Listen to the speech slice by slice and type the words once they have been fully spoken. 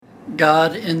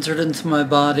God entered into my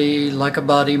body like a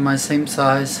body my same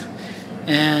size.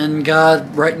 And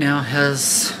God right now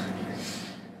has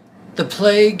the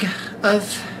plague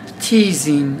of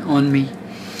teasing on me.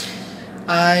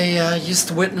 I used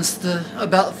to witness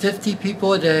about 50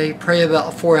 people a day, pray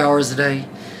about 4 hours a day.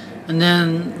 And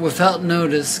then, without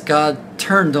notice, God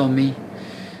turned on me.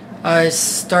 I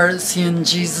started seeing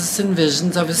Jesus in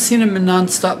visions. I was seeing him in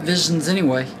non-stop visions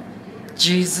anyway.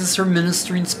 Jesus or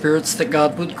ministering spirits that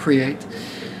God would create.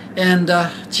 And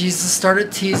Jesus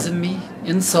started teasing me,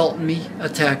 insulting me,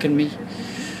 attacking me,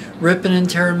 ripping and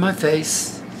tearing my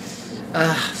face,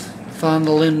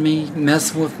 fondling me,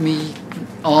 messing with me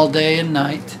all day and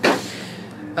night.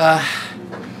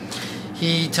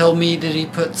 He told me that he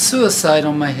put suicide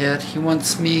on my head. He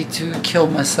wants me to kill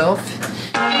myself.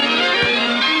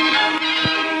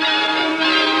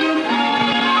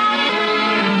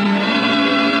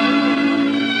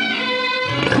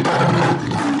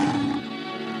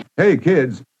 Hey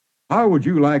kids, how would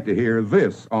you like to hear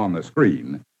this on the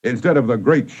screen instead of the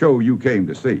great show you came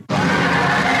to see?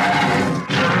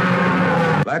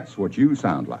 That's what you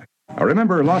sound like. Now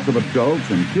remember, lots of adults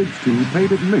and kids too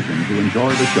paid admission to enjoy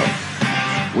the show.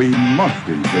 We must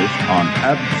insist on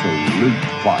absolute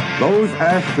quiet. Those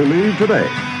asked to leave today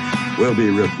will be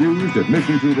refused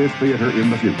admission to this theater in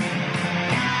the future.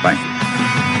 Thank you.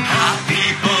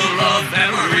 People of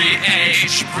every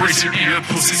age, brace your ear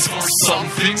pussies for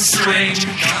something strange.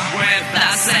 Come with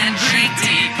us and drink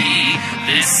deeply.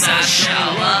 This a show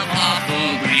of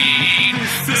AWFULWEEN.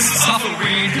 This is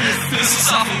AWFULWEEN. This is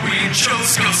AWFULWEEN.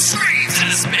 Joe's go screams in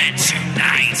his bed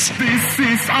tonight. This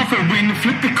is AWFULWEEN.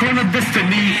 Flip the coin of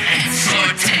destiny.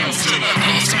 Sword tails to the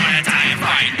host when I die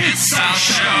right. It's our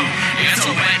show. It's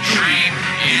a wet dream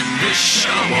in this show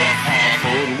of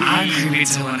AWFULWEEN. I'm creepy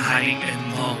Dylan hiding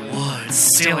in the woods,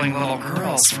 stealing little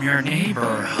girls from your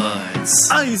neighborhoods.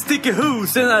 I'm Sticky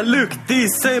Hoos and I look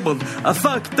disabled. I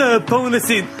fuck the ponies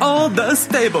in all the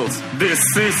stables. This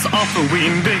is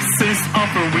AWFULWEEN. This is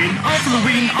AWFULWEEN.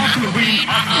 AWFULWEEN. AWFULWEEN.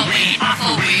 AWFULWEEN.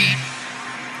 AWFULWEEN.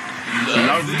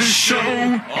 Love this show,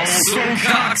 also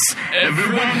cocks.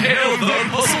 Everyone hail the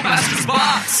Puzzle Masters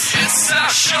box. It's our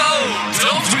show,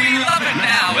 don't we love it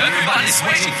now? Everybody's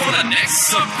waiting for the next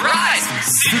surprise.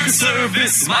 Secret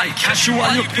Service might catch you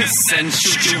while you piss and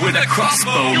shoot you with a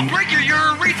crossbow. You'll break your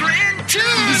urethra in two.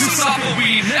 This is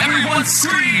AWFULWEEN, everyone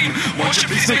scream. Won't you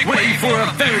please make way for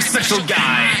a very special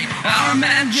guy? Our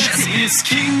man Jesse is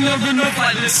king of the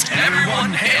no-fly list.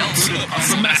 Everyone hail to the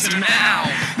Puzzle Master now.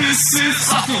 This is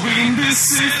AWFULWEEN.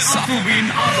 This is AWFULWEEN,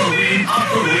 AWFULWEEN,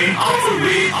 AWFULWEEN,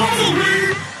 AWFULWEEN,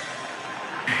 AWFULWEEN.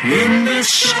 In this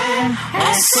show,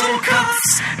 also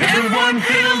cuts. Everyone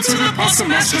hail to the Puzzle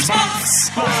Master's box.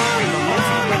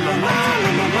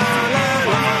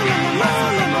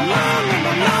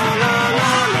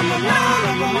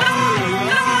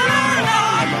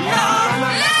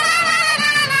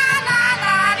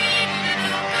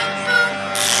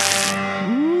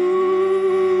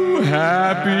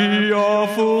 Happy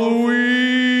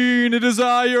AWFULWEEN! It is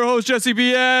I, your host, Jesse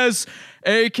B.S.,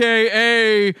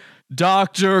 a.k.a.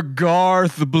 Dr.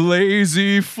 Garth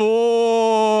Blasey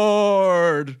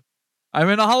Ford. I'm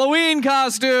in a Halloween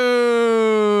costume.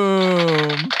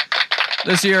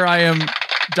 This year I am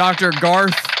Dr.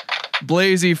 Garth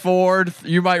Blasey Ford.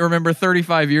 You might remember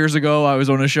 35 years ago I was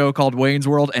on a show called Wayne's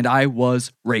World, and I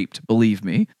was raped, believe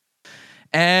me.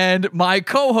 And my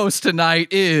co-host tonight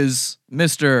is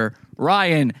Mr.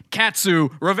 Ryan Katsu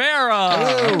Rivera.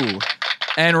 Hello.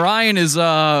 And Ryan is,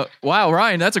 wow,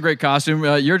 Ryan, that's a great costume.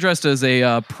 You're dressed as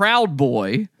a Proud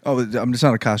Boy. Oh, it's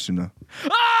not a costume, though.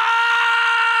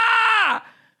 Ah!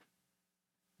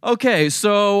 Okay,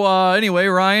 so anyway,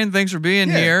 Ryan, thanks for being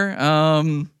here.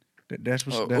 That's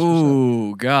what's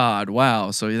ooh, God,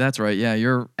 wow. So that's right. Yeah,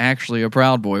 you're actually a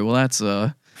Proud Boy. Well, that's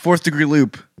fourth degree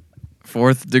loop.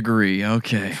 Fourth degree.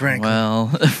 Okay. Frankly. Well,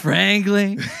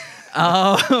 frankly.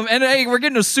 And hey, we're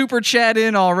getting a super chat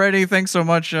in already. Thanks so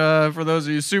much for those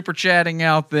of you super chatting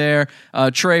out there.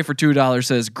 Trey for $2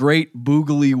 says, great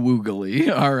boogly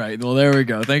woogly. All right. Well, there we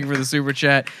go. Thank you for the super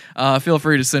chat. Feel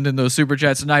free to send in those super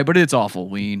chats tonight, but it's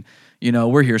AWFULWEEN. You know,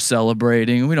 we're here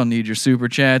celebrating. We don't need your super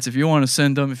chats. If you want to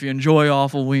send them, if you enjoy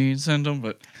AWFULWEEN, send them.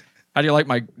 But how do you like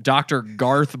my Dr.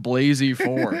 Garth Blasey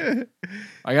Ford?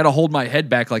 I got to hold my head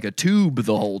back like a tube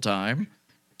the whole time.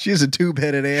 She's a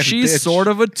tube-headed ass She's bitch. sort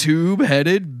of a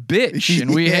tube-headed bitch,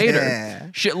 and we hate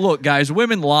her. Shit, look, guys,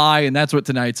 women lie, and that's what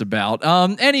tonight's about.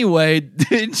 Anyway,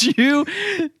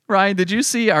 Ryan, did you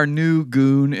see our new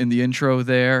goon in the intro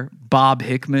there, Bob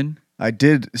Hickman? I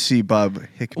did see Bob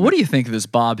Hickman. What do you think of this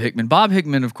Bob Hickman? Bob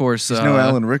Hickman, of course. He's no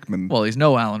Alan Rickman. Well, he's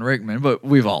no Alan Rickman, but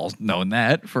we've all known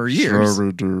that for years.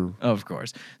 Sure do. Of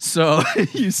course. So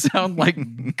you sound like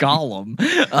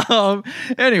Gollum.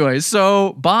 Anyway,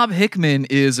 so Bob Hickman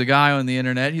is a guy on the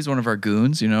internet. He's one of our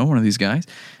goons, one of these guys.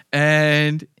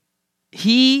 And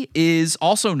he is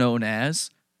also known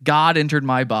as God entered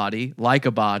my body like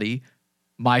a body,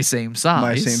 my same size.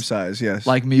 My same size, yes.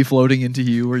 Like me floating into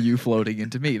you or you floating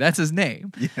into me. That's his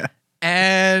name. Yeah.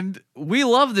 And we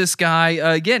love this guy.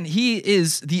 Again, he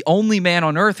is the only man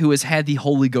on earth who has had the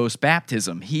Holy Ghost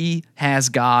baptism. He has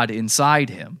God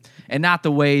inside him. And not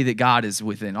the way that God is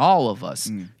within all of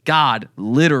us. God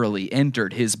literally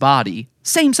entered his body,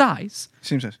 same size.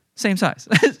 Same size. Same size.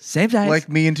 Same size. Like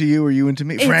me into you or you into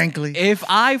me, frankly. If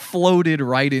I floated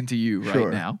right into you Sure.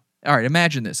 right now. All right,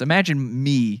 imagine this. Imagine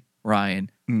me, Ryan,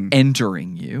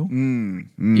 entering you.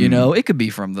 It could be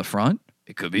from the front.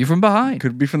 It could be from behind.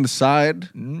 Could be from the side.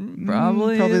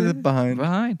 Probably the behind.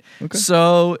 Behind. Okay.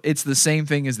 So it's the same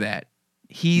thing as that.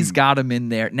 He's got him in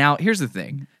there. Now, here's the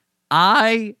thing.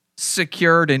 I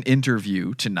secured an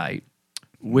interview tonight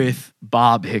with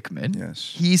Bob Hickman.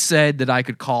 Yes. He said that I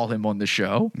could call him on the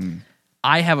show.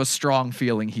 I have a strong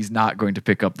feeling he's not going to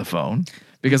pick up the phone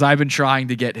because I've been trying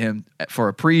to get him for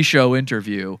a pre-show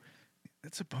interview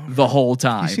the whole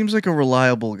time. He seems like a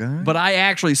reliable guy. But I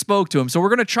actually spoke to him. So we're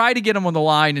going to try to get him on the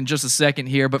line in just a second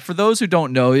here. But for those who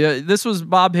don't know, this was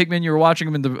Bob Hickman. You were watching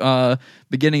him in the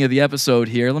beginning of the episode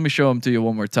here. Let me show him to you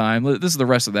one more time. This is the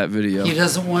rest of that video. He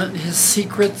doesn't want his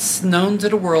secrets known to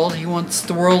the world. He wants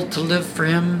the world to live for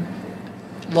him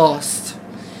lost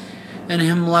and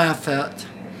him laugh at.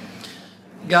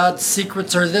 God's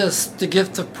secrets are this: the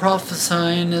gift of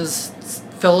prophesying is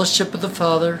fellowship with the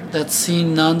Father, that's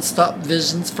seeing non-stop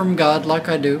visions from God like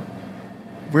I do.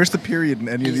 Where's the period in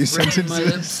any of these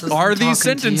sentences? Are these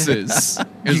sentences?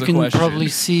 You can probably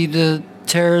see the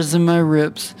tears in my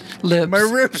lips. My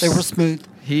ribs. They were smooth.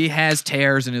 He has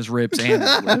tears in his ribs and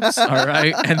his lips, all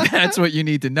right? And that's what you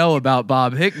need to know about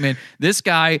Bob Hickman. This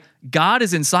guy, God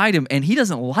is inside him, and he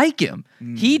doesn't like him.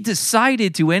 He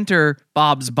decided to enter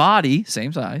Bob's body,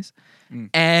 same size,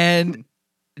 and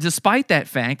despite that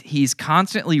fact, he's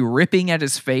constantly ripping at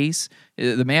his face.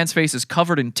 The man's face is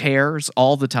covered in tears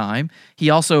all the time. He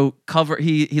also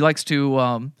he likes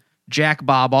to jack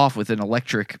Bob off with an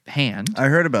electric hand. I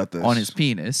heard about this. On his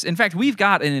penis. In fact, we've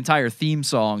got an entire theme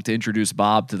song to introduce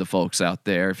Bob to the folks out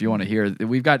there. If you want to hear,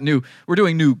 we're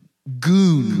doing new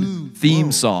Goon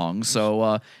theme songs.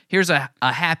 So here's a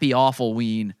happy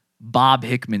AWFULWEEN Bob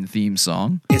Hickman theme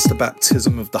song. It's the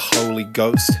baptism of the Holy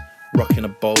Ghost. Rocking a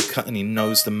bowl, cutting your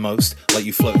nose the most. Like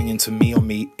you floating into me or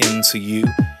me into you.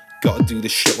 Gotta do the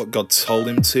shit what God told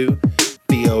him to.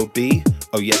 B.O.B.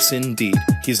 Oh yes indeed.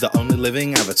 He's the only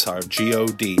living avatar of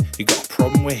G.O.D. You got a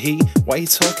problem with he? Why are you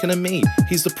talking to me?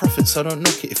 He's the prophet, so don't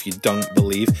knock it if you don't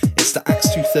believe. It's the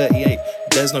Acts 2:38.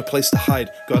 There's no place to hide.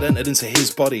 God entered into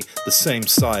his body, the same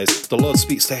size. The Lord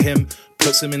speaks to him,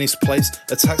 puts him in his place,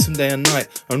 attacks him day and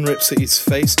night, and rips at his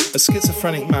face. A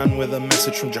schizophrenic man with a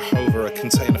message from Jehovah, a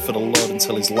container for the Lord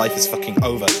until his life is fucking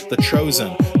over. The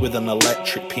chosen with an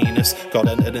electric penis. God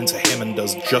entered into him and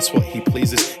does just what he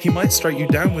pleases. He might strike you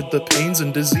down with the pains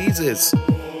and diseases,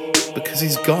 because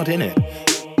he's God in it.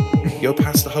 Go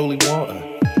past the holy water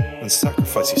and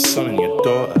sacrifice your son and your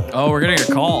daughter. Oh, we're getting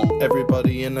a call.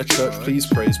 Everybody in the church, please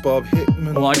praise Bob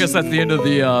Hickman. Well, I guess that's the end of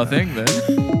the thing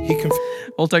then. He can.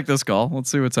 We'll take this call. Let's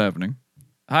see what's happening.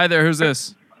 Hi there, who's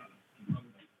this?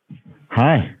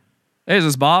 Hi. Hey, is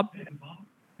this Bob?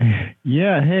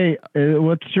 Yeah, hey,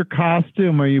 what's your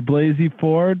costume? Are you Blasey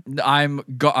Ford? I'm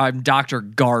Dr.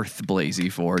 Garth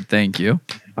Blasey Ford. Thank you.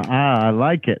 I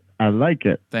like it. I like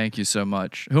it. Thank you so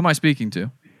much. Who am I speaking to?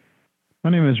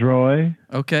 My name is Roy.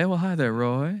 Okay, well, hi there,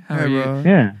 Roy. How are Roy. you?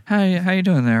 Yeah. How you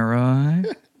doing there, Roy?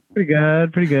 Pretty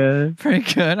good, pretty good.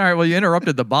 Pretty good. All right, well, you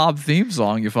interrupted the Bob theme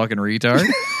song, you fucking retard.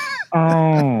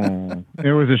 Oh,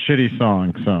 it was a shitty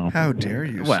song, so. How dare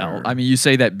you, Well, sir? I mean, you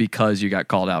say that because you got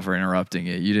called out for interrupting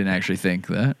it. You didn't actually think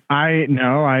that. I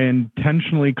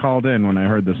intentionally called in when I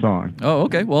heard the song. Oh,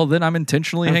 okay. Well, then I'm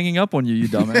intentionally hanging up on you, you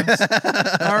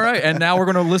dumbass. All right, and now we're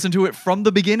going to listen to it from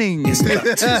the beginning.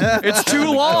 It's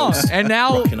too long, and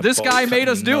now this guy made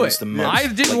us do it. I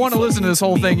didn't want to listen to this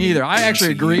whole thing either. I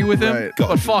actually agree with him, Right.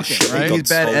 but fuck him, right? He's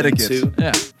bad etiquette.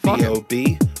 Yeah, fuck him.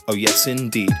 B.O.B. Oh yes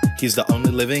indeed. He's the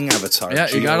only living avatar. Yeah,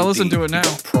 you gotta G.O.D. listen to it now. You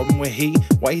got a problem with he?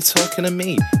 Why are you talking to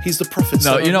me? He's the prophet.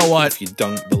 No, so you know what? If you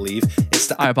don't believe, it's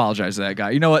the I apologize to that guy.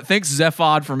 You know what? Thanks,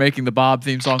 Zephod, for making the Bob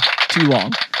theme song too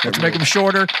long. Let's make them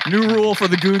shorter. New rule for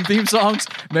the Goon theme songs: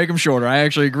 make them shorter. I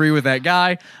actually agree with that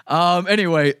guy.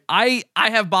 Anyway, I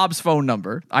have Bob's phone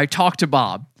number. I talked to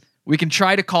Bob. We can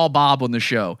try to call Bob on the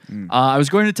show. I was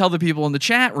going to tell the people in the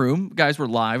chat room, guys, we're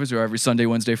live as we're every Sunday,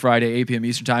 Wednesday, Friday, 8 p.m.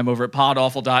 Eastern time over at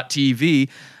podawful.tv.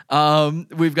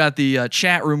 We've got the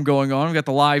chat room going on. We've got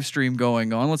the live stream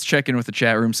going on. Let's check in with the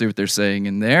chat room, see what they're saying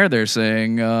in there. They're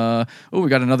saying, we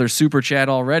got another super chat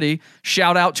already.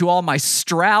 Shout out to all my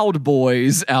Stroud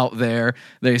boys out there,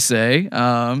 they say.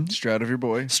 Stroud of your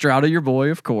boy. Stroud of your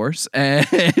boy, of course.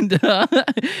 And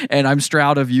I'm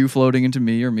Stroud of you floating into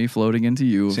me or me floating into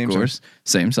you, of course.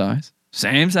 Same size.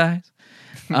 Same size.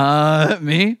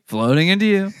 Me floating into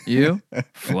you. You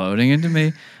floating into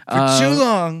me. For too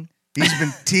long. He's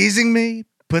been teasing me,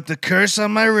 put the curse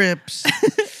on my ribs.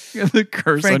 The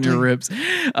curse on your ribs.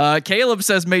 Caleb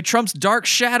says, may Trump's dark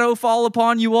shadow fall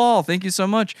upon you all. Thank you so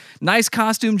much. Nice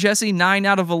costume, Jesse. 9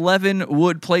 out of 11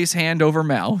 would place hand over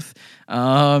mouth.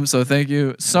 So thank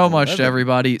you so much to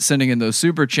everybody sending in those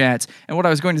super chats. And what I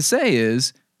was going to say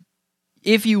is,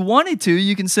 if you wanted to,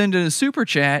 you can send in a super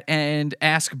chat and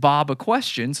ask Bob a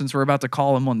question since we're about to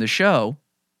call him on the show.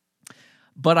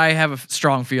 But I have a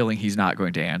strong feeling he's not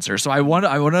going to answer. So I want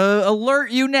to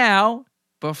alert you now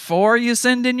before you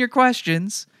send in your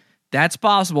questions. That's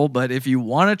possible, but if you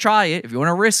want to try it, if you want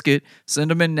to risk it, send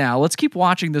them in now. Let's keep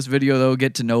watching this video, though,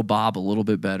 get to know Bob a little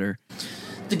bit better.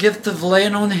 The gift of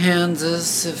laying on hands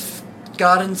is if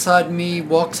God inside me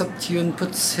walks up to you and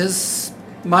puts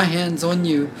my hands on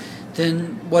you,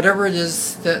 then whatever it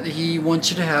is that he wants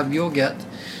you to have, you'll get.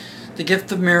 The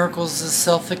gift of miracles is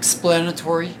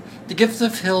self-explanatory. The gift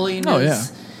of healing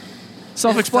is...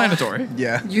 self-explanatory.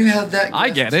 Yeah. You have that gift. I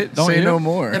get it. Don't Say you? no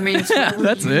more. That means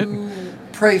That's it. you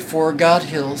pray for, God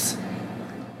heals.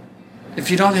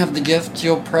 If you don't have the gift,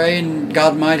 you'll pray and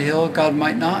God might heal, God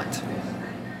might not.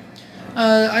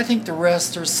 I think the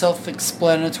rest are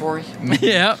self-explanatory.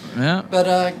 Yeah.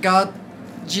 But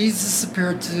Jesus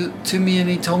appeared to me and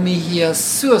he told me he has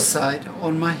suicide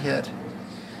on my head.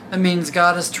 That means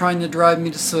God is trying to drive me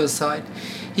to suicide.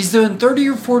 He's doing 30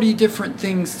 or 40 different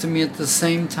things to me at the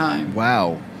same time.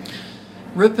 Wow.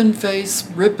 Ripping face,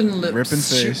 ripping lips. Ripping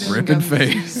face. Ripping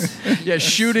face. Yeah,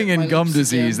 shooting and gum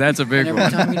disease. That's a big and one.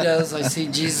 every time he does, I see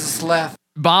Jesus laugh.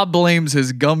 Bob blames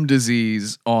his gum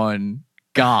disease on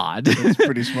God. That's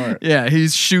pretty smart. Yeah, he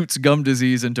shoots gum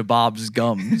disease into Bob's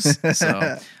gums.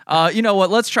 So, you know what?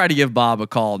 Let's try to give Bob a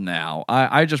call now.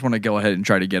 I just want to go ahead and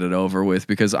try to get it over with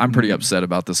because I'm pretty upset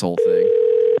about this whole thing.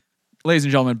 Ladies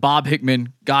and gentlemen, Bob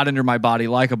Hickman, God under my body,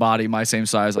 like a body, my same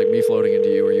size, like me floating into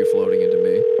you or you floating into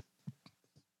me.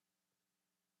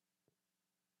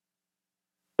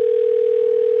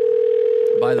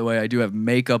 By the way, I do have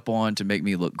makeup on to make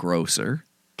me look grosser.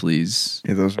 Please.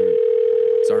 Yeah, those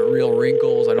aren't real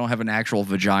wrinkles. I don't have an actual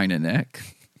vagina neck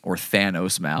or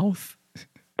Thanos mouth.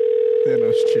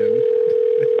 Thanos chin.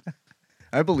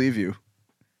 I believe you.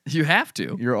 You have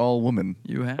to. You're all woman.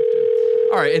 You have to.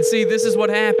 All right, and see, this is what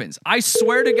happens. I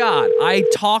swear to God, I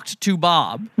talked to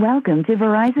Bob. Welcome to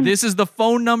Verizon. This is the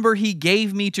phone number he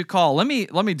gave me to call. Let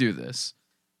me do this.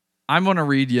 I'm going to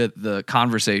read you the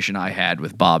conversation I had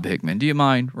with Bob Hickman. Do you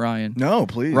mind, Ryan? No,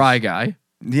 please. Rye guy.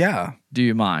 Yeah. Do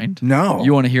you mind? No.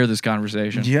 You want to hear this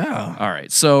conversation? Yeah. All right.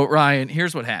 So, Ryan,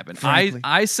 here's what happened. Frankly.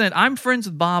 I'm friends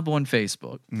with Bob on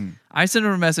Facebook. I sent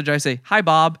him a message. I say, hi,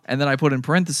 Bob. And then I put in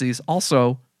parentheses,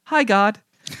 also, hi, God.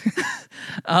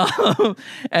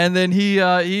 And then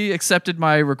he accepted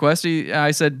my request.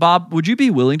 I said, Bob, would you be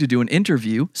willing to do an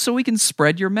interview so we can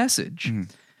spread your message?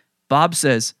 Bob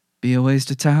says, be a waste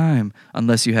of time.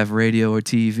 Unless you have radio or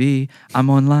TV,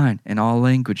 I'm online in all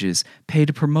languages. Pay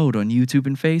to promote on YouTube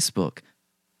and Facebook.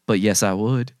 But yes, I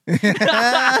would. So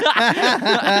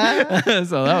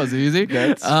that was easy.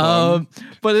 That's fun.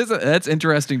 But that's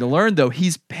interesting to learn, though.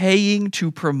 He's paying to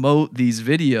promote these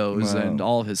videos and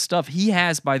all of his stuff. He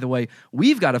has, by the way,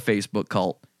 we've got a Facebook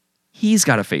cult. He's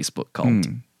got a Facebook cult.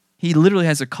 He literally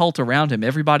has a cult around him.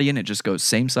 Everybody in it just goes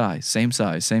same size, same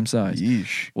size, same size.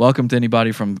 Yeesh. Welcome to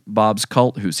anybody from Bob's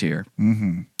cult who's here.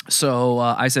 So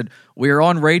I said, we are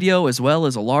on radio as well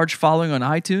as a large following on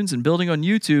iTunes and building on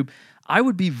YouTube. I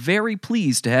would be very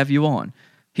pleased to have you on.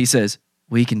 He says,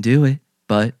 we can do it,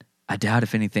 but I doubt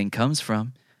if anything comes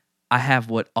from. I have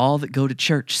what all that go to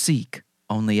church seek,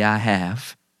 only I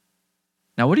have.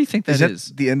 Now, what do you think that is? Is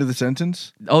that the end of the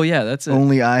sentence? Oh, yeah, that's it.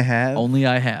 Only I have? Only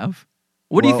I have.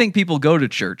 What do you think people go to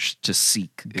church to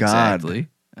seek? God.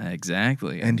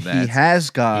 Exactly. And he has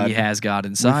God. He has God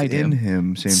inside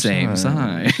him. Same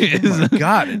size. Oh my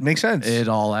God, it makes sense. It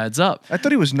all adds up. I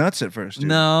thought he was nuts at first, dude.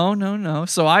 No.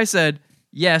 So I said,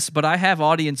 yes, but I have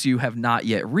audience you have not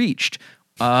yet reached.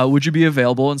 would you be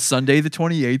available on Sunday the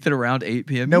 28th at around 8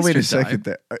 p.m. No, Eastern wait a second.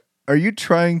 time? Are you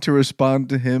trying to respond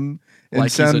to him and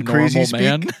Like he's a sound crazy normal speak?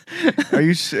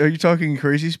 man? Are you talking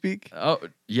crazy speak? Oh,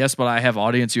 yes, but I have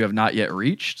audience you have not yet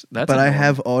reached. That's But I annoying.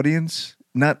 have audience,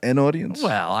 not an audience.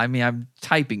 Well, I mean, I'm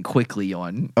typing quickly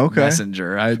on Okay.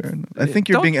 Messenger. I think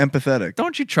you're being empathetic.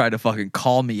 Don't you try to fucking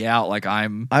call me out like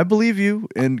I'm. I believe you,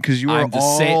 and because you are I'm the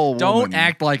all same. Don't woman.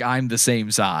 act like I'm the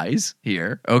same size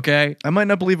here, okay? I might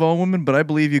not believe all women, but I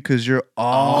believe you because you're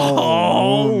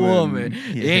all woman.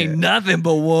 Yeah. Ain't nothing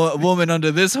but woman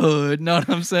under this hood. Know what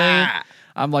I'm saying?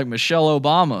 I'm like Michelle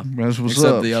Obama, That's what's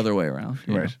except up. the other way around.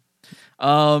 you Right.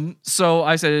 know. So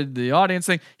I said the audience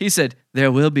thing. He said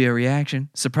there will be a reaction.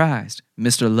 Surprised,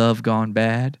 Mr. Love Gone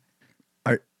Bad.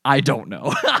 I don't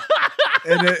know.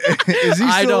 And is he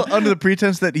I still don't- under the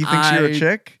pretense that he thinks you're a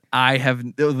chick? I have.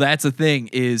 That's the thing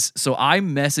is. So I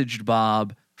messaged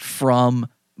Bob from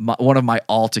one of my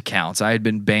alt accounts. I had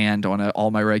been banned on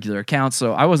all my regular accounts,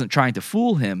 so I wasn't trying to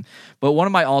fool him. But one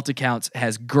of my alt accounts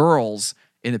has girls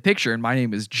in the picture, and my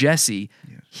name is Jesse.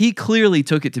 He clearly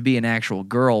took it to be an actual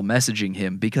girl messaging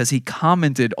him because he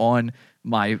commented on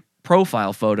my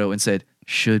profile photo and said,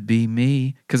 "Should be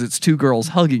me," because it's two girls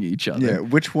hugging each other. Yeah,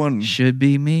 which one? Should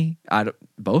be me.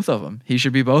 Both of them. He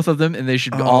should be both of them, and they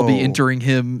should all be Oh. entering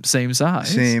him same size.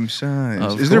 Same size.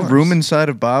 Of Is there course. room inside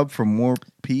of Bob for more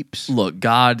peeps? Look,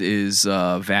 God is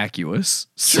vacuous.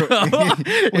 So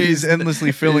He's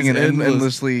endlessly filling he's and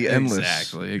endlessly endless.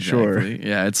 Exactly. Sure.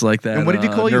 Yeah, it's like that. And what did he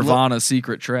call you? Nirvana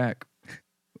secret track.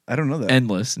 I don't know that.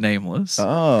 Endless, nameless.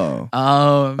 Oh.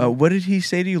 What did he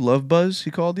say to you? Love Buzz?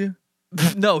 He called you?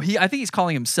 No, I think he's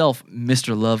calling himself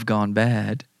Mr. Love Gone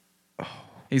Bad.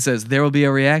 He says there will be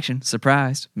a reaction.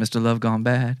 Surprised, Mr. Love Gone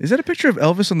Bad. Is that a picture of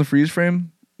Elvis on the freeze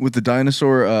frame with the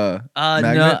dinosaur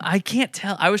magnet? No, I can't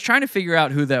tell. I was trying to figure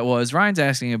out who that was. Ryan's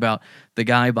asking about the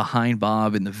guy behind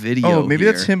Bob in the video. Oh, maybe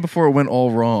here. that's him before it went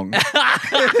all wrong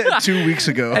 2 weeks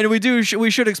ago. And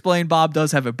we should explain Bob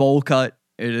does have a bowl cut.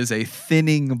 It is a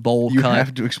thinning bowl You cut.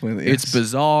 have to explain that. It's yes.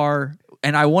 bizarre.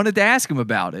 And I wanted to ask him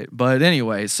about it. But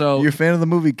anyway, so You're a fan of the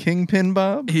movie Kingpin,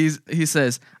 Bob? he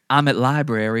says, I'm at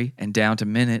library and down to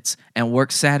minutes and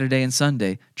work Saturday and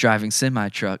Sunday driving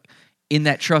semi-truck. In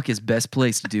that truck is best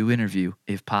place to do interview,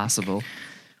 if possible.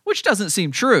 Which doesn't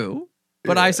seem true.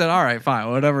 But I said, all right, fine,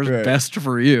 whatever's Right. best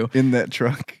for you. In that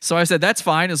truck. So I said, that's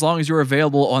fine as long as you're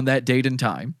available on that date and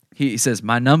time. He says,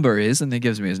 my number is, and he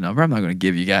gives me his number. I'm not going to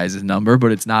give you guys his number,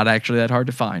 but it's not actually that hard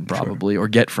to find, probably, or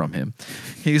get from him.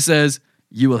 He says,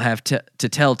 you will have to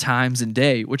tell times and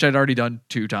day, which I'd already done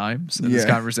 2 times in this Yeah.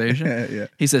 conversation. Yeah.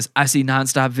 He says, I see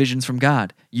nonstop visions from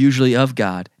God, usually of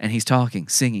God, and he's talking,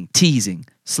 singing, teasing,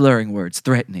 slurring words,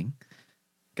 threatening.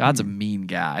 God's a mean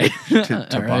guy. To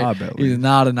All right? Bob, at He's least.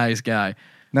 not a nice guy.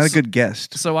 Not a good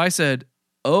guest. So I said,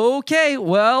 okay,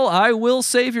 well, I will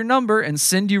save your number and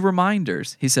send you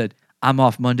reminders. He said, I'm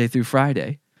off Monday through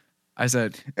Friday. I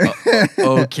said,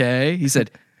 okay. He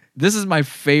said, this is my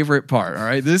favorite part. All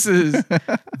right.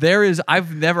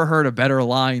 I've never heard a better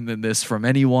line than this from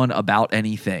anyone about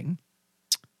anything.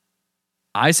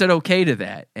 I said, okay to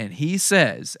that. And he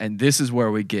says, and this is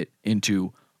where we get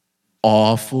into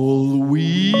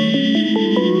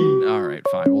AWFULWEEN. All right,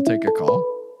 fine. We'll take a call.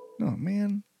 Oh,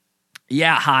 man.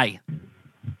 Yeah, hi.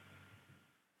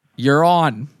 You're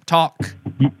on. Talk.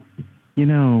 You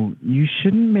know, you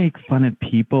shouldn't make fun of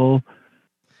people.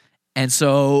 And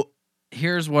so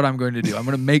here's what I'm going to do. I'm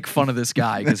going to make fun of this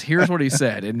guy because here's what he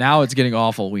said. And now it's getting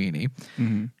awful weenie.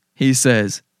 Mm-hmm. He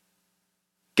says,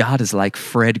 God is like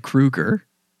Fred Krueger.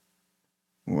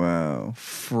 Wow.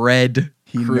 Fred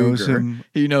He Krueger. knows him.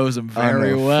 He knows him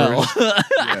very on a well.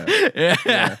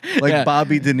 Yeah. Like Yeah.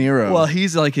 Bobby De Niro. Well,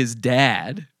 he's like his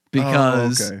dad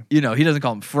because, okay. he doesn't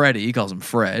call him Freddie. He calls him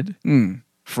Fred. Mm.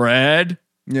 Fred?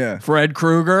 Yeah. Fred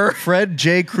Krueger? Fred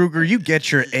J. Krueger, you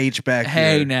get your H back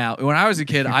Hey, here. now, when I was a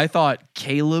kid, I thought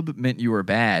Caleb meant you were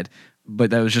bad,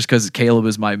 but that was just because Caleb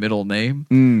is my middle name.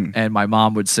 Mm. And my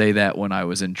mom would say that when I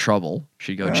was in trouble.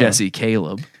 She'd go, Jesse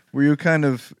Caleb. Were you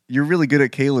you're really good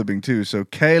at Calebing too, so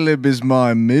Caleb is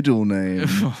my middle name.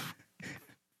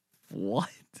 What?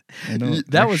 I don't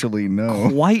That was actually know.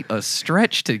 quite a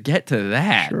stretch to get to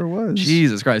that. Sure was.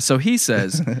 Jesus Christ. So he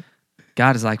says,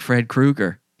 God is like Fred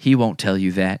Krueger. He won't tell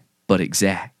you that, but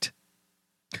exact.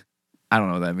 I don't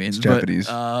know what that means. It's Japanese.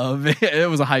 It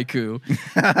was a haiku.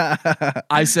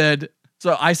 I said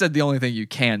the only thing you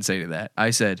can say to that. I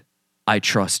said, I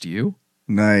trust you.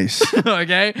 Nice.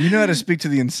 Okay? You know how to speak to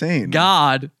the insane.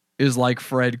 God is like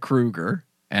Fred Krueger,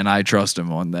 and I trust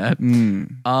him on that.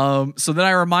 So then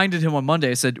I reminded him on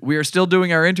Monday, I said, we are still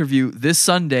doing our interview this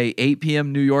Sunday, 8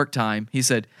 p.m. New York time. He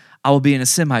said, I will be in a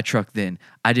semi-truck then.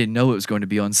 I didn't know it was going to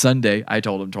be on Sunday. I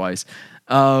told him twice.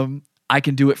 I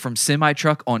can do it from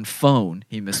semi-truck on phone.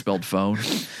 He misspelled phone.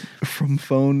 From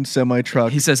phone,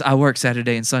 semi-truck. He says, I work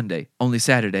Saturday and Sunday. Only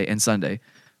Saturday and Sunday.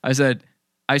 I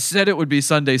said it would be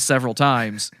Sunday several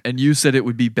times, and you said it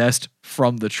would be best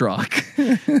from the truck.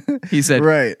 He said,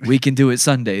 right. We can do it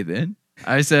Sunday then.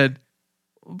 I said,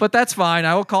 but that's fine.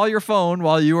 I will call your phone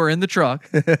while you are in the truck.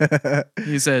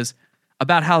 He says,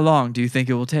 about how long do you think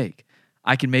it will take?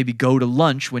 I can maybe go to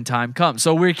lunch when time comes.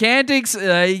 So we can't.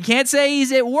 You can't say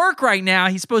he's at work right now.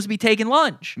 He's supposed to be taking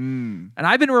lunch. And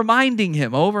I've been reminding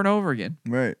him over and over again.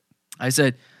 Right. I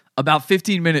said about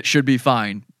 15 minutes should be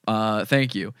fine.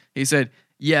 Thank you. He said,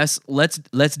 yes, let's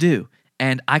do.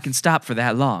 And I can stop for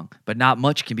that long, but not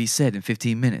much can be said in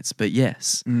 15 minutes. But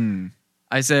yes.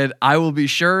 I said I will be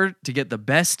sure to get the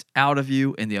best out of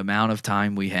you in the amount of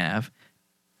time we have.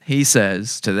 He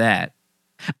says to that,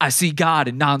 I see God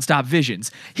in nonstop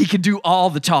visions. He can do all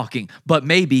the talking, but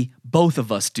maybe both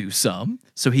of us do some.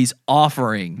 So he's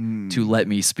offering to let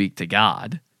me speak to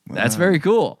God. Wow. That's very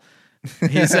cool.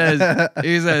 He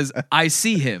says, I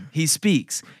see him. He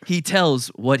speaks. He tells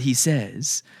what he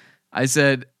says. I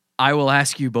said, I will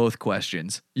ask you both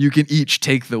questions. You can each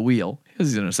take the wheel. Because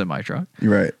he's in a semi-truck.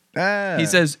 Right. He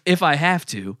says, if I have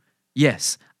to,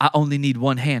 yes, I only need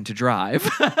one hand to drive.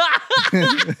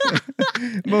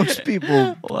 Most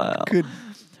people could.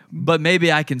 But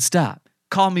maybe I can stop.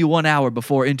 Call me 1 hour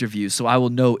before interview so I will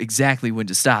know exactly when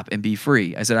to stop and be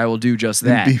free. I said I will do just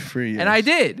that. And be free, yes. And I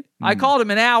did. I called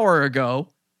him an hour ago.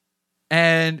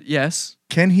 And yes.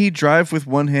 Can he drive with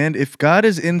one hand? If God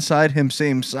is inside him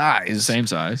same size. Same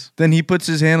size. Then he puts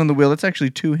his hand on the wheel. That's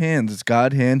actually two hands. It's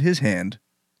God hand, his hand.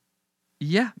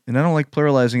 Yeah. And I don't like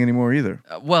pluralizing anymore either.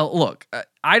 Well, look,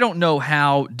 I don't know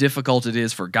how difficult it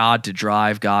is for God to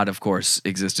drive. God, of course,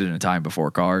 existed in a time before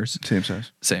cars. Same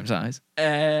size. Same size.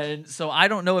 And so I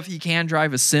don't know if he can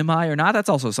drive a semi or not. That's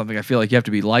also something I feel like you have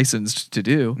to be licensed to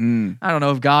do. I don't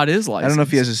know if God is licensed. I don't know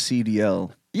if he has a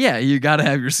CDL. Yeah, you got to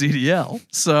have your CDL.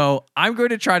 So I'm going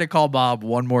to try to call Bob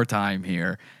one more time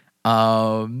here.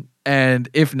 And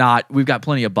if not, we've got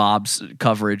plenty of Bob's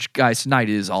coverage. Guys, tonight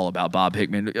is all about Bob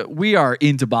Hickman. We are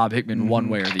into Bob Hickman one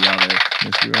way or the other.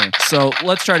 Yes, we are. So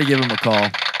let's try to give him a call.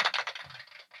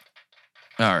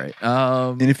 All right.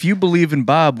 And if you believe in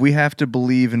Bob, we have to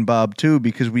believe in Bob too,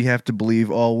 because we have to believe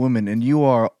all women. And you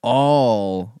are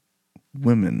all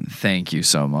women. Thank you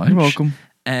so much. You're welcome.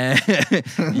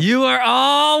 You are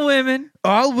all women.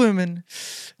 All women.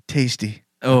 Tasty.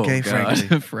 Oh, okay, God.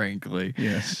 frankly. Frankly.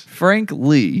 Yes. Frank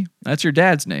Lee. That's your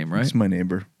dad's name, right? That's my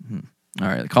neighbor. All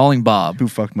right. Calling Bob. Who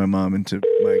fucked my mom into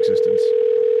my existence.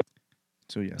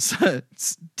 So, yes.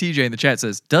 TJ in the chat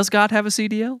says, does God have a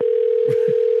CDL?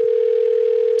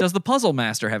 Does the Puzzle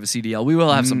Master have a CDL? We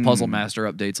will have some Puzzle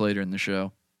Master updates later in the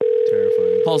show.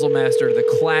 Terrifying. Puzzle Master,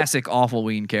 the classic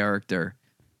AWFULWEEN character,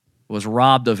 was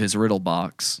robbed of his riddle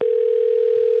box.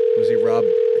 Was he Rob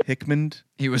Hickman?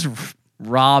 He was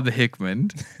Rob Hickman.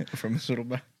 From his riddle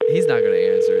box? He's not going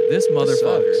to answer. This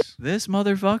motherfucker. Sucks. This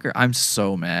motherfucker. I'm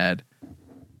so mad.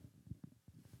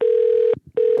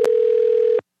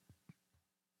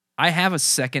 I have a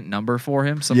second number for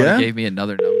him. Somebody gave me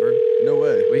another number. No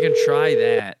way. We can try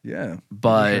that. Yeah.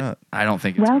 But I don't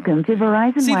think it's Welcome to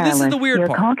Verizon See, Wireless. this is the weird Your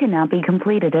part. call cannot be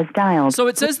completed as dialed. So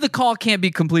it says the call can't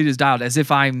be completed as dialed, as if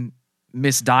I'm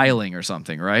misdialing or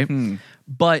something, right?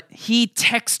 But he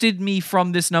texted me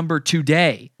from this number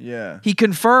today. Yeah. He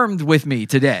confirmed with me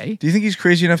today. Do you think he's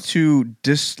crazy enough to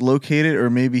dislocate it,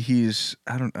 or maybe he's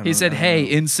He said, "Hey,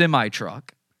 in semi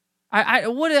truck."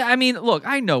 I mean, look,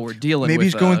 I know we're dealing maybe with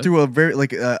he's going through a very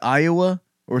Iowa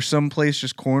or someplace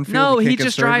just cornfield. No, that can't he get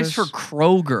just drives for service?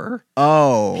 Kroger.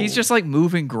 Oh. He's just like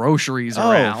moving groceries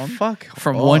around fuck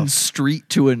from off. one street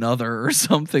to another or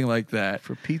something like that.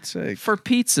 For Pete's sake. For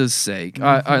pizza's sake.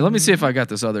 All right, let me see if I got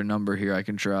this other number here I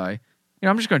can try.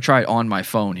 I'm just going to try it on my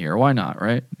phone here. Why not,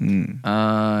 right?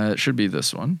 It should be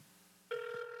this one.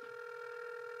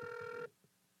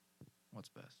 What's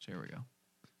best? Here we go.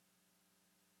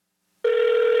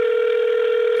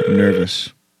 I'm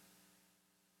nervous.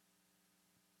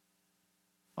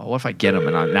 Oh, what if I get him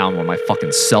and now I'm on my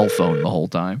fucking cell phone the whole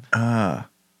time?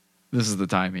 This is the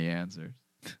time he answers.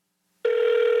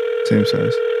 Same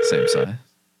size. Same size.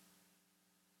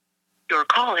 Your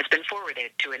call has been forwarded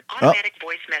to an automatic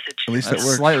voice message. At least That's that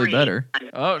works. slightly better.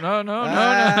 Oh, no.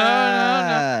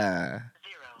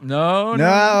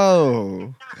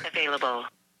 No. Available.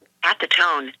 At the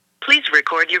tone, please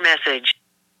record your message.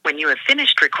 When you have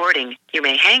finished recording, you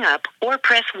may hang up or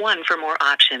press 1 for more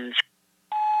options.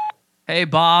 Hey,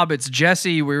 Bob, it's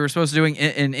Jesse. We were supposed to do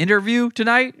an interview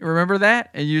tonight. Remember that?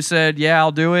 And you said, yeah,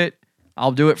 I'll do it.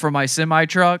 I'll do it for my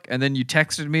semi-truck. And then you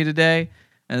texted me today,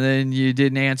 and then you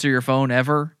didn't answer your phone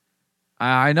ever.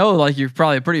 I know, like, you're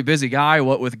probably a pretty busy guy,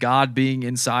 what with God being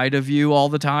inside of you all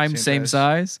the time, same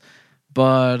size.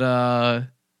 But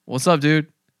what's up, dude?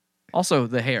 Also,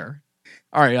 the hair.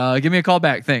 All right, give me a call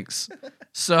back. Thanks.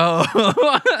 So,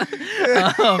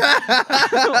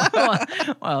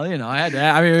 well, you know, I had to.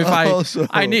 I mean, if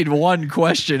I need one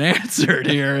question answered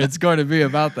here, it's going to be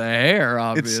about the hair.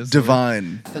 Obviously, It's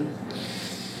divine.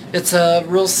 It's a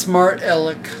real smart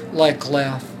aleck like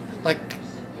laugh, like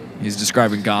he's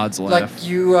describing God's laugh. like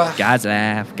you God's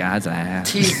laugh, God's laugh.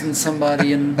 teasing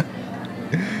somebody and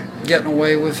getting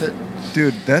away with it.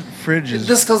 Dude, that fridge is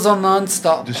This goes on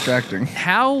nonstop. distracting.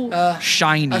 How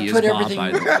shiny I is put Bob, everything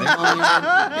by the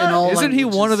way? in all Isn't he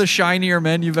languages. one of the shinier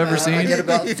men you've ever I seen? get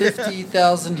about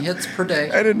 50,000 hits per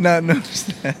day. I did not notice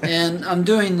that. And I'm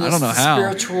doing this I don't know how.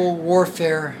 spiritual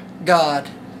warfare God.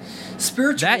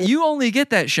 Spiritual That you only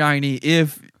get that shiny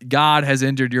if God has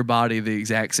entered your body the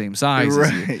exact same size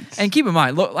as you. Right. And keep in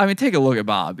mind, look, I mean, take a look at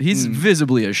Bob. He's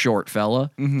visibly a short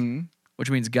fella,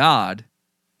 which means God,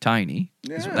 tiny.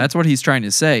 That's what he's trying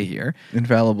to say here.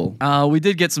 Infallible. We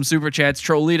did get some super chats.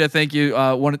 Trolita, thank you.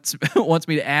 Wants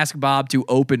me to ask Bob to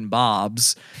open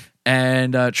Bob's.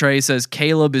 And Trey says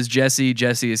Caleb is Jesse.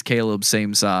 Jesse is Caleb,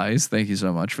 same size. Thank you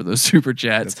so much for those super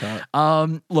chats.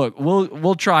 Look,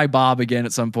 we'll try Bob again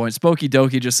at some point. Spokey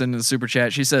Dokie just sent in the super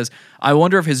chat. She says, I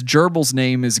wonder if his gerbil's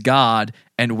name is God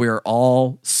and we're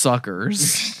all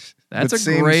suckers. That's But a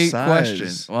same great size.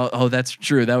 question. Well, that's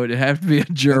true. That would have to be a It's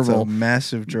a gerbil.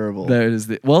 massive gerbil. That is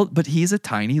but he's a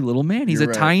tiny little man. He's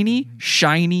You're a right. tiny,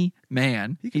 shiny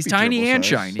man. could He's be tiny gerbil and size.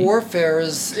 shiny. warfare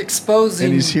is exposing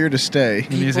And he's here to stay.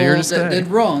 people he's here to that stay. did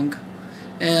wrong.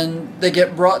 And they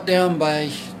get brought down by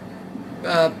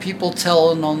people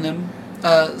telling on them,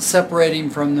 separating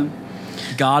from them.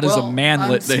 God is a Well,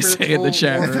 manlet, I'm they say in the spiritual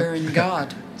chat room. warfare in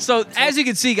God. So, as you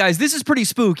can see, guys, this is pretty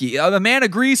spooky. The man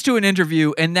agrees to an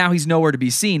interview, and now he's nowhere to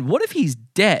be seen. What if he's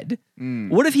dead?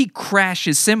 What if he crashed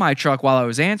his semi-truck while I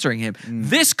was answering him?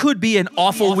 This could be an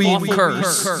awful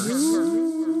curse.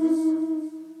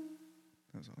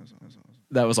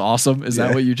 That was awesome. Is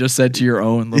that what you just said to your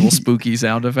own little spooky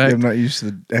sound effect? I'm not used to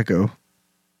the echo.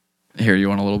 Here, you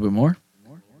want a little bit more?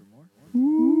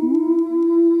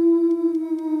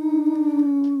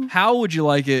 How would you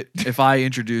like it if I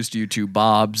introduced you to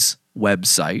Bob's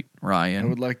website, Ryan? I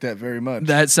would like that very much.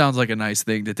 That sounds like a nice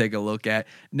thing to take a look at.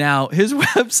 Now, his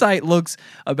website looks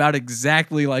about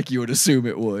exactly like you would assume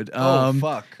it would.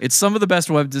 Fuck. It's some of the best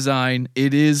web design.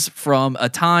 It is from a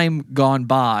time gone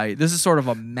by. This is sort of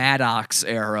a Maddox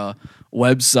era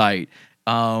website.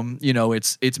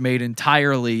 It's made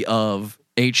entirely of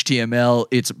HTML.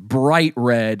 It's bright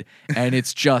red, and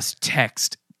it's just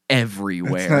text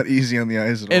everywhere. It's not easy on the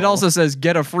eyes at all. It also says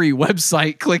get a free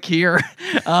website. Click here.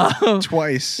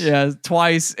 Twice. Yeah,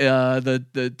 twice.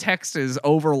 The text is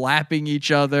overlapping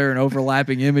each other and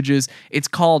overlapping images. It's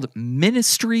called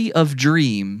Ministry of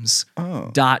Dreams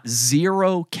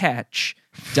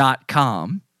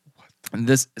 .zerocatch.com. And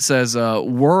this says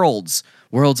world's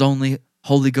only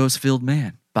Holy Ghost filled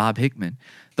man, Bob Hickman.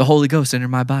 The Holy Ghost entered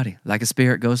my body like a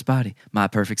spirit ghost body, my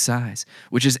perfect size,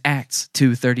 which is Acts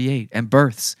 2:38, and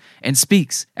births and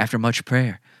speaks after much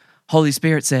prayer. Holy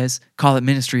Spirit says, call it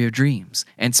Ministry of Dreams,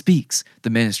 and speaks the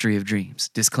Ministry of Dreams.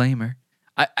 Disclaimer.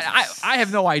 I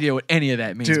have no idea what any of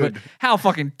that means, Dude. but how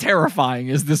fucking terrifying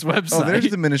is this website? Oh,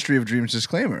 there's the Ministry of Dreams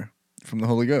disclaimer from the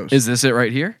Holy Ghost. Is this it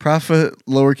right here? Prophet,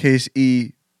 lowercase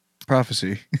e,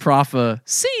 prophecy.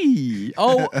 Prophecy.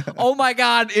 Oh my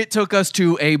God. It took us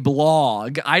to a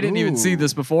blog. I didn't even see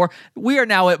this before. We are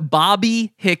now at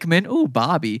Bobby Hickman. Ooh,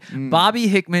 Bobby.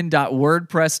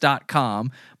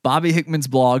 BobbyHickman.wordpress.com. Bobby Hickman's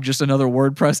blog, just another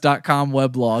WordPress.com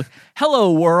weblog.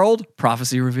 Hello world.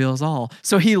 Prophecy reveals all.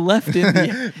 So he left in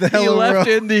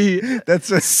the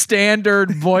That's a standard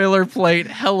boilerplate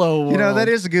hello world. You know, that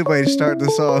is a good way to start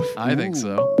this off. I think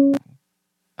so.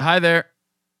 Hi there.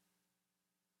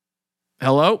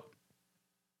 Hello?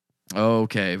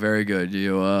 Okay, very good.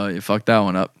 You fucked that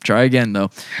one up. Try again,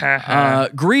 though.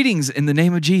 Greetings in the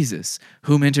name of Jesus,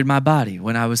 whom entered my body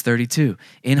when I was 32.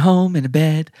 In home, in a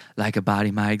bed, like a body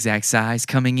my exact size.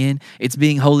 Coming in, it's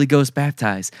being Holy Ghost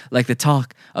baptized, like the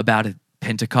talk about a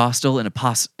Pentecostal and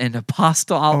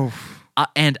apostolic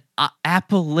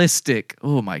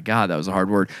oh my God, that was a hard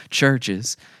word,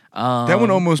 churches. That one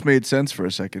almost made sense for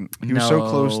a second. He was so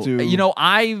close to...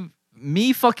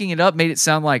 me fucking it up made it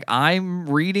sound like I'm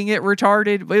reading it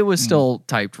retarded, but it was still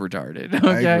typed retarded.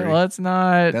 Okay,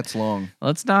 agree. That's long.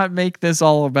 Let's not make this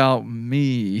all about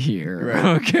me here. Right.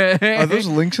 Okay. Are those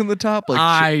links in the top? Like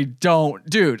I don't,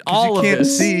 dude. All you of can't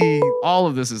this, see. all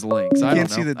of this is links. I can't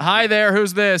don't know. see the- Hi there,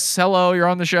 who's this? Hello, you're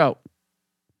on the show.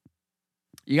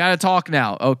 You got to talk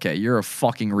now. Okay, you're a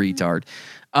fucking retard.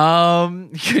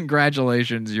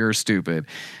 Congratulations, you're stupid.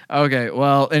 Okay,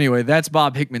 well, anyway, that's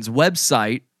Bob Hickman's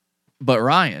website. But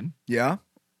Ryan, Yeah.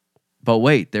 but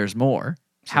wait, there's more.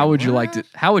 How would you like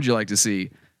to see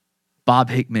Bob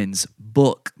Hickman's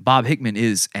book? Bob Hickman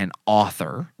is an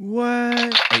author.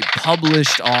 What? A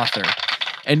published author.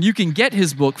 And you can get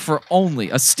his book for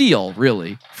only a steal,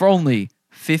 really, for only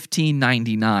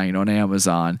 $15.99 on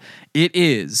Amazon. It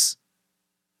is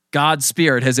God's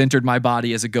Spirit Has Entered My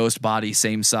Body as a Ghost Body,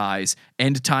 Same Size,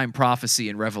 End Time Prophecy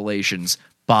and Revelations,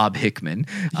 Bob Hickman.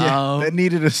 Yeah, that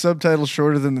needed a subtitle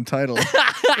shorter than the title.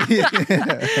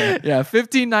 Yeah,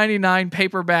 $15.99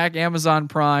 paperback, Amazon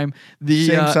Prime.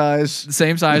 The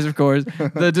Same size, of course.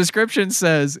 The description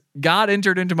says, God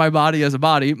entered into my body as a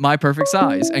body, my perfect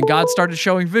size, and God started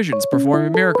showing visions,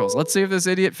 performing miracles. Let's see if this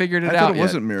idiot figured it I out thought it yet.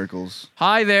 wasn't miracles.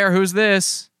 Hi there, who's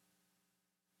this?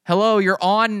 Hello, you're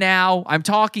on now. I'm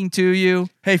talking to you.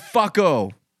 Hey,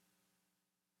 fucko.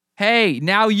 Hey,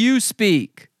 now you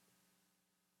speak.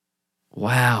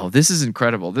 Wow, this is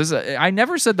incredible. I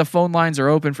never said the phone lines are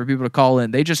open for people to call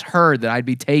in. They just heard that I'd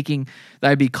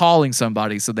be calling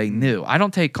somebody, so they knew. I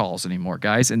don't take calls anymore,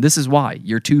 guys, and this is why.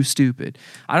 You're too stupid.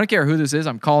 I don't care who this is.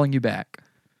 I'm calling you back.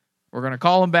 We're going to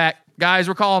call him back. Guys,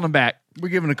 we're calling him back. We're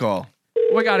giving a call.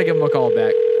 We got to give him a call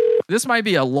back. This might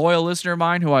be a loyal listener of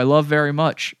mine who I love very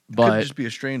much, but Could just be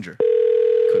a stranger.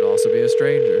 could also be a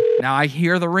stranger. Now I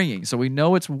hear the ringing, so we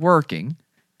know it's working.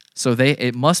 So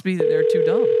it must be that they're too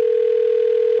dumb.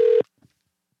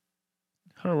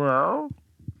 Hello?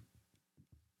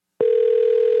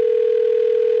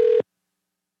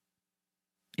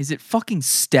 Is it fucking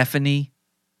Stephanie?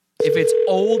 If it's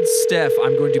old Steph,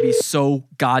 I'm going to be so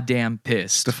goddamn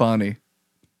pissed. Stefani.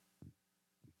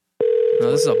 No,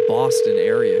 this is a Boston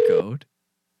area code.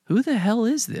 Who the hell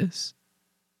is this?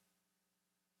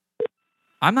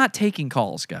 I'm not taking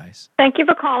calls, guys. Thank you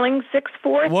for calling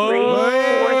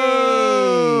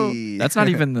 643. Hey. That's not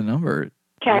even the number.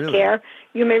 Cat Really? Care.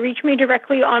 You may reach me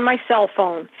directly on my cell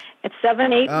phone at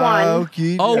 781.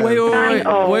 Okay. Oh, yeah.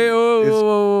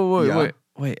 wait. Yeah.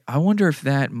 Wait, I wonder if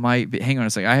that might be. Hang on a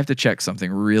second. I have to check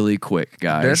something really quick,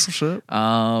 guys. That's what's up.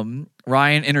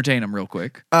 Ryan, entertain him real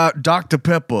quick. Dr.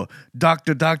 Pepper.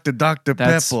 Dr.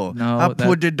 That's- Pepper. no, I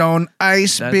put it on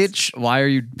ice, bitch. Why are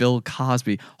you Bill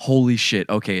Cosby? Holy shit.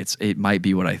 Okay, it might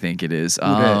be what I think it is.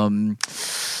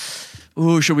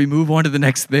 Ooh, should we move on to the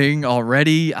next thing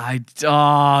already?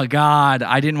 Oh God,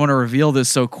 I didn't want to reveal this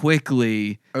so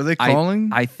quickly. Are they calling?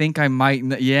 I think I might.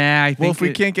 Yeah, I think. Well, if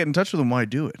we can't get in touch with them, why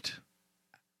do it?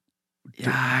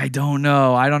 Yeah, I don't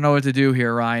know. I don't know what to do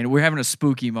here, Ryan. We're having a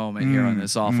spooky moment here on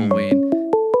this awful ween.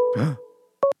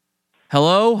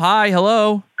 Hello? Hi,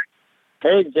 hello.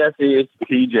 Hey, Jesse, it's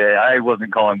TJ. I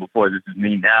wasn't calling before. This is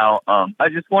me now. I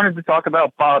just wanted to talk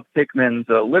about Bob Hickman's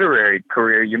literary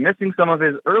career. You're missing some of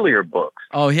his earlier books.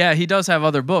 Oh, yeah, he does have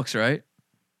other books, right?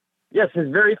 Yes, his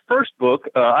very first book.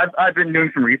 I've been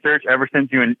doing some research ever since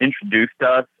you introduced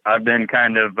us. I've been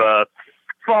kind of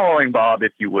following Bob,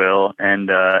 if you will. And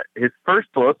his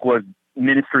first book was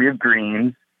Ministry of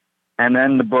Greens. And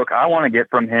then the book I want to get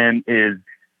from him is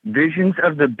Visions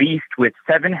of the Beast with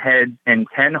 7 Heads and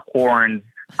 10 Horns,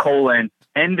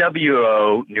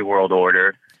 NWO, New World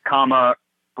Order,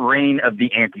 Reign of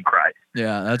the Antichrist.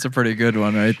 Yeah, that's a pretty good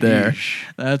one right there.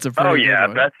 That's a pretty good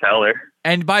one. Bestseller.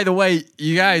 And by the way,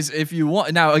 you guys, if you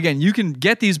want, now again, you can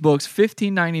get these books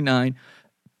 $15.99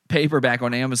 paperback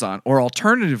on Amazon, or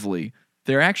alternatively,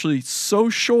 they're actually so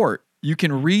short you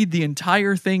can read the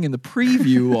entire thing in the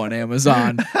preview on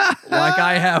Amazon, like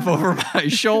I have over my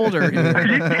shoulder here. Are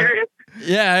you serious?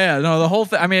 Yeah, no, the whole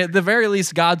thing. I mean, at the very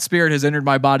least, God's Spirit Has Entered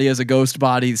My Body as a Ghost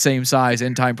Body, Same Size,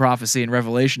 End Time Prophecy and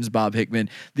Revelations, Bob Hickman.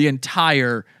 The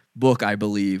entire book, I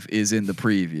believe, is in the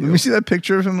preview. Let me see that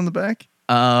picture of him on the back.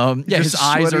 Yeah, his Just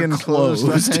eyes sweaty are and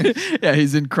closed. Yeah,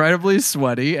 he's incredibly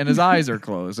sweaty and his eyes are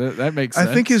closed. That makes sense.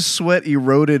 I think his sweat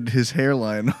eroded his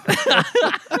hairline.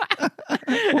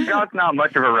 Well, God's not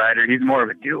much of a writer. He's more of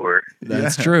a doer.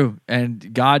 That's true.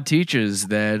 And God teaches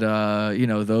that,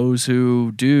 those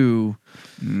who do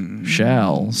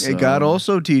shall. So. And God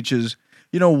also teaches,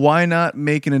 why not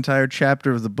make an entire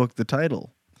chapter of the book the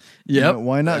title? Yep.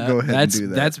 Why not go ahead and do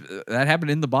that? That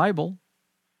happened in the Bible.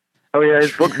 Oh, yeah,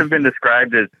 his books have been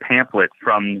described as pamphlets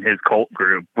from his cult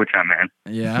group, which I'm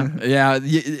in. Yeah, yeah.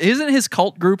 Isn't his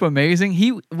cult group amazing?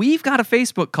 We've got a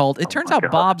Facebook cult. It turns out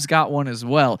Bob's got one as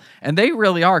well, and they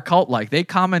really are cult-like. They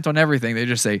comment on everything. They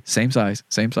just say same size,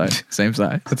 same size, same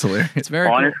size. That's hilarious. It's very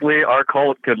honestly, our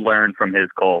cult could learn from his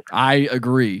cult. I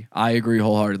agree. I agree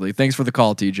wholeheartedly. Thanks for the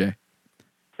call, TJ.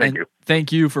 Thank you.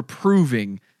 Thank you for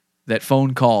proving that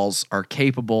phone calls are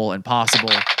capable and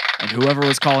possible, and whoever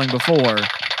was calling before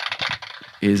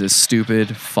is a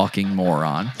stupid fucking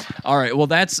moron. All right, well,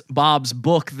 that's Bob's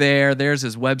book there. There's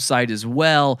his website as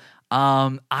well.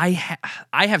 I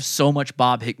have so much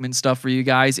Bob Hickman stuff for you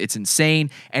guys. It's insane,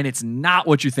 and it's not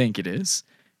what you think it is.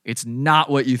 It's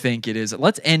not what you think it is.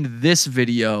 Let's end this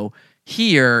video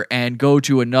here and go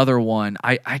to another one.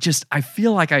 I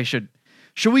feel like I should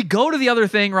we go to the other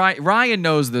thing? Ryan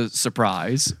knows the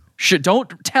surprise.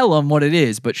 Don't tell him what it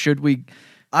is, but should we?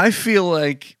 I feel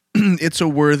like it's a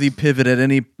worthy pivot at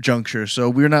any juncture, so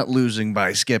we're not losing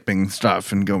by skipping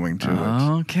stuff and going to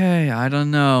it. Okay, I don't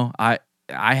know. I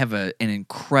have an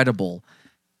incredible,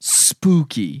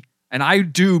 spooky, and I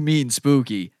do mean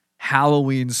spooky,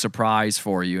 Halloween surprise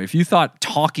for you. If you thought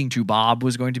talking to Bob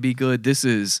was going to be good, this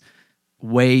is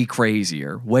way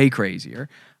crazier, way crazier.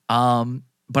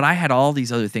 But I had all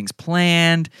these other things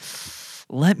planned.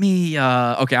 Let me,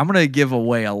 okay, I'm going to give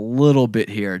away a little bit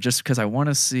here just because I want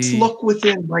to see. Let's look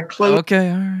within my clothes. Okay,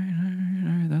 all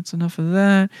right. That's enough of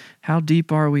that. How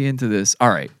deep are we into this? All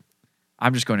right.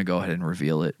 I'm just going to go ahead and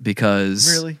reveal it because.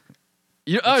 Really?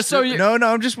 No,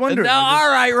 I'm just wondering. No, all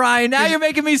right, Ryan. Now you're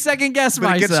making me second guess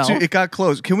myself. It got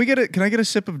close. Can I get a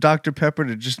sip of Dr. Pepper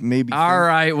to just maybe? All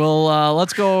right. Well,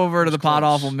 let's go over to the Pod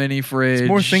Awful mini fridge. It's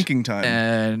more thinking time,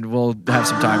 and we'll have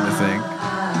some time to think.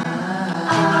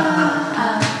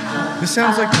 This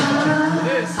sounds like it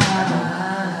is.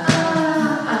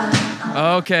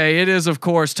 Okay, it is of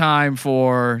course time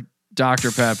for Dr.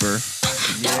 Pepper.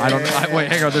 Yeah.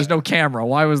 Wait, hang on. There's no camera.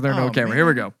 Why was there no camera? Man. Here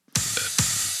we go.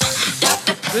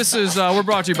 This is we're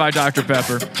brought to you by Dr.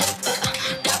 Pepper.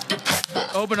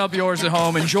 Open up yours at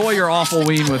home. Enjoy your awful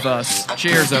ween with us.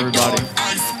 Cheers, everybody.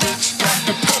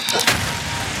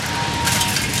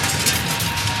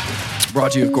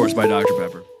 Brought to you, of course, by Dr.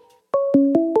 Pepper.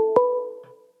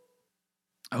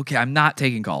 Okay, I'm not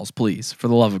taking calls, please. For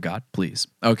the love of God, please.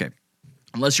 Okay.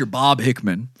 Unless you're Bob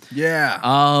Hickman. Yeah.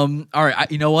 All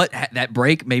right. You know what? That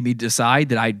break made me decide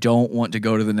that I don't want to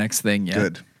go to the next thing yet.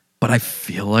 Good. But I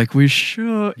feel like we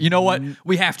should. You know what?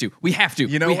 We have to.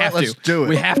 You know what? Let's do it.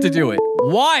 We have to do it.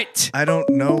 What? I don't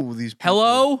know these people.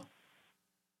 Hello?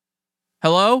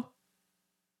 Hello?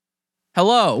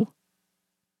 Hello?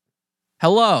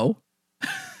 Hello?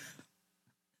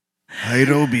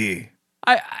 Hidobi.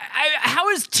 How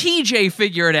does TJ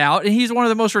figure it out? And he's one of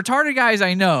the most retarded guys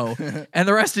I know, and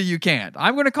the rest of you can't.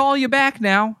 I'm going to call you back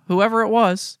now, whoever it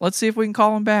was. Let's see if we can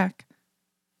call him back.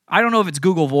 I don't know if it's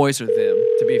Google Voice or them,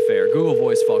 to be fair. Google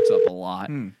Voice fucks up a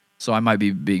lot, so I might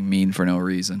be being mean for no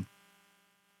reason.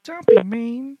 Don't be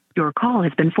mean. Your call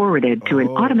has been forwarded to an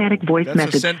automatic voice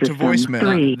message sent system. to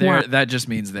voicemail. That just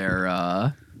means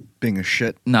they're being a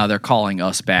shit. No, they're calling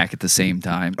us back at the same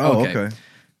time. Oh, okay.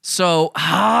 So,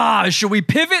 should we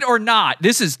pivot or not?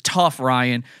 This is tough,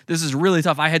 Ryan. This is really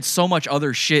tough. I had so much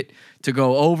other shit to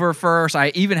go over first.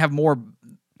 I even have more.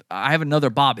 I have another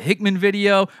Bob Hickman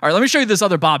video. All right, let me show you this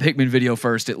other Bob Hickman video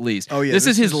first, at least. Oh, yeah. This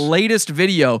is his latest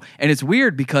video, and it's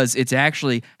weird because it's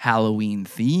actually Halloween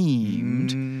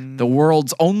themed. The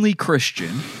world's only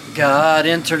Christian. God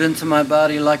entered into my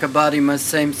body like a body my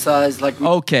same size.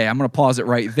 Okay, I'm going to pause it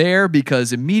right there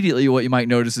because immediately what you might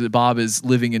notice is that Bob is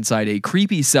living inside a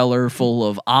creepy cellar full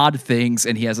of odd things,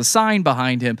 and he has a sign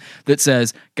behind him that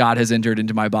says, God has entered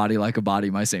into my body like a body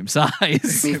my same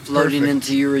size. Me floating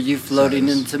into you or you floating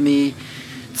into me.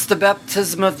 It's the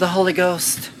baptism of the Holy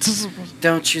Ghost.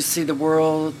 Don't you see the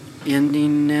world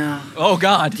ending now? Oh,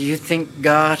 God. Do you think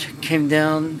God came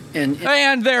down and...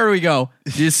 And there we go.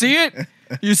 Do you see it?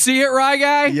 You see it, Rye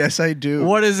Guy? Yes, I do.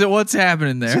 What is it? What's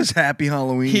happening there? It says Happy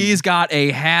Halloween. He's got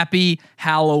a Happy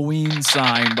Halloween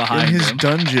sign behind him. In his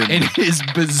dungeon. In his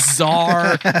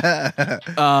bizarre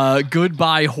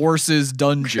Goodbye Horses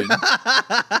dungeon.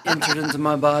 Entered into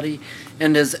my body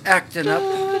and is acting up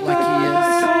like he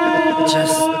is.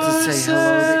 Just to say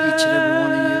hello to each and every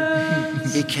one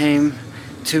of you. He came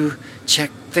to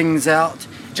check things out,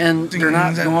 and they're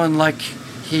not going like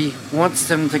he wants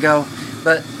them to go.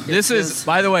 But this is,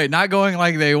 by the way, not going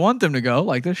like they want them to go,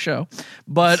 like this show.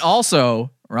 But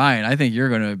also, Ryan, I think you're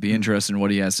going to be interested in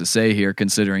what he has to say here,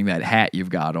 considering that hat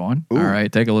you've got on. Ooh. All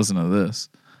right, take a listen to this.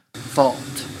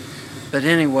 Fault. But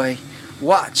anyway,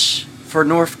 watch for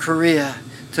North Korea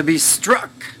to be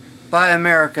struck by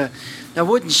America. Now,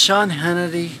 wouldn't Sean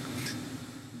Hannity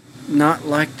not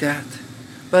like that?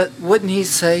 But wouldn't he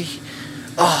say,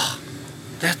 oh,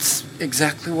 that's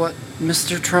exactly what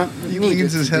Mr. Trump He needed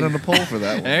leans his to head do. on the pole for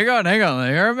that one. Hang on.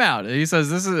 Hear him out. He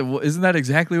says, isn't that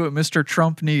exactly what Mr.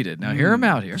 Trump needed? Now, hear him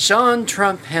out here. Sean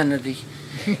Trump Hannity.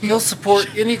 He'll support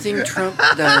anything Trump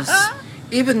does,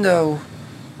 even though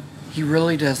he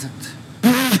really doesn't.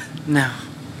 Now,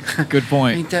 Good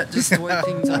point. ain't that just the way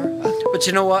things are? But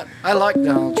you know what? I like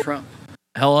Donald Trump.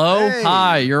 Hello? Hey.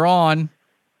 Hi, you're on.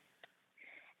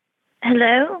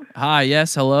 Hello? Hi,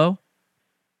 yes, hello?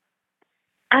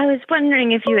 I was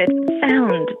wondering if you had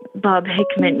found Bob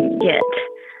Hickman yet.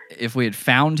 If we had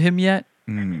found him yet?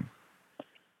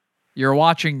 You're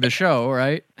watching the show,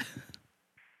 right?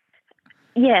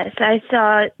 Yes, I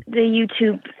saw the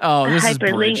YouTube Oh, this is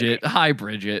hyperlink. Bridget. Hi,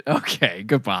 Bridget. Okay,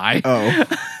 goodbye. Oh.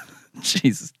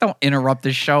 Jesus, don't interrupt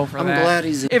the show for I'm that. glad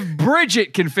he's in. If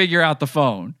Bridget can figure out the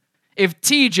phone, if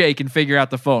TJ can figure out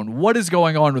the phone, what is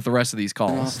going on with the rest of these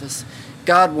calls? office.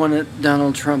 God wanted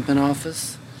Donald Trump in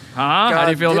office. Huh? How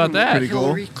do you feel about that? Pretty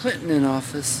Hillary Clinton in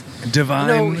office. Divine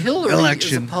You know, Hillary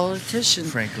election. is a politician.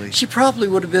 frankly. She probably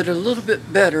would have been a little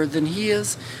bit better than he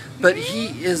is, but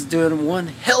he is doing one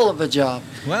hell of a job.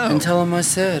 Wow. And tell him I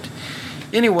said.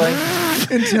 Anyway,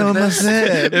 And tell him I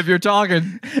said. If you're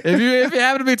talking, if you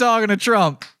happen to be talking to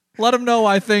Trump, let him know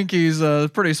I think he's a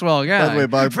pretty swell guy. By the way,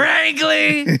 Bob.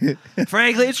 Frankly,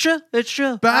 it's true. It's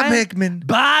true. Bob Hickman.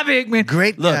 Bob Hickman.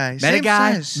 Great Look, guy. Met Same a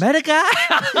guy. size. Met a guy.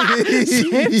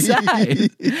 Same size.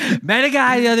 Met a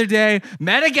guy the other day.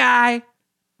 Met a guy.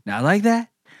 Not like that.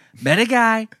 Met a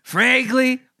guy.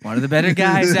 Frankly, one of the better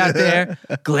guys out there.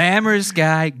 Glamorous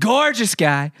guy. Gorgeous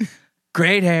guy.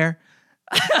 Great hair.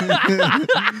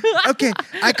 Okay,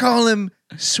 I call him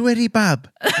Sweaty Bob.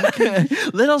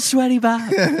 Little sweaty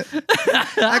Bob.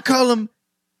 I call him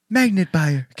Magnet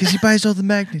Buyer because he buys all the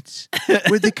magnets.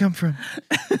 Where'd they come from?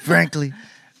 Frankly.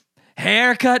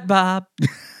 Haircut Bob.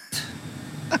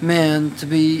 man to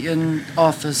be in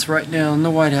office right now in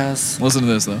the White House Listen to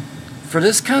this, though. for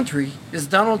this country is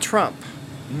Donald Trump.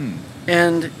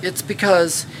 And it's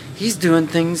because he's doing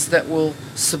things that will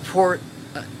support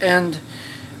and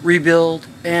rebuild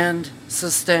and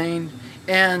sustain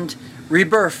and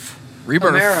rebirth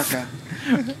America.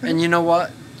 And you know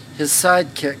what? His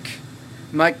sidekick,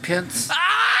 Mike Pence.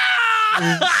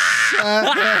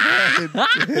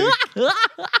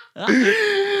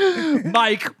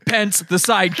 Mike Pence, the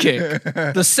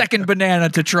sidekick. The second banana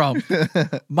to Trump.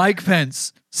 Mike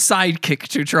Pence, sidekick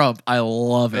to Trump. I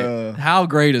love it. How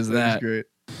great is that? Great.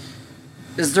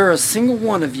 Is there a single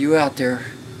one of you out there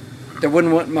that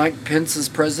wouldn't want Mike Pence as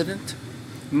president?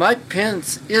 Mike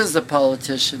Pence is a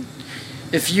politician.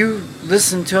 If you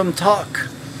listen to him talk,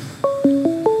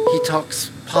 he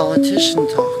talks politician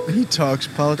talk. He talks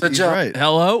politics. Good job. Right.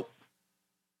 Hello?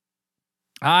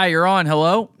 Hi, you're on.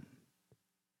 Hello?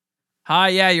 Hi,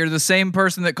 yeah, you're the same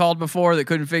person that called before that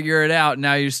couldn't figure it out.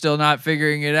 Now you're still not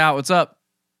figuring it out. What's up?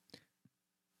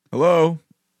 Hello.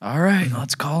 All right,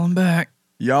 let's call him back.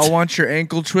 Y'all want your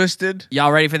ankle twisted?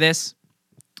 Y'all ready for this?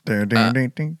 Ding, ding,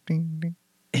 ding, ding, ding, ding.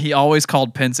 He always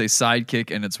called Pence a sidekick,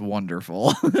 and it's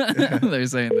wonderful. They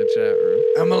say in the chat room.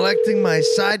 I'm electing my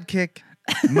sidekick,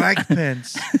 Mike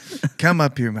Pence. Come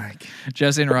up here, Mike.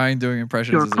 Jesse and Ryan doing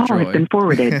impressions Your as a call has Troy. been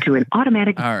forwarded to an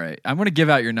automatic. All right. I'm going to give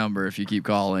out your number if you keep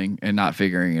calling and not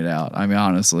figuring it out. I mean,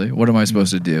 honestly, what am I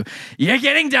supposed to do? You're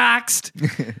getting doxxed.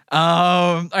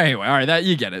 Anyway, all right, that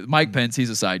you get it. Mike Pence,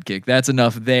 he's a sidekick. That's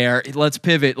enough there. Let's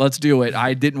pivot. Let's do it.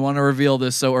 I didn't want to reveal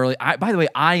this so early. By the way,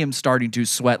 I am starting to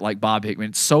sweat like Bob Hickman.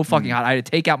 It's so fucking hot. I had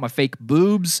to take out my fake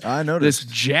boobs. I noticed.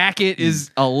 This jacket is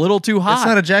a little too hot. It's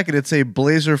not a jacket. It's a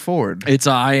blazer Ford.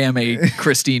 I am a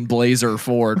Christine Blazer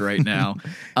Ford right now.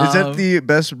 Is that the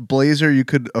best blazer you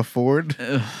could afford?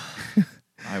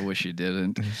 I wish you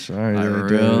didn't. Sorry. I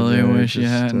really wish you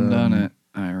hadn't done it.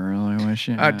 I really wish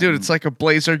you hadn't. Dude, it's like a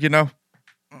blazer, you know?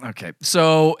 Okay,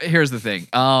 so here's the thing.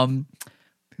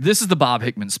 This is the Bob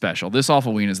Hickman special. This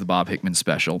AWFULWEEN is the Bob Hickman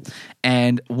special.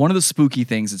 And one of the spooky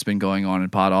things that's been going on in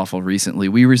Pod Awful recently,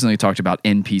 we recently talked about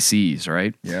NPCs,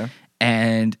 right? Yeah.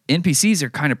 And NPCs are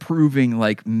kind of proving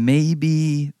like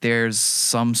maybe there's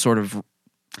something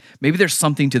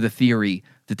to the theory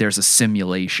that there's a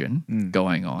simulation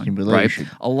going on, Simulation.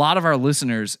 right? A lot of our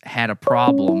listeners had a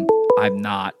problem. I'm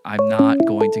not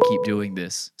going to keep doing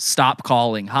this. Stop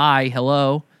calling. Hi,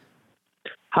 hello.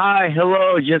 Hi,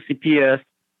 hello, Jesse P.S.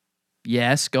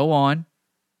 Yes, go on.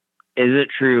 Is it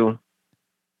true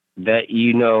that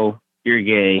you know you're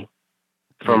gay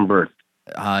from birth?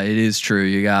 It is true.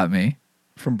 You got me.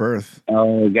 From birth.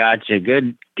 Oh, gotcha.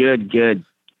 Good.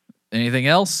 Anything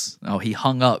else? Oh, he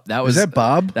hung up. Was that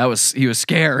Bob? He was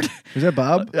scared. Was that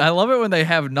Bob? I love it when they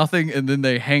have nothing and then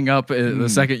they hang up the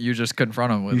second you just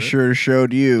confront them with He it. sure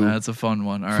showed you. That's a fun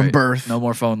one. All right. From birth. No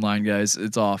more phone line, guys.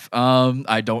 It's off.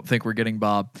 I don't think we're getting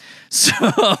Bob. So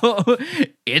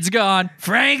it's gone.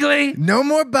 Frankly, no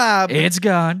more Bob. It's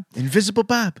gone. Invisible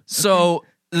Bob. So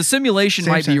the simulation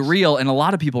Same might be sense. real, and a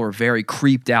lot of people are very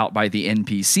creeped out by the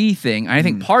NPC thing. I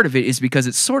think part of it is because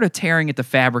it's sort of tearing at the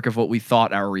fabric of what we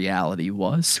thought our reality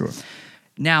was. Sure.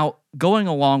 Now, going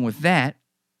along with that,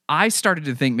 I started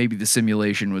to think maybe the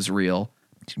simulation was real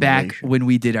back when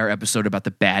we did our episode about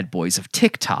the bad boys of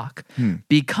TikTok,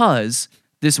 because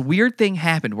this weird thing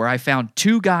happened where I found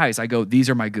two guys. I go, these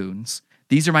are my goons.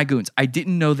 These are my goons. I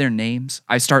didn't know their names.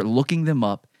 I start looking them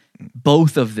up.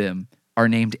 Both of them are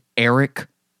named Eric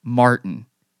Martin.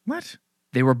 What?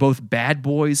 They were both bad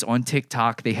boys on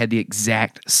TikTok. They had the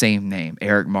exact same name,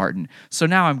 Eric Martin. So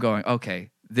now I'm going, okay,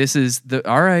 this is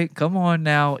all right, come on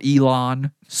now,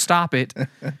 Elon, stop it.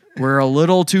 We're a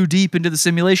little too deep into the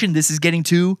simulation. This is getting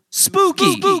too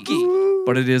spooky.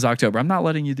 But it is October. I'm not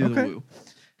letting you do the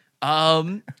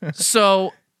woo.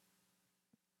 So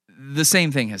the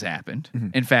same thing has happened.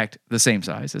 In fact, the same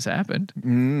size has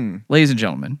happened. Ladies and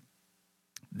gentlemen,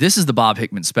 this is the Bob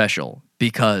Hickman special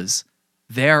because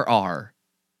there are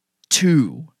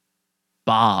two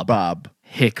Bob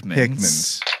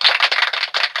Hickmans.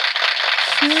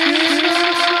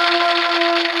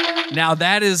 Now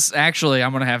that is actually,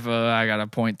 I'm going to have I got a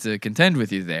point to contend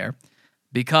with you there,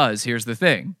 because here's the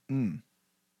thing.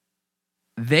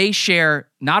 They share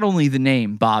not only the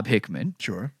name Bob Hickman.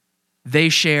 Sure. They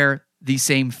share the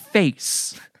same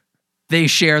face. They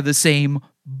share the same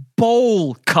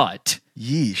bowl cut.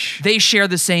 Yeesh. They share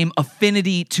the same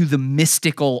affinity to the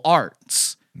mystical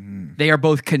arts. They are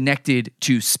both connected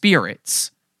to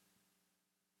spirits.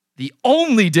 The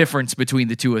only difference between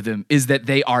the two of them is that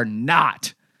they are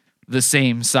not the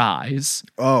same size.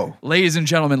 Oh. Ladies and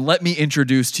gentlemen, let me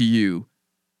introduce to you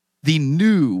the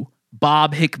new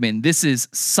Bob Hickman. This is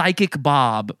Psychic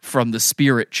Bob from the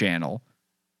Spirit Channel.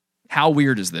 How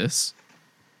weird is this?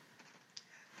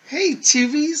 Hey,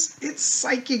 Tuvies, it's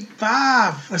Psychic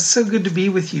Bob. It's so good to be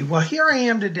with you. Well, here I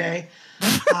am today.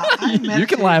 You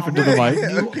can laugh into the mic.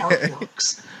 New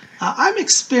artworks. I'm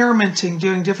experimenting,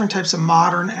 doing different types of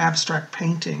modern abstract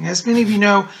painting. As many of you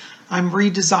know, I'm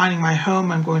redesigning my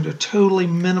home. I'm going to a totally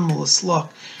minimalist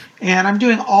look. And I'm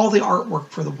doing all the artwork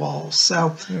for the walls.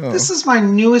 So this is my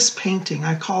newest painting.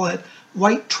 I call it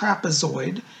White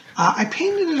Trapezoid. I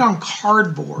painted it on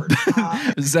cardboard.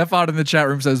 Zephon in the chat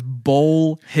room says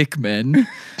Bowl Hickman.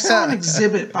 I saw an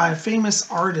exhibit by a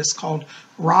famous artist called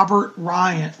Robert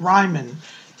Ryman.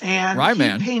 And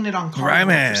he painted on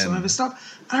cardboard for some of his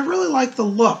stuff. And I really like the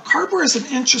look. Cardboard is an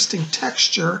interesting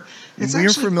texture. It's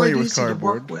actually familiar quite with easy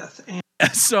cardboard. to work with. And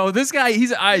So this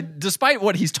guy, despite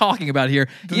what he's talking about here,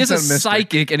 he is a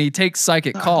psychic and he takes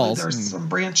psychic calls. There's some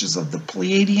branches of the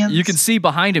Pleiadians. You can see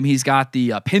behind him, he's got the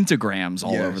pentagrams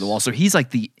all over the wall. So he's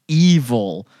like the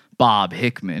evil Bob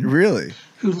Hickman. Really?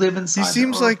 Who live inside. He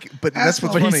seems like, but that's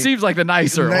what's But funny. he seems like the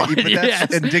nicer one. But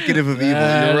that's indicative of evil.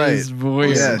 That You're right. is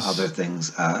weird. Some other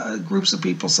things, groups of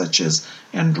people such as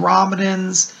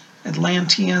Andromedans,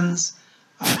 Atlanteans.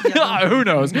 Who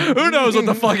knows? Who knows what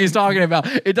the fuck he's talking about?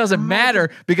 It doesn't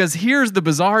matter, because here's the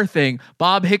bizarre thing.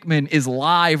 Bob Hickman is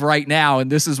live right now,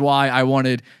 and this is why I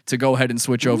wanted to go ahead and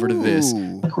switch over to this.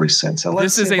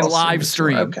 This is a live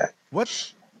stream. Okay.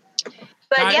 What?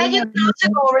 But yeah, you can also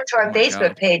go over to our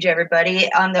Facebook page,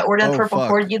 everybody, on the Order of the Purple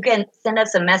Cord. You can send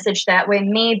us a message that way.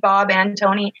 Me, Bob, and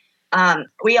Tony,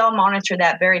 we all monitor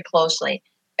that very closely.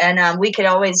 And we could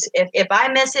always, if I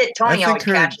miss it, Tony always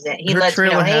catches it. He lets me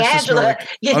know, hey, Angela,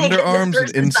 you think underarms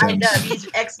this and person signed incense. up. He's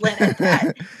excellent at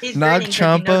that. He's Nog grinning 'cause he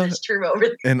knows Champa it's true over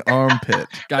there. and armpit.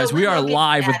 Guys, we are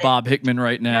live with Bob Hickman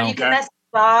right now. You can message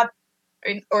Bob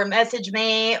or message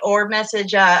me or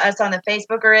message us on the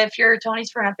Facebook. Or if you're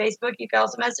Tony's friend on Facebook, you can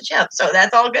also message him. So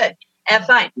that's all good. Have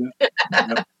fun.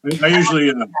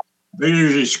 I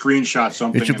usually screenshot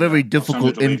something. It's a very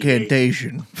difficult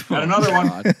incantation. Got another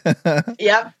one.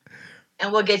 Yep.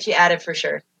 And we'll get you added for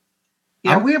sure.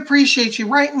 Yeah, we appreciate you.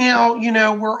 Right now,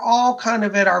 we're all kind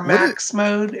of at our max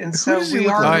mode, and so we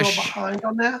are a little behind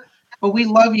on that. But we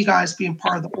love you guys being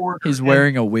part of the order. He's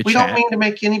wearing a witch We hat. don't mean to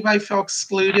make anybody feel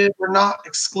excluded. We're not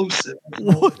exclusive.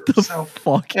 What the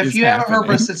fuck If is you haven't heard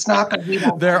happening? us, it's not that we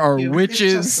don't. There like are you. It's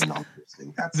witches. just a numbers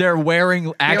thing. That's They're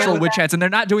wearing actual witch hats, and they're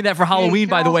not doing that for Halloween,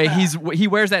 by the way. He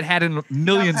wears that hat in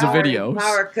millions of videos.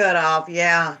 Power cut off,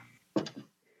 yeah.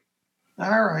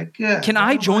 all right. Good. Can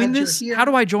I I'm join glad you're this? here. How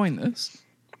do I join this?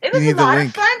 It was a lot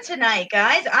of fun tonight,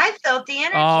 guys. I felt the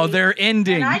energy. Oh, they're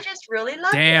ending. And I just really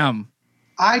loved it. Damn.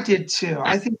 I did too.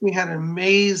 I think we had an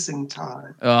amazing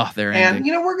time. Oh, they're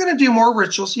ending. And we're going to do more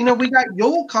rituals. We got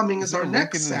Yule coming as our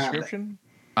next Sabbath.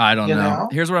 I don't know.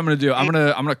 Here's what I'm gonna do. I'm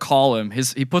gonna call him.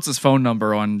 He puts his phone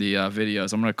number on the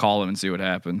videos. I'm gonna call him and see what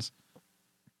happens.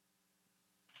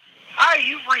 Hi,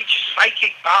 you've reached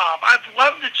Psychic Bob. I'd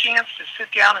love the chance to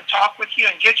sit down and talk with you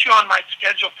and get you on my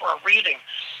schedule for a reading.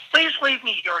 Please leave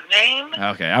me your name.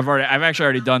 Okay, I've actually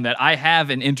already done that. I have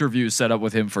an interview set up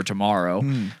with him for tomorrow.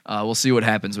 We'll see what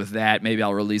happens with that. Maybe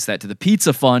I'll release that to the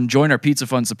Pizza Fund. Join our Pizza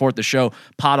Fund, support the show.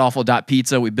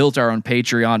 Podawful.pizza. We built our own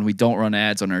Patreon. We don't run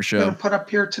ads on our show. Going to put up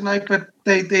here tonight, but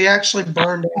they actually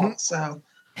burned out. So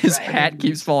his hat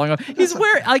keeps falling off. He's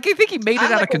wearing. I think he made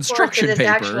it out of construction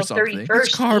paper or something.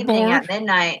 It's cardboard. At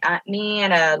midnight, me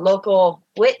and a local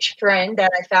witch friend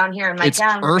that I found here in my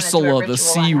town. It's Ursula, the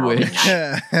sea witch.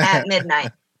 At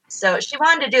midnight. So she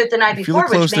wanted to do it the night before,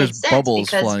 which made sense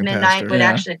because midnight would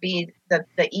actually be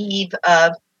the eve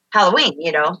of Halloween.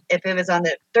 If it was on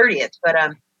the 30th. But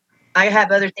I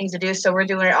have other things to do, so we're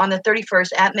doing it on the 31st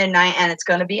at midnight, and it's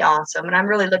going to be awesome. And I'm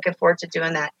really looking forward to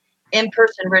doing that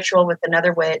in-person ritual with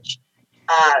another witch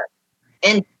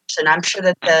in person. I'm sure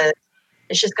that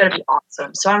it's just going to be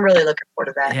awesome. So I'm really looking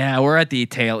forward to that. Yeah, we're at the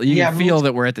tail. You can feel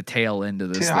that we're at the tail end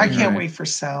of this thing. I can't wait for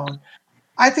sound.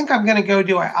 I think I'm going to go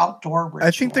do an outdoor ritual.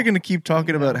 I think they're going to keep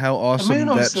talking about how awesome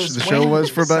the show was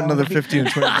for about another 15 or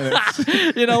 20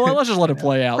 minutes. You know what? Let's just let it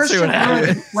play out. See what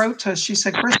happens. Wrote to us. She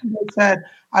said, Kristen said,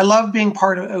 I love being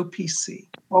part of OPC.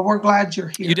 Well, we're glad you're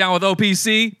here. You down with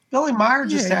OPC? Billy Meyer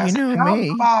just asked,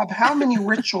 Bob, how many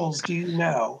rituals do you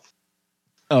know?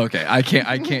 Okay, I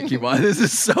can't keep watching. This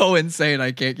is so insane.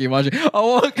 I can't keep watching.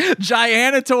 Oh, look,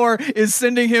 Gianator is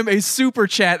sending him a super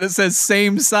chat that says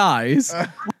same size. I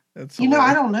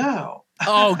don't know.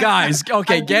 Oh, guys,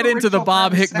 okay, get into the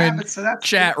Bob Hickman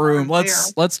chat room.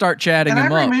 Let's start chatting him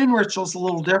every up. moon ritual's a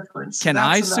little different. So Can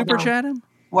I super chat him?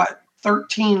 What,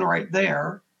 13 right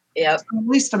there? Yep. At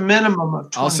least a minimum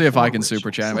of 20. I'll see if I can super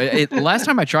chat him. Last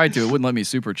time I tried to, it wouldn't let me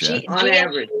super chat. On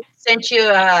average. Sent you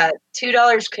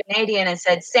 $2 Canadian and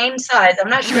said same size. I'm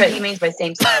not sure what he means by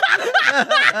same size.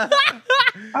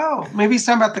 Oh, maybe he's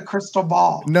talking about the crystal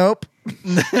ball. Nope.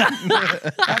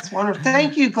 That's wonderful.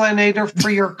 Thank you, Glenator, for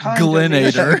your kind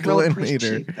donation. I really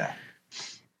appreciate that.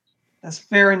 That's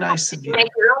very nice of you. Make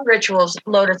your own rituals,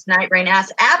 Lotus Night Rain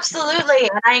asks. Absolutely.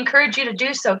 And I encourage you to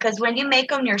do so because when you make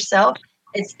them yourself,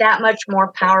 it's that much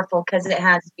more powerful because it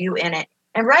has you in it.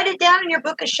 And write it down in your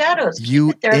book of shadows. You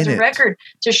Keep it there as a record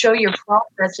to show your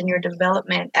progress and your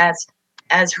development as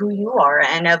who you are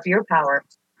and of your power.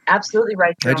 Absolutely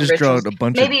write your I own just rituals. drawed a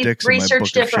bunch Maybe of dicks in my research book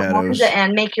of different ones shadows.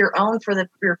 and make your own for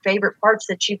your favorite parts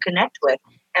that you connect with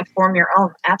and form your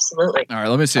own. Absolutely. All right,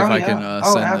 let me see if I can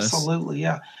send this. Absolutely,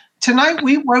 yeah. Tonight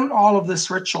we wrote all of this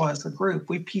ritual as a group.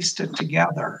 We pieced it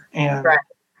together, and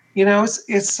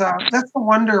it's that's the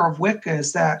wonder of Wicca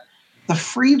is that the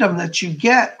freedom that you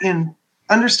get in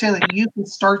understand that you can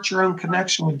start your own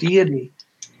connection with deity.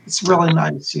 It's really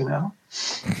nice,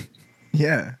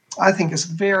 Yeah. I think it's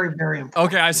very, very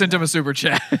important. Okay, I sent him a super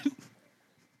chat.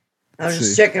 I was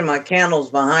just checking my candles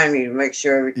behind me to make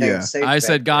sure everything's safe. I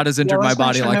said God has entered my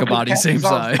body like a body same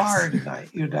size. Tonight,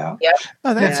 Yep.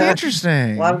 Oh, that's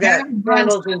interesting. Well, I've got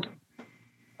candles in.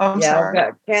 I've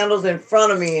got candles in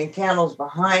front of me and candles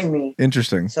behind me.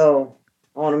 Interesting. So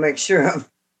I want to make sure I'm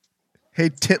Hey,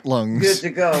 tit lungs. good to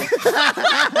go. Mine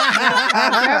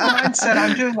said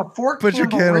I'm doing a Put your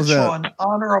candle candles ritual out. in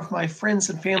honor of my friends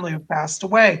and family who passed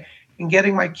away and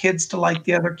getting my kids to light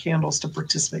the other candles to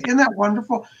participate. Isn't that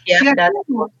wonderful? Yeah,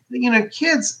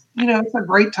 kids, it's a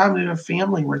great time to do a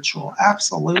family ritual.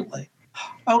 Absolutely.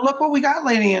 Oh, look what we got,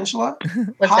 Lady Angela.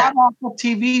 Hot Awful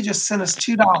TV just sent us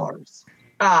 $2.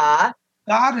 God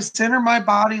has entered my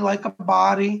body like a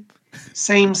body,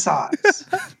 same size.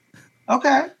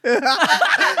 Okay. The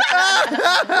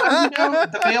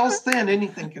veil's thin.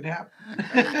 Anything could happen.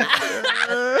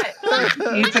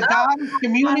 It's a God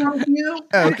communing with you.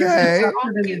 Okay.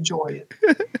 I'm going to enjoy it.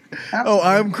 Oh,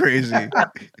 I'm crazy.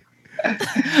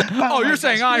 Oh, you're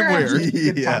saying I'm weird.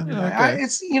 Yeah. Okay.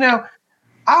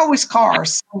 I always call our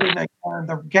Sunday night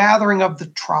the gathering of the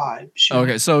tribes.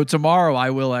 Okay, so tomorrow I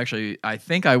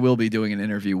think I will be doing an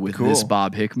interview with this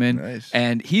Bob Hickman. Nice.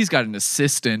 And he's got an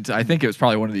assistant. I think it was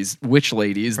probably one of these witch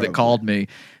ladies that called me.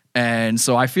 And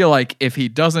so I feel like if he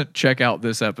doesn't check out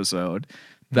this episode,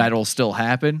 that'll still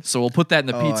happen. So we'll put that in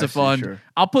the Oh, pizza I see, fund. sure.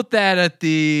 I'll put that at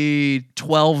the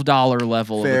 $12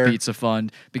 level Fair. of the pizza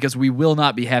fund because we will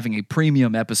not be having a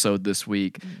premium episode this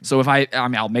week. So if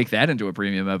I'll make that into a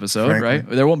premium episode, Frankly. right?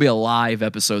 There won't be a live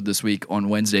episode this week on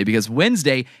Wednesday because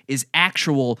Wednesday is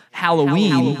actual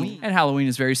Halloween. And Halloween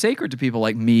is very sacred to people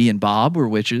like me and Bob. We're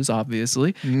witches,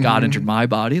 obviously. God entered my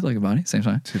body like a body. Same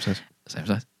size. Same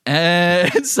size.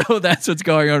 And so that's what's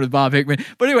going on with Bob Hickman.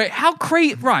 But anyway, how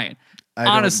crazy, Ryan, I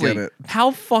don't honestly, get it.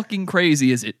 how fucking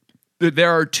crazy is it that there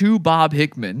are two Bob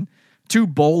Hickman, two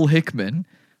Bowl Hickman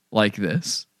like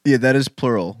this? Yeah, that is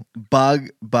plural.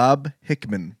 Bob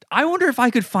Hickman. I wonder if I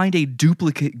could find a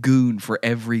duplicate goon for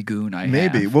every goon I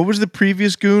Maybe. have. What was the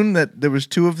previous goon that there was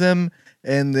two of them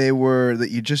and they were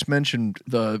that you just mentioned?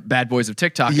 The bad boys of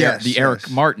TikTok, Yes, the Eric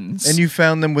Martins. And you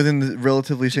found them within the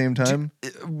relatively same time?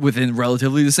 Within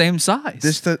relatively the same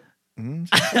size. Same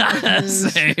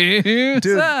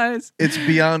size. It's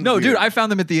beyond No, weird. dude, I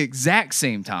found them at the exact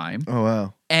same time. Oh,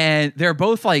 wow. And they're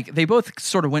both they both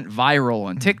sort of went viral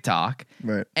on TikTok.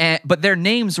 Right. But their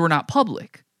names were not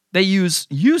public. They use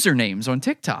usernames on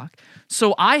TikTok.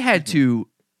 So I had to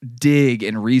dig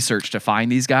and research to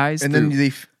find these guys And through, then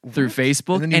they through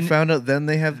Facebook. And then you found out then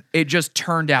they have it just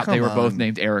turned out they Come were both on.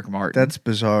 named Eric Martin. That's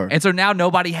bizarre. And so now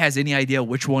nobody has any idea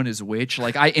which one is which.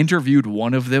 Like I interviewed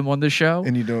one of them on the show.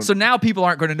 And you don't. So now people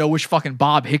aren't going to know which fucking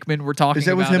Bob Hickman we're talking about. Is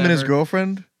that with him and his ever.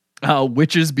 girlfriend?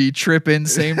 Witches be tripping,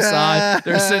 same side.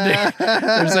 They're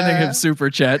sending him super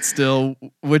chat still.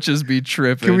 Witches be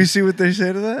tripping. Can we see what they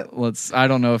say to that? I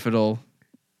don't know if it'll.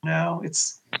 No,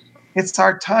 it's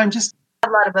our time. Just A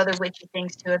lot of other witchy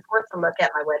things too. It's worth a look at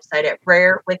my website at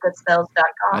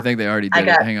rarewickedspells.com. I think they already I did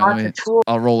it. got Hang on, lots of tools.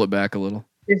 I'll roll it back a little.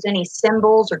 If there's any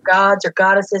symbols or gods or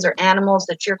goddesses or animals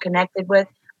that you're connected with,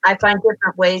 I find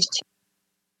different ways to.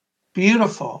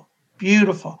 beautiful.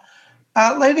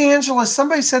 Lady Angela,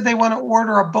 somebody said they want to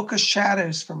order a book of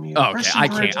shadows from you. Okay, Christian I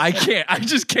Bridges can't. said- I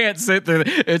just can't sit there.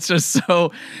 It's just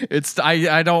so.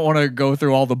 I don't want to go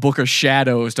through all the Book of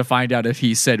Shadows to find out if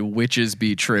he said witches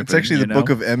be tripping. It's actually you the know? Book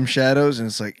of M Shadows, and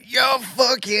it's like, your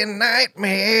fucking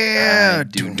nightmare. I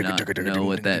do not know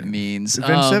what that means.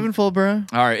 Avenged Sevenfold, bro.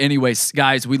 All right. Anyways,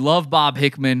 guys, we love Bob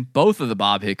Hickman, both of the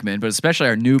Bob Hickman, but especially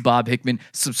our new Bob Hickman.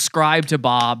 Subscribe to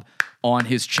Bob on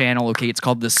his channel. Okay, it's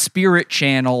called the Spirit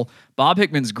Channel. Bob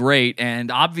Hickman's great, and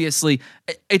obviously,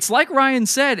 it's like Ryan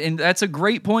said, and that's a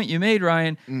great point you made,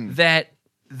 Ryan, that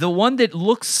the one that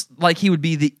looks like he would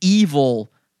be the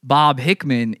evil Bob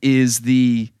Hickman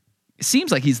seems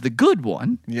like he's the good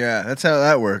one. Yeah, that's how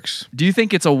that works. Do you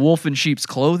think it's a wolf in sheep's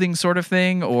clothing sort of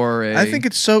thing, or I think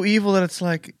it's so evil that it's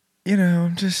like,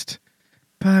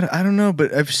 but I don't know,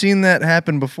 but I've seen that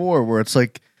happen before where it's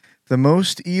like the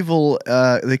most evil,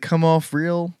 they come off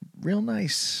real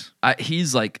nice.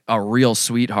 He's like a real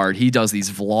sweetheart. He does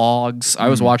these vlogs. I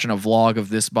was watching a vlog of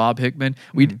this Bob Hickman.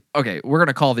 We're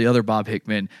gonna call the other Bob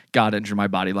Hickman God enter my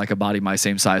body like a body my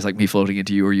same size, like me floating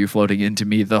into you or you floating into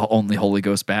me, the only Holy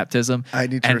Ghost baptism. I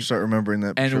need to start remembering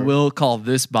that. And we'll call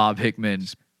this Bob Hickman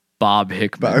Bob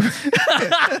Hickman.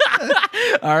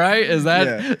 All right, is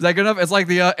that good enough? It's like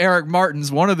the Eric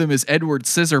Martins. One of them is Edward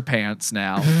Scissorpants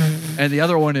now, and the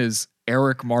other one is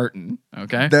Eric Martin.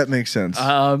 Okay, that makes sense.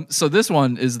 So this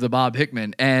one is the Bob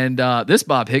Hickman, and this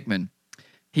Bob Hickman,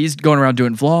 he's going around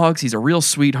doing vlogs. He's a real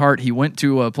sweetheart. He went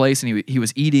to a place and he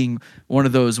was eating one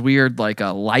of those weird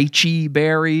lychee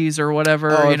berries or whatever,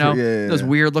 those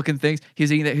weird looking things.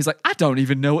 He's eating that. He's like, I don't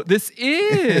even know what this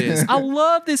is. I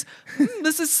love this.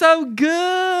 This is so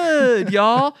good,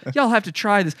 y'all. Y'all have to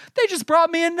try this. They just brought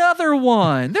me another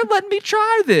one. They're letting me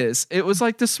try this. It was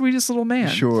like the sweetest little man.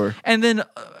 Sure. And then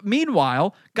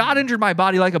meanwhile, God entered my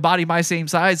body like a body my same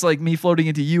size, like me floating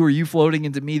into you or you floating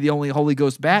into me, the only Holy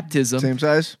Ghost baptism. Same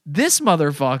size. This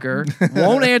motherfucker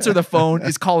won't answer the phone,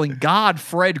 is calling God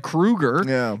Fred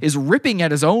Krueger, is ripping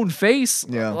at his own face.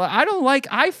 Yeah.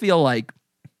 I feel like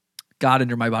God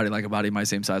entered my body like a body my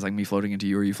same size, like me floating into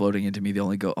you or you floating into me, the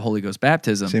only Holy Ghost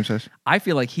baptism. Same size. I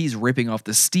feel like he's ripping off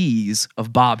the steez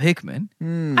of Bob Hickman.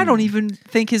 I don't even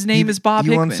think his name is Bob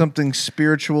You Hickman. want something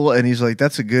spiritual, and he's like,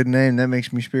 that's a good name. That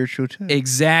makes me spiritual too.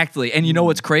 Exactly. And you know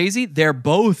what's crazy? They're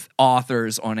both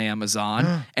authors on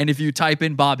Amazon. And if you type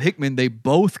in Bob Hickman, they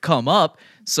both come up.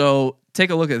 So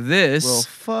take a look at this. Well,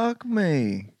 fuck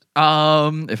me.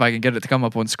 If I can get it to come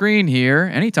up on screen here,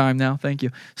 anytime now, thank you.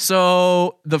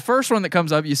 So the first one that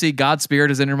comes up, you see God's Spirit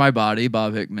has entered my body,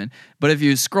 Bob Hickman. But if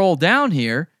you scroll down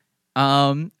here,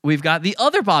 we've got the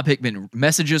other Bob Hickman,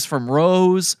 Messages from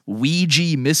Rose,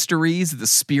 Ouija Mysteries, the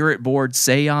Spirit Board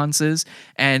Seances.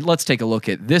 And let's take a look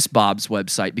at this Bob's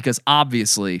website, because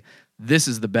obviously this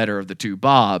is the better of the two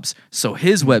Bobs. So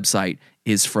his website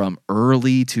is from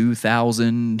early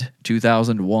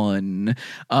 2001.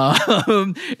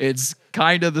 It's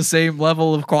kind of the same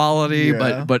level of quality,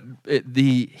 but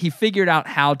he figured out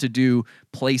how to do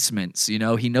placements. You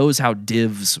know, he knows how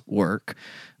divs work.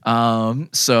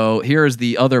 So here's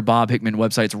the other Bob Hickman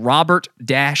websites,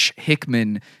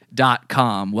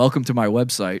 robert-hickman.com. Welcome to my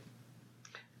website.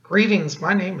 Greetings,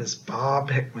 my name is Bob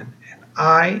Hickman, and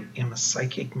I am a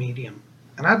psychic medium.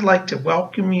 And I'd like to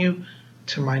welcome you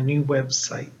to my new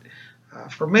website.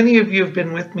 For many of you who have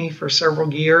been with me for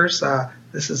several years,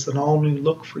 this is an all-new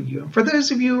look for you. And for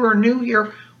those of you who are new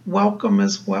here, welcome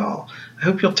as well. I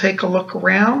hope you'll take a look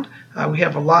around. We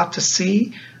have a lot to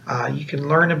see. You can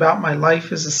learn about my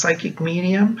life as a psychic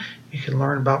medium. You can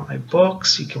learn about my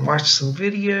books. You can watch some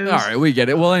videos. All right, we get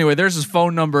it. Well, anyway, there's his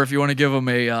phone number if you want to give him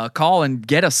a call and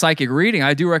get a psychic reading.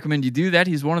 I do recommend you do that.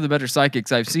 He's one of the better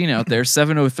psychics I've seen out there.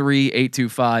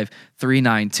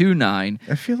 703-825-3929.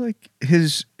 I feel like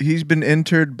he's been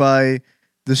entered by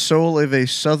the soul of a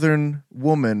Southern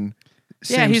woman.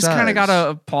 Yeah, he's kind of got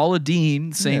a Paula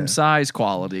Deen same size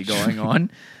quality going on.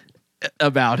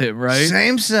 About him, right?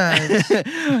 Same size.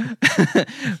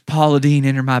 Paula Deen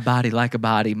enter my body like a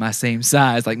body, my same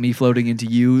size, like me floating into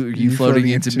you, you floating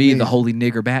into me, the holy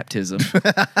nigger baptism.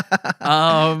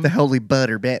 The holy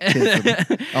butter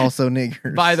baptism. Also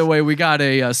niggers. By the way, we got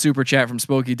a super chat from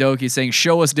Spooky Dokie saying,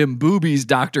 show us them boobies,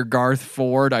 Dr. Garth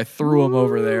Ford. I threw them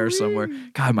over there somewhere.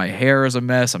 God, my hair is a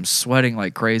mess. I'm sweating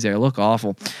like crazy. I look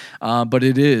awful. But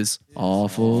it is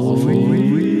awful.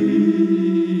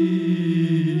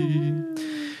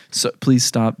 So please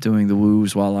stop doing the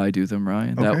woos while I do them,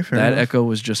 Ryan. Okay, that echo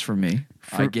was just for me.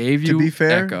 I gave you to be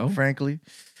fair, echo. Frankly,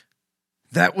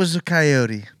 that was a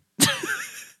coyote.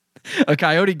 A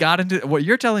coyote got into what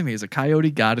you're telling me is a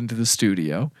coyote got into the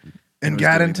studio and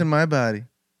got into my body.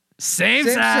 Same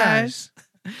size.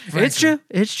 It's true.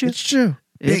 It's true. It's true.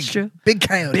 It's true. Big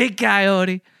coyote. Big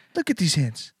coyote. Look at these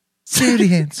hands. Coyote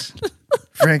hands.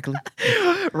 Frankly,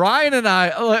 Ryan and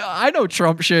I know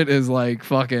Trump shit is like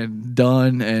fucking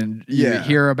done, and you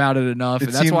hear about it enough,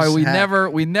 and that's why we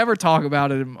never talk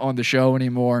about it on the show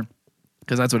anymore,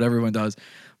 because that's what everyone does.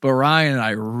 But Ryan and I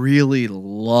really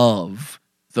love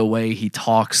the way he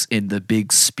talks in the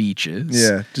big speeches.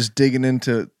 Yeah, just digging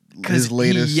into his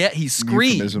latest. He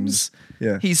screams. Euphemisms.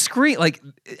 Yeah, he screams like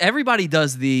everybody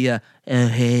does the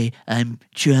hey, I'm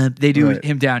Trump. They do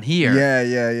him down here.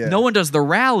 Yeah. No one does the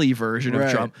rally version of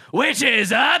Trump, which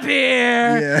is up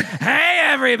here. Yeah. Hey,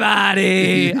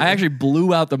 everybody. I actually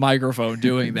blew out the microphone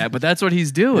doing that, but that's what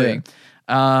he's doing.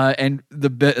 Yeah. And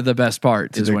the best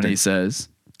part is when he says,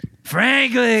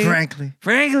 frankly,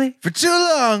 for too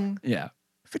long. Yeah.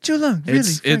 For too long, really.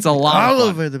 It's a lot all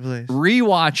of fun. over the place.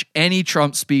 Rewatch any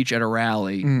Trump speech at a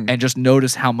rally and just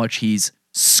notice how much he's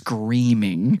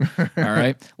screaming. All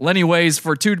right. Lenny Ways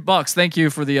for $2. Thank you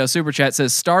for the super chat.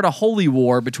 Says start a holy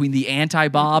war between the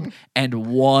anti-Bob and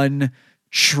one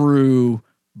true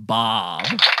Bob.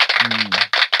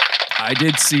 I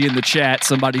did see in the chat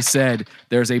somebody said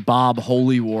there's a Bob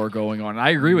holy war going on.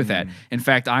 I agree with that. In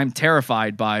fact, I'm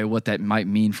terrified by what that might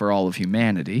mean for all of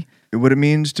humanity. What it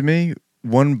means to me,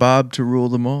 one Bob to rule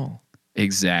them all.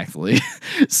 Exactly.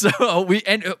 So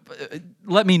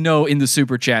let me know in the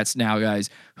super chats now,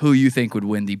 guys, who you think would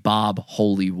win the Bob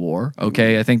Holy War.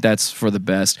 Okay, I think that's for the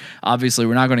best. Obviously,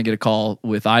 we're not going to get a call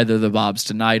with either of the Bobs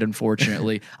tonight,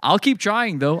 unfortunately. I'll keep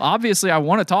trying though. Obviously, I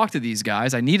want to talk to these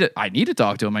guys. I need to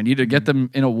talk to them. I need to get them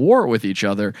in a war with each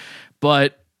other.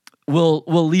 But we'll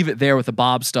leave it there with the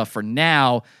Bob stuff for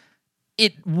now.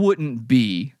 It wouldn't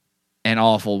be an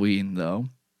AWFULWEEN though,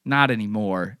 not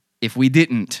anymore, if we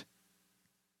didn't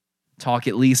talk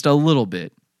at least a little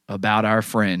bit about our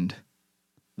friend,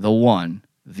 the one,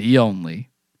 the only,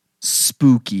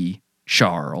 Spooky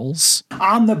Charles.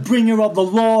 I'm the bringer of the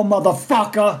law,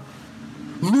 motherfucker.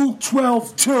 Luke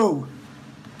 12:2.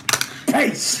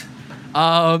 Peace.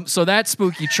 So that's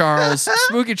Spooky Charles.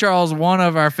 Spooky Charles, one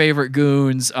of our favorite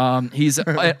goons. He's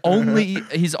only an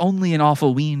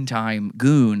AWFULWEEN time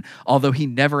goon, although he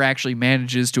never actually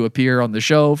manages to appear on the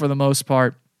show for the most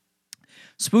part.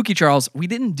 Spooky Charles, we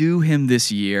didn't do him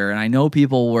this year, and I know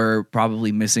people were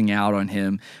probably missing out on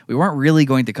him. We weren't really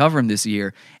going to cover him this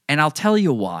year, and I'll tell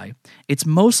you why. It's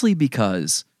mostly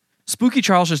because Spooky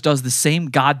Charles just does the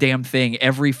same goddamn thing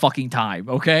every fucking time,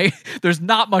 okay? There's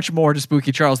not much more to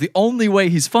Spooky Charles. The only way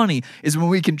he's funny is when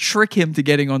we can trick him to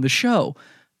getting on the show.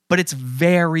 But it's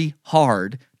very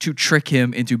hard to trick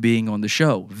him into being on the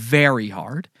show. Very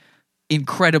hard.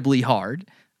 Incredibly hard.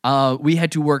 We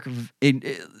had to work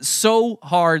so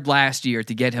hard last year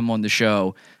to get him on the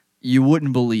show. You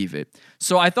wouldn't believe it.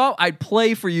 So I thought I'd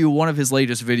play for you one of his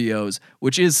latest videos,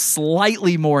 which is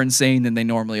slightly more insane than they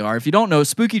normally are. If you don't know,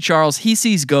 Spooky Charles, he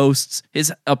sees ghosts.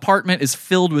 His apartment is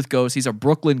filled with ghosts. He's a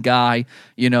Brooklyn guy.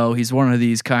 You know, he's one of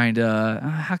these kind of,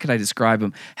 how could I describe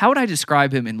him? How would I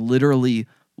describe him in literally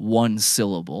one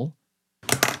syllable?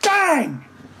 Dang!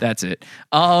 That's it.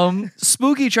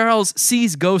 Spooky Charles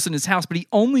sees ghosts in his house, but he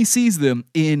only sees them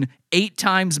in 8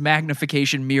 times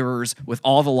magnification mirrors with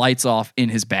all the lights off in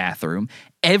his bathroom.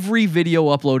 Every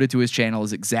video uploaded to his channel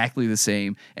is exactly the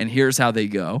same, and here's how they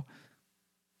go.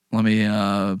 Let me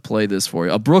play this for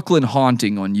you. A Brooklyn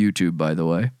Haunting on YouTube, by the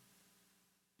way.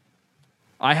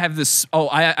 I have this,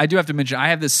 I do have to mention, I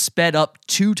have this sped up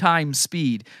 2 times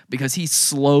speed because he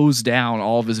slows down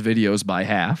all of his videos by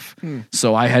half.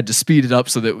 So I had to speed it up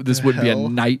so that this wouldn't be a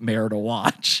nightmare to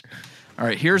watch. All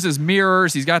right, here's his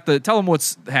mirrors. He's got tell him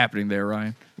what's happening there,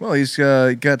 Ryan. Well, he's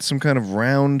got some kind of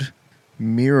round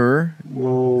mirror.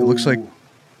 Whoa. It looks like,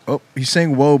 he's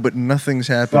saying whoa, but nothing's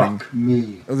happening. Fuck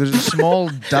me. Oh, there's a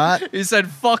small dot. He said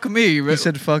fuck me. He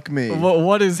said fuck me.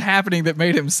 What is happening that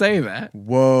made him say that?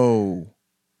 Whoa.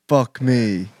 Fuck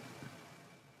me.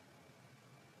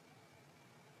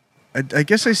 I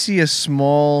guess I see a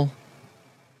small...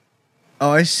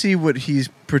 Oh, I see what he's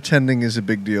pretending is a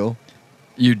big deal.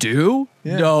 You do?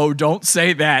 Yeah. No, don't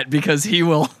say that because he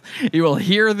will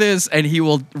hear this and he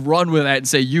will run with that and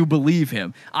say you believe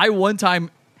him. I one time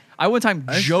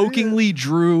jokingly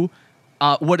drew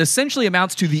what essentially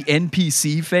amounts to the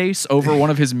NPC face over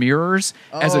one of his mirrors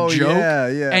as a joke.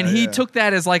 And he took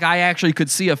that as like I actually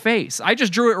could see a face. I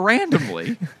just drew it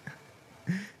randomly.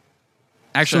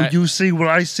 Actually, so you see what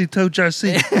I see, told you I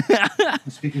see. I'm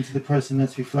speaking to the person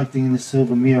that's reflecting in the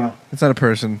silver mirror. It's not a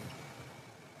person.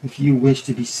 If you wish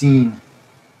to be seen,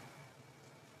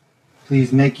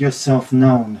 please make yourself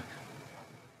known.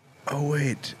 Oh,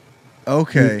 wait.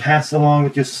 Okay. You pass along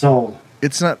with your soul.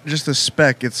 It's not just a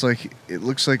speck. It's like, it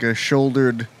looks like a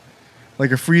shouldered,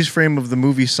 like a freeze frame of the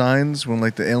movie Signs when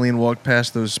like the alien walked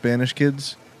past those Spanish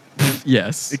kids.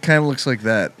 Yes. It kind of looks like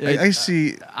that. I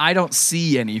see. I don't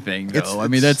see anything though. I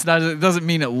mean, that's not. It doesn't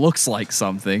mean it looks like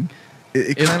something.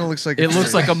 It kind of looks like it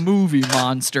looks like a movie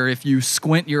monster if you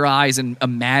squint your eyes and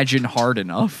imagine hard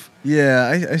enough.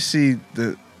 Yeah, I see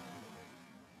the.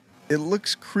 It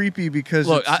looks creepy because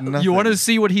look. It's you want to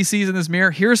see what he sees in this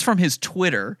mirror? Here's from his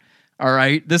Twitter. All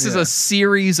right, this is a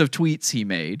series of tweets he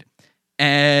made,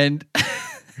 and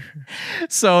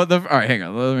so all right, hang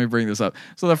on, let me bring this up.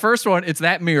 So the first one, it's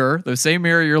that mirror, the same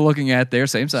mirror you're looking at there,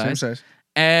 same size.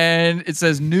 And it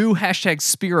says, new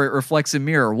 #spirit reflects in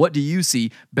mirror. What do you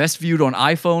see? Best viewed on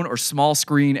iPhone or small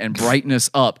screen and brightness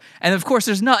up. And of course,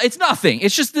 it's nothing.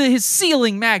 It's just his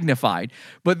ceiling magnified.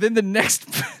 But then the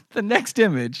next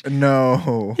image.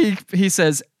 No. He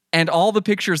says, and all the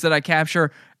pictures that I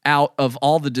capture out of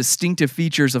all the distinctive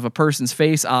features of a person's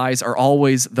face, eyes are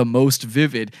always the most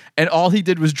vivid. And all he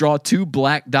did was draw 2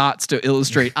 black dots to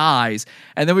illustrate eyes.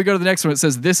 And then we go to the next one. It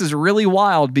says, this is really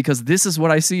wild because this is what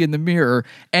I see in the mirror.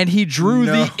 And he drew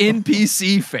the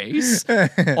NPC face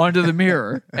onto the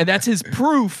mirror. And that's his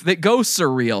proof that ghosts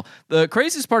are real. The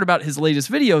craziest part about his latest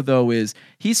video, though, is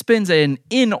he spends an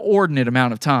inordinate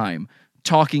amount of time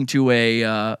talking to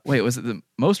a wait, was it the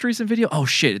most recent video? Oh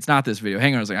shit, it's not this video.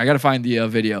 Hang on a second. I gotta find the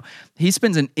video. He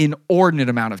spends an inordinate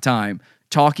amount of time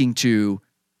talking to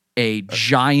a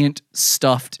giant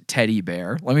stuffed teddy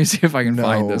bear. Let me see if I can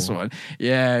find this one.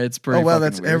 Yeah, it's pretty. Oh wow,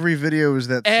 that's weird. Every video is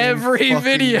that. Every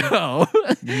video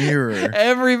mirror.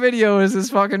 Every video is this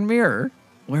fucking mirror.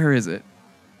 Where is it?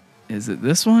 Is it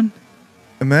this one?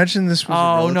 Imagine this was.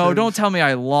 Oh no! Don't tell me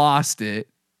I lost it.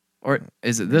 Or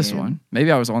is it this one?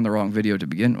 Maybe I was on the wrong video to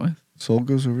begin with. Soul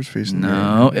goes over his face.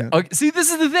 No. Okay, see,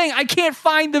 this is the thing. I can't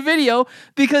find the video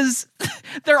because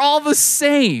they're all the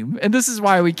same. And this is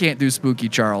why we can't do Spooky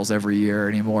Charles every year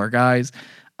anymore, guys.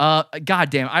 God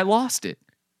damn, I lost it.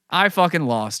 I fucking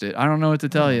lost it. I don't know what to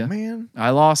tell you. Man. I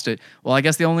lost it. Well, I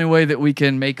guess the only way that we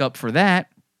can make up for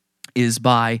that is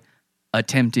by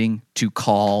attempting to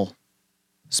call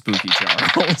Spooky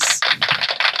Charles.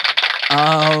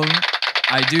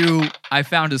 I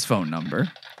found his phone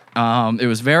number. It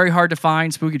was very hard to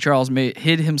find. Spooky Charles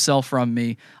hid himself from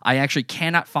me. I actually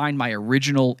cannot find my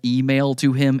original email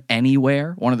to him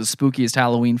anywhere. One of the spookiest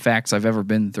Halloween facts I've ever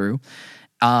been through.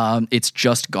 It's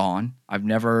just gone. I've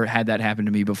never had that happen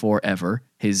to me before, ever.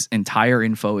 His entire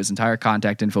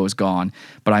contact info is gone.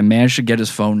 But I managed to get his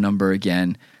phone number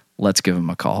again. Let's give him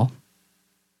a call.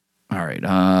 All right.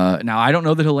 Now, I don't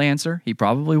know that he'll answer. He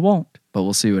probably won't, but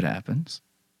we'll see what happens.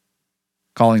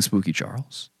 Calling Spooky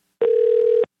Charles.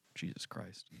 Jesus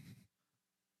Christ.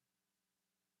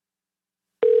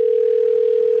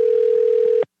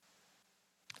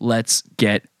 let's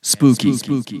get spooky. Let's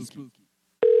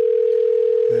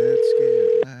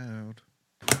get loud.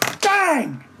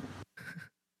 Dang!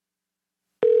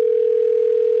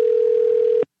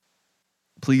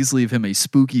 Please leave him a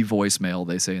spooky voicemail,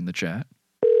 they say in the chat.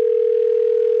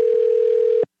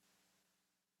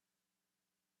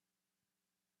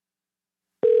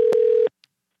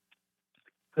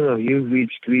 Hello, you've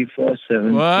reached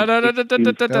 347. What?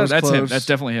 That's him. That's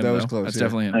definitely him. That was though. close, That's yeah.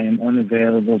 definitely him. I am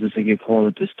unavailable to take a call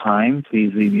at this time.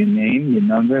 Please leave your name, your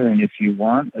number, and if you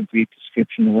want, a brief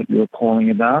description of what you are calling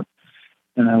about,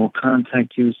 and I will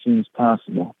contact you as soon as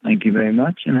possible. Thank you very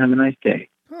much, and have a nice day.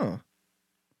 Huh.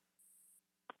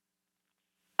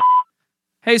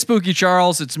 Hey, Spooky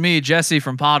Charles, it's me, Jesse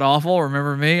from Pod Awful.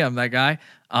 Remember me? I'm that guy.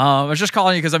 I was just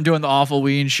calling you because I'm doing the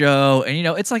AWFULWEEN show, and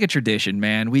it's like a tradition,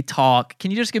 man. We talk. Can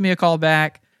you just give me a call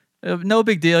back? No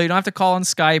big deal. You don't have to call on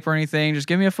Skype or anything. Just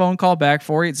give me a phone call back,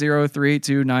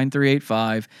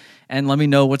 480-382-9385, and let me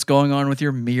know what's going on with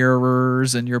your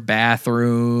mirrors and your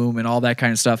bathroom and all that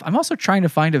kind of stuff. I'm also trying to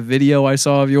find a video I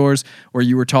saw of yours where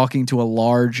you were talking to a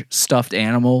large stuffed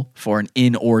animal for an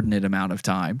inordinate amount of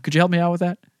time. Could you help me out with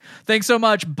that? Thanks so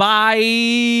much. Bye.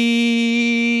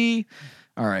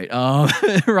 All right.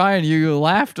 Ryan, you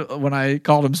laughed when I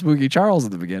called him Spooky Charles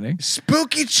at the beginning.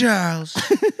 Spooky Charles.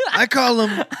 I call him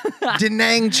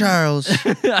Denang Charles.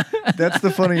 That's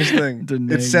the funniest thing.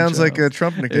 It sounds like a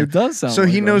Trump nickname. It does sound so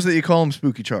like he one. knows that you call him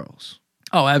Spooky Charles.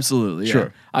 Oh, absolutely. Yeah.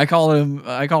 Sure. I called him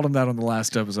that on the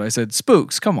last episode. I said,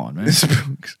 Spooks, come on, man.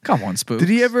 Spooks. Come on, Spooks. Did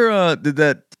he ever, did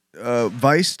that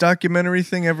Vice documentary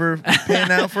thing ever pan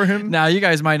out for him? Now, you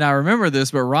guys might not remember this,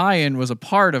 but Ryan was a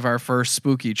part of our first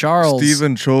Spooky Charles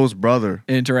Stephen Cho's brother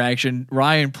interaction.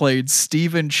 Ryan played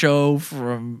Stephen Cho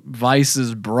from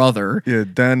Vice's brother. Yeah,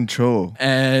 Dan Cho.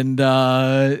 And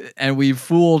we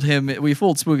fooled him. We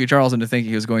fooled Spooky Charles into thinking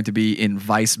he was going to be in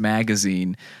Vice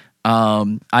magazine.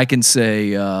 I can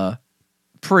say I'm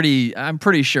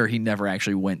pretty sure he never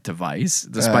actually went to Vice,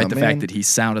 despite the fact that he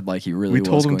sounded like he really was.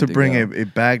 We told him to bring go. a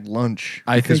bagged lunch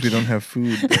I because think- we don't have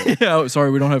food. Oh, sorry,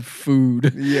 we don't have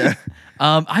food. Yeah.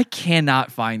 I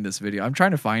cannot find this video. I'm trying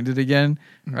to find it again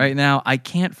right now. I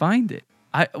can't find it.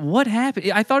 What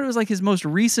happened? I thought it was like his most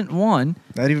recent one.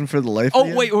 Not even for the life Oh, of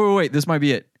you? wait. This might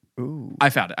be it. Ooh.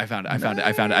 I found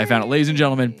it. Ladies and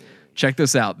gentlemen, check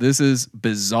this out. This is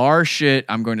bizarre shit.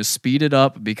 I'm going to speed it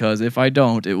up because if I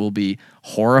don't, it will be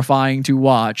horrifying to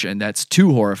watch, and that's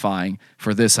too horrifying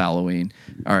for this Halloween.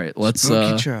 All right, let's.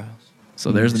 Spooky Charles.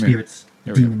 So there's the mirror. Spirits,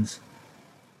 demons.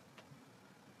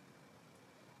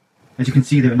 As you can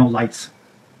see, there are no lights.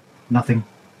 Nothing.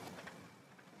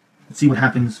 Let's see what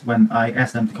happens when I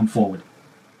ask them to come forward.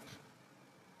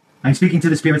 I'm speaking to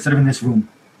the spirits that are in this room.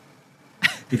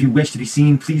 If you wish to be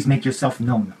seen, please make yourself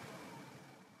known.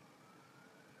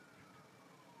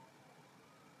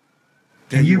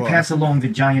 Can you pass along the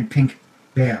giant pink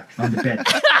bear on the bed?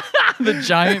 The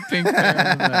giant pink bear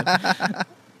on the bed.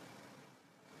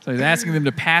 So he's asking them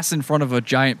to pass in front of a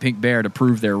giant pink bear to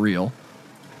prove they're real.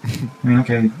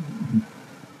 Okay.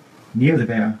 Near the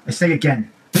bear. I say again.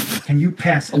 Can you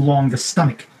pass along the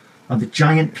stomach of the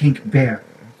giant pink bear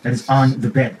that is on the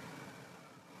bed?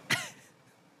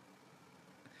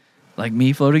 Like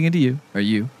me floating into you, or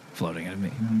you floating into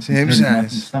me. Same There's not in the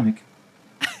size. stomach.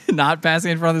 Not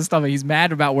passing in front of the stomach. He's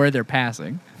mad about where they're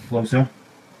passing. Closer.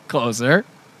 Closer.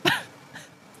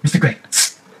 Mr. Gray.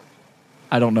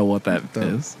 I don't know what that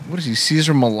is. What is he,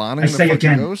 Caesar Milan? I say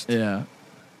again. Ghost? Yeah.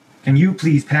 Can you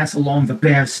please pass along the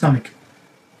bear's stomach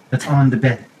that's on the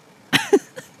bed?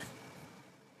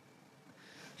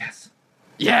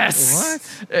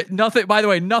 Yes. Nothing. By the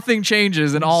way, nothing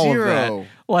changes in all of Zero. that.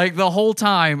 Like the whole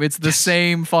time, it's the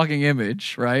same fucking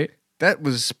image, right? That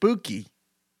was spooky.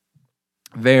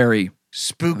 Very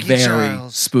Spooky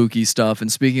Charles. spooky stuff.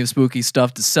 And speaking of spooky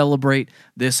stuff, to celebrate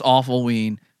this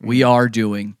AWFULWEEN, we are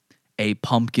doing a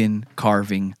pumpkin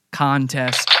carving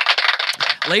contest.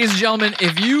 Ladies and gentlemen,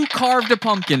 if you carved a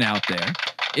pumpkin out there,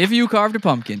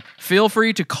 feel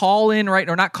free to call in, right?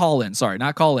 Or not call in.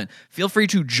 Feel free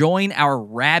to join our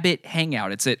Rabbit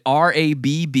Hangout. It's at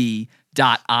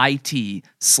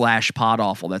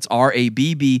rabb.it/podawful. That's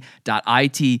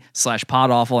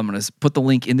rabb.it/podawful. I'm going to put the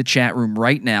link in the chat room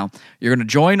right now. You're going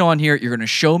to join on here. You're going to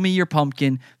show me your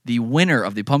pumpkin. The winner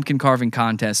of the pumpkin carving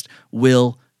contest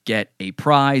will get a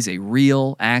prize, a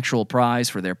real, actual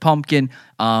prize for their pumpkin.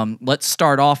 Let's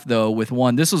start off, though, with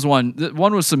one. This was one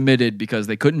was submitted because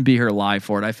they couldn't be here live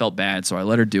for it. I felt bad, so I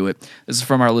let her do it. This is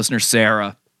from our listener,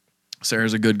 Sarah.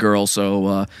 Sarah's a good girl, so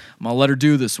I'm going to let her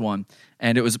do this one.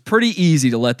 And it was pretty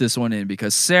easy to let this one in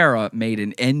because Sarah made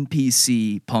an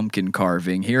NPC pumpkin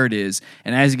carving. Here it is.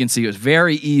 And as you can see, it was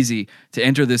very easy to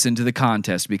enter this into the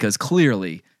contest because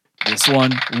clearly this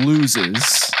one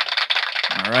loses.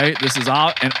 All right, this is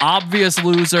an obvious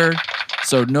loser.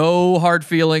 So no hard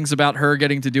feelings about her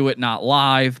getting to do it not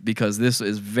live because this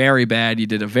is very bad. You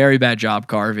did a very bad job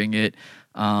carving it.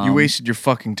 You wasted your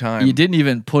fucking time. You didn't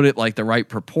even put it like the right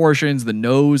proportions. The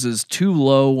nose is too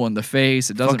low on the face.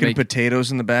 It doesn't fucking make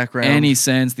potatoes in the background. any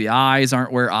sense. The eyes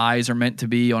aren't where eyes are meant to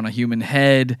be on a human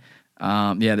head.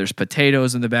 There's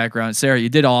potatoes in the background. Sarah, you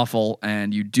did awful,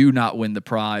 and you do not win the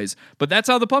prize. But that's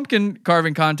how the pumpkin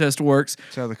carving contest works.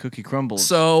 That's how the cookie crumbles.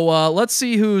 So let's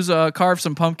see who's carved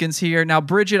some pumpkins here. Now,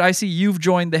 Bridget, I see you've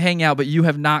joined the hangout, but you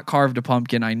have not carved a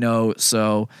pumpkin, I know.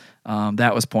 So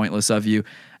that was pointless of you.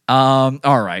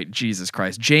 All right, Jesus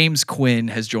Christ. James Quinn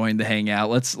has joined the hangout.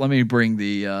 Let me bring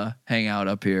the hangout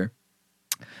up here.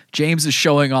 James is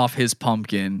showing off his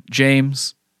pumpkin.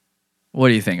 James, what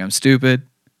do you think? I'm stupid?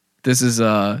 This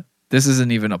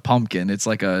isn't even a pumpkin. It's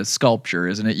like a sculpture,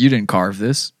 isn't it? You didn't carve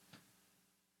this.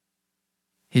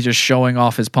 He's just showing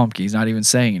off his pumpkin. He's not even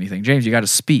saying anything. James, you got to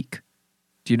speak.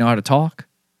 Do you know how to talk?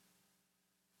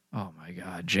 Oh my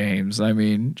God, James. I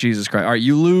mean, Jesus Christ. All right,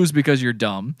 you lose because you're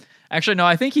dumb. Actually, no,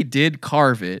 I think he did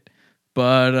carve it.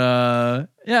 But,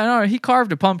 he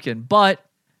carved a pumpkin. But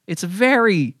it's a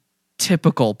very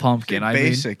typical pumpkin.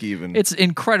 Basic, even. It's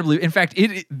incredibly... In fact,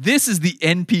 this is the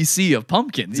NPC of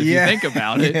pumpkins, if you think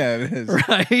about it. Yeah, it is.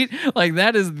 Right? Like,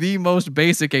 that is the most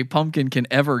basic a pumpkin can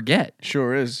ever get.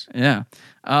 Sure is. Yeah.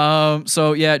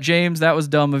 James, that was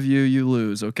dumb of you. You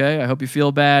lose, okay? I hope you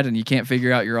feel bad and you can't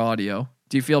figure out your audio.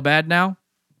 Do you feel bad now?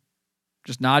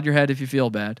 Just nod your head if you feel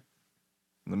bad.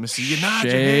 Let me see you nod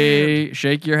your head.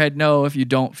 Shake your head no if you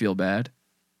don't feel bad.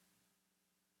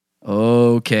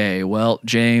 Okay, well,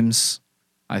 James,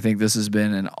 I think this has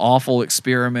been an awful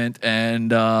experiment,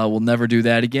 and we'll never do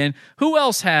that again. Who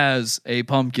else has a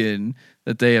pumpkin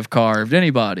that they have carved?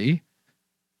 Anybody?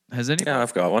 Has anybody? Yeah,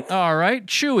 I've got one. All right,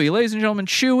 Chewy. Ladies and gentlemen,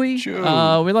 Chewy.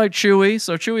 We like Chewy.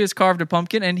 So Chewy has carved a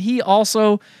pumpkin, and he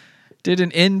also did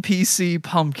an NPC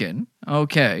pumpkin.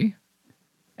 Okay.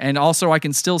 And also, I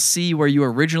can still see where you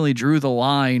originally drew the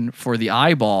line for the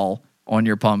eyeball on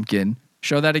your pumpkin.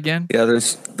 Show that again. Yeah,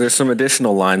 there's some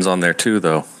additional lines on there too,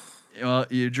 though. Well,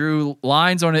 you drew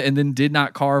lines on it and then did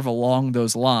not carve along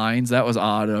those lines. That was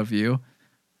odd of you.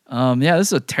 This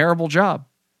is a terrible job.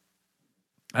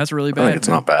 That's really bad. I think it's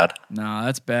not bad. No,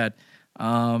 that's bad.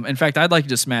 In fact, I'd like you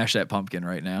to smash that pumpkin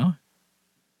right now.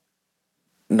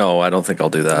 No, I don't think I'll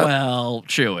do that. Well,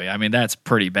 Chewy, I mean, that's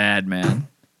pretty bad, man.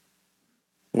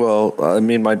 Well, I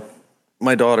mean,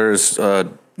 my daughter's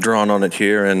drawn on it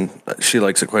here, and she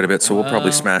likes it quite a bit, so we'll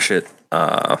probably smash it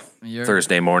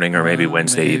Thursday morning or maybe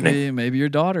Wednesday evening. Maybe your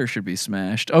daughter should be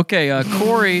smashed. Okay,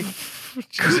 Corey.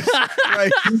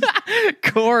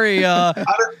 Corey. I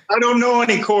don't know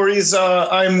any Corys.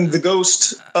 I'm the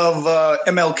ghost of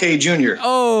MLK Jr.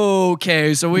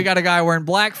 Okay, so we got a guy wearing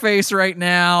blackface right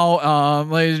now.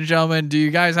 Ladies and gentlemen, do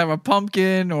you guys have a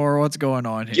pumpkin or what's going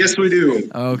on here? Yes, we do.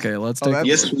 Okay, let's take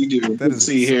yes, we do. Let's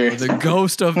see here. The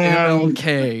ghost of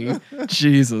MLK.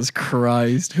 Jesus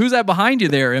Christ. Who's that behind you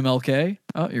there, MLK?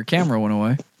 Oh, your camera went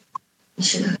away.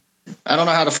 I don't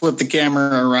know how to flip the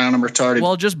camera around. I'm retarded.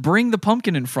 Well, just bring the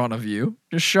pumpkin in front of you.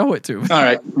 Just show it to me. All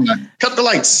right. Cut the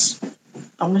lights.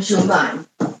 I'm going to show mine.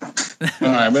 All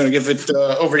right. I'm going to give it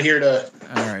over here to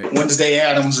Wednesday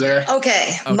Addams there.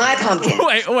 Okay. My pumpkin.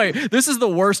 Wait. This is the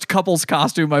worst couple's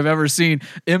costume I've ever seen.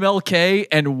 MLK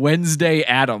and Wednesday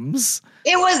Addams.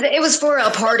 It was for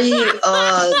a party.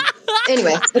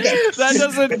 Anyway, okay. That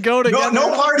doesn't go together.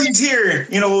 No parties here.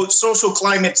 You know, social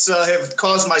climates have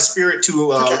caused my spirit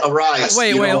to arise.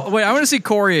 Wait. I want to see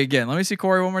Corey again. Let me see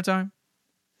Corey one more time.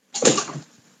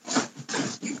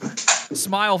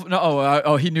 Smile.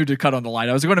 No. He knew to cut on the light.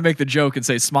 I was going to make the joke and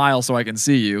say smile so I can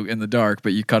see you in the dark,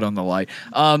 but you cut on the light.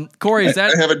 Corey,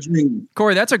 I have a dream.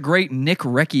 Corey, that's a great Nick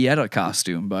Recchietta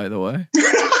costume, by the way.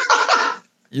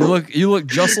 You look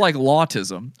just like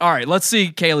Lawtism. All right, let's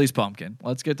see Kaylee's pumpkin.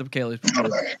 Let's get to Kaylee's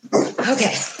pumpkin.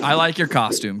 Okay. I like your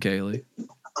costume, Kaylee.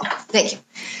 Thank you.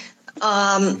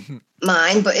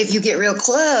 Mine, but if you get real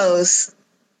close.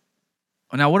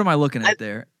 Now, what am I looking at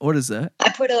there? What is that?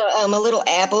 I put a little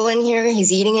apple in here.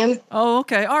 He's eating him. Oh,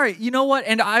 okay. All right. You know what?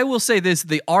 And I will say this,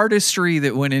 the artistry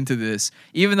that went into this,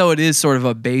 even though it is sort of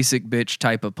a basic bitch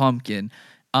type of pumpkin,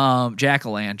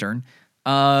 jack-o'-lantern,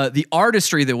 the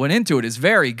artistry that went into it is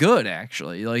very good,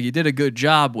 actually. Like, you did a good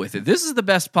job with it. This is the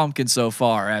best pumpkin so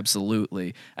far,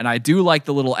 absolutely. And I do like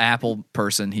the little apple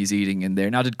person he's eating in there.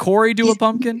 Now, did Corey do a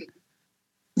pumpkin?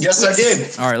 Yes, I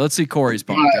did. All right, let's see Corey's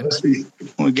All pumpkin. right, let's see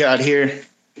what we got here.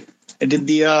 I did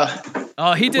the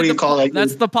Oh, he did. what do you call it?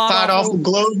 That's the pot awful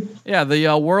globe. Yeah,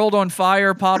 the World on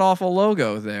Fire pot awful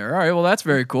logo there. All right, well that's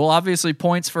very cool. Obviously,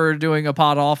 points for doing a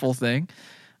pot awful thing.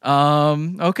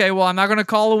 Okay, well I'm not going to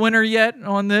call a winner yet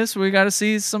on this. We got to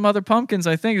see some other pumpkins.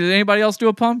 I think. Did anybody else do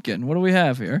a pumpkin? What do we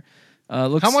have here?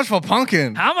 Looks, How much for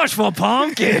pumpkin? How much for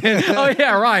pumpkin? Oh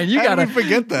yeah, Ryan, you How gotta did we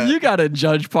forget that? You gotta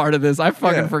judge part of this. I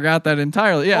fucking forgot that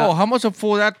entirely. Yeah. Oh, how much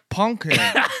for that pumpkin?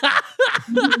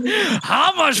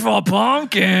 How much for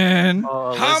pumpkin?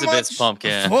 Oh, How Elizabeth's much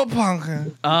pumpkin. for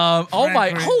pumpkin? Oh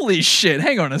my, holy shit!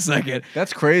 Hang on a second.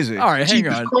 That's crazy. All right, hang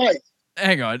Jesus on. Christ.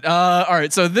 Hang on. All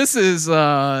right, so this is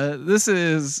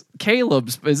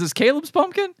Caleb's. Is this Caleb's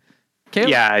pumpkin?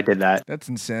 Caleb? Yeah, I did that. That's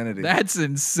insanity. That's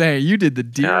insane. You did the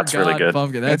dear that's God really good.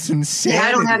 pumpkin. That's insanity. Yeah,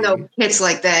 I don't have no kits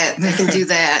like that that can do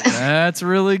that. That's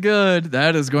really good.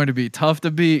 That is going to be tough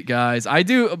to beat, guys. I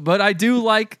do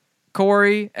like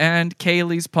Corey and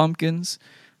Kaylee's pumpkins.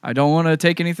 I don't want to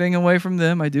take anything away from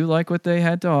them. I do like what they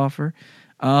had to offer.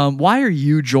 Why are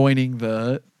you joining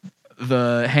the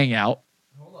hangout,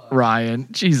 Ryan?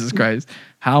 Jesus Christ.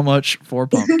 How much for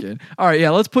pumpkin? All right,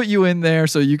 yeah, let's put you in there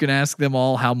so you can ask them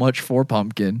all how much for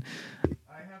pumpkin.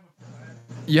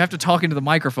 You have to talk into the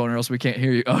microphone or else we can't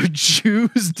hear you. Oh,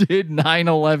 Jews did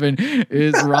 9/11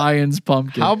 is Ryan's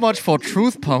pumpkin. How much for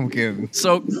truth pumpkin?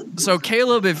 So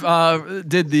Caleb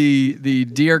did the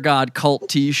Dear God cult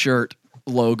T-shirt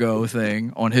logo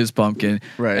thing on his pumpkin,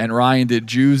 right? And Ryan did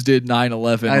Jews did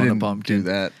 9/11 on the pumpkin. Do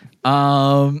that.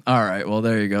 All right. Well,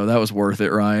 there you go. That was worth it,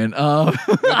 Ryan.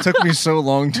 It took me so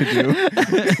long to do.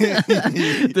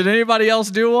 Did anybody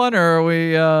else do one, or are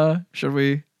we? Should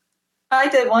we? I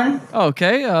did one.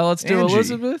 Okay. Let's do Angie.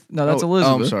 Elizabeth. No, that's Oh,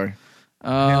 Elizabeth. I'm sorry.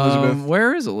 Elizabeth.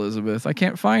 Where is Elizabeth? I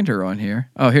can't find her on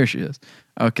here. Oh, here she is.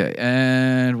 Okay.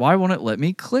 And why won't it let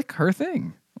me click her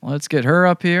thing? Let's get her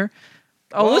up here.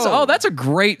 Oh, listen. Oh, that's a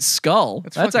great skull.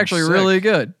 That's actually sick. really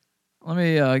good. Let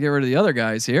me get rid of the other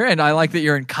guys here. And I like that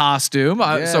you're in costume.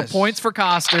 So Yes. points for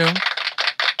costume.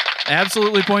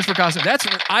 Absolutely points for costume.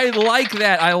 I like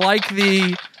that. I like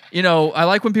I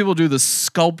like when people do the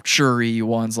sculpture-y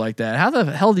ones like that. How the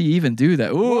hell do you even do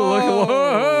that? Ooh,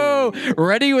 whoa.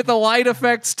 Ready with the light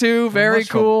effects too. Very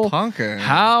cool. Pumpkin.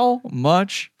 How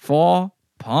much for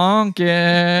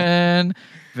pumpkin?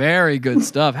 Very good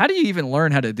stuff. How do you even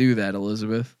learn how to do that,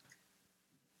 Elizabeth?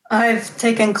 I've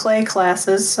taken clay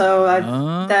classes, so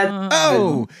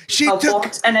she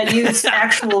took, and I use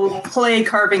actual clay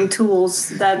carving tools.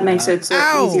 That makes it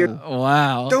so easier.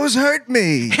 Wow. Those hurt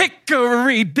me.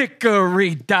 Hickory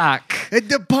dickory dock.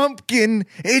 The pumpkin,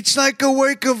 it's like a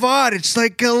work of art. It's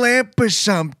like a lamp or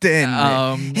something.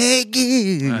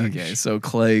 Okay, so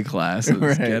clay classes.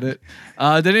 Right. Get it?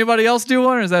 Did anybody else do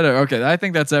one, or is that it? Okay, I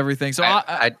think that's everything. So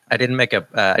I didn't make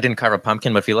I didn't carve a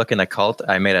pumpkin, but if you look in the cult,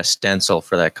 I made a stencil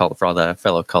for that cult for all the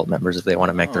fellow cult members if they want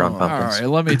to make their own pumpkins. All right,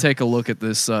 let me take a look at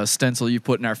this stencil you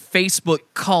put in our Facebook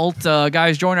cult.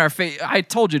 Guys, join our I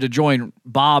told you to join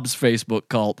Bob's Facebook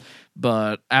cult,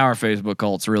 but our Facebook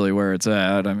cult's really where it's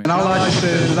at. I mean, And all I just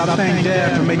said is I thank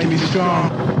Dad for making me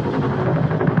strong.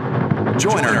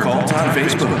 Join our cult on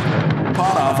Facebook.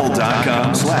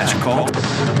 podawful.com/cult.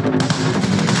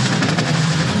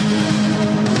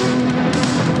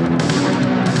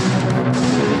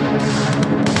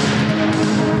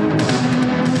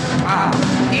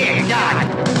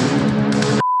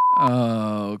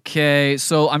 Okay,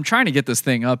 so I'm trying to get this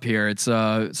thing up here. It's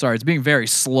it's being very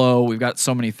slow. We've got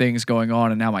so many things going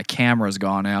on, and now my camera's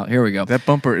gone out. Here we go. That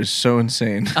bumper is so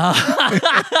insane.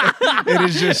 It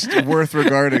is just worth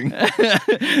regarding.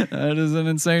 That is an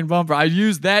insane bumper. I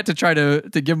used that to try to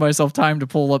give myself time to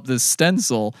pull up this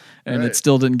stencil, and it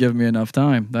still didn't give me enough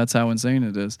time. That's how insane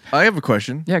it is. I have a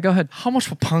question. Yeah, go ahead. How much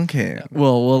for pumpkin?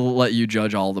 Well, we'll let you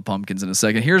judge all the pumpkins in a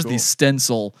second. Here's the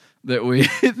stencil that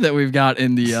we've got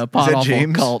in the pot awful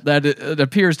James? cult. That it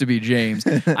appears to be James.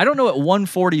 I don't know what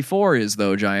 144 is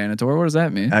though, Gianator. What does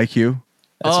that mean? IQ.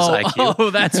 That's his IQ. Oh,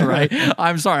 that's right.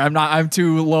 I'm sorry. I'm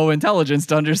too low intelligence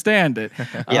to understand it.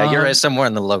 Yeah, you're somewhere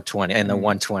in the low 20, in the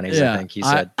 120s, I think he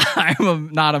said.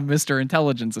 I'm not a Mr.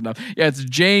 Intelligence enough. Yeah, it's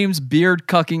James beard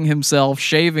cucking himself,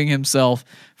 shaving himself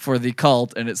for the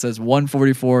cult, and it says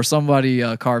 144. Somebody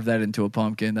carve that into a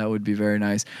pumpkin. That would be very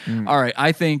nice. All right,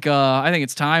 I think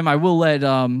it's time. I will let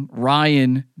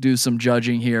Ryan do some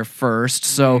judging here first.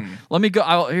 So let me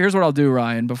go. Here's what I'll do,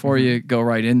 Ryan, before you go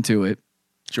right into it.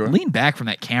 Sure. Lean back from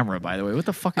that camera, by the way. What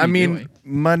the fuck are you doing?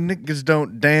 My niggas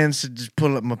don't dance. Just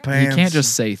pull up my pants. You can't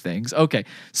just say things. Okay,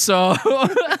 so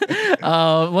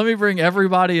let me bring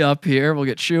everybody up here. We'll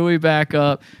get Chewy back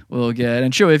up.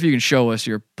 And Chewy, if you can show us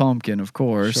your pumpkin, of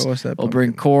course. Show us that We'll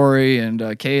bring Corey and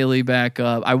Kaylee back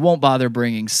up. I won't bother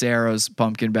bringing Sarah's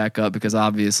pumpkin back up because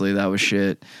obviously that was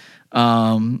shit.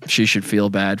 She should feel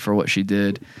bad for what she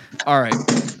did. All right,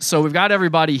 so we've got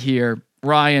everybody here.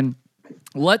 Ryan,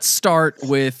 let's start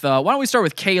with, why don't we start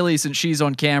with Kaylee since she's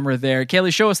on camera there.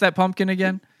 Kaylee, show us that pumpkin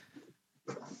again.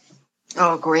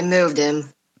 Oh, Corey moved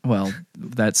him. Well,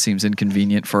 that seems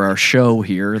inconvenient for our show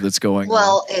here that's going on.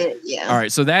 Well, yeah. All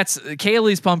right, so that's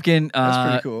Kaylee's pumpkin.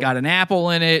 That's pretty cool. Got an apple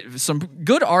in it. Some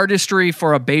good artistry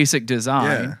for a basic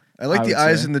design. Yeah, I like the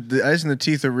eyes and the eyes and the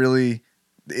teeth are really.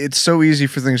 It's so easy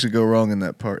for things to go wrong in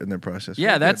that part in their process.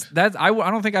 Yeah, that's. I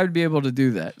don't think I would be able to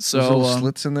do that. So there's little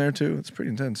slits in there too. It's pretty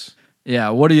intense. Yeah.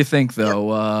 What do you think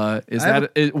though?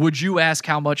 Would you ask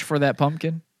how much for that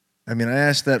pumpkin? I mean, I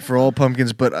asked that for all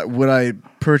pumpkins, but would I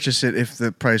purchase it if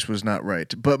the price was not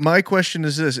right? But my question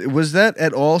is this: was that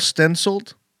at all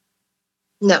stenciled?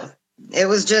 No, it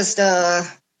was just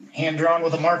hand drawn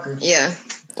with a marker. Yeah.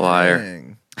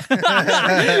 Liar.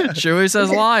 Chewy says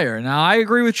liar. Now I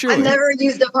agree with Chewy. I've never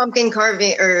used a pumpkin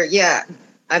carving,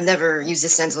 I've never used a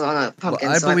stencil on a pumpkin.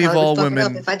 Well, I believe all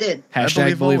women. If I did,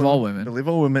 Hashtag believe all women. Believe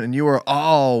all women, and you are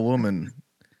all women.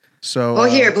 So. Well,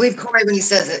 here, believe Corey when he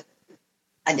says it.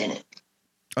 I didn't.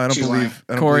 I don't believe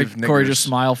Corey. niggers. Corey, just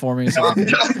smile for me. No, I'm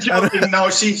joking. No,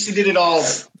 she did it all.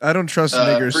 I don't trust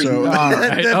niggers. So all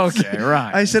right, okay,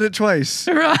 right. I said it twice.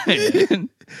 Right.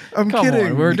 I'm Come kidding.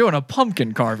 on, we're doing a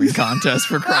pumpkin carving contest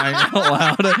for crying out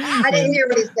loud. I didn't hear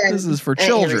what he said. This is for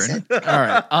children. All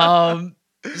right.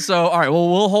 So, all right. Well,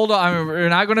 we'll hold on. I mean, we're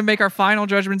not going to make our final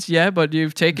judgments yet, but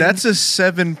you've taken. That's a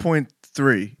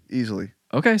 7.3 easily.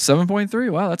 Okay, 7.3.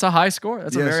 Wow, that's a high score.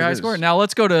 That's a very high score. is. Now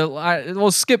let's go to.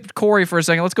 We'll skip Corey for a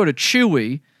second. Let's go to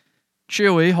Chewy.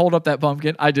 Chewy, hold up that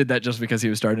pumpkin. I did that just because he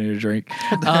was starting to drink.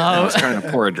 I was trying to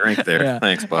pour a drink there. Yeah.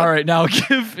 Thanks, bud. All right, now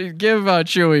give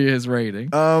Chewy his rating.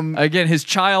 Again, his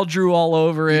child drew all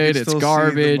over it. It's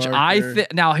garbage.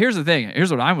 Now here's the thing.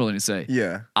 Here's what I'm willing to say.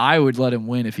 Yeah, I would let him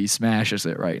win if he smashes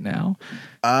it right now.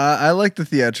 I like the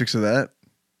theatrics of that.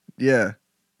 Yeah.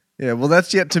 Yeah, well,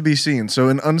 that's yet to be seen. So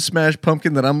an unsmashed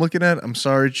pumpkin that I'm looking at, I'm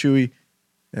sorry, Chewy,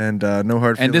 and no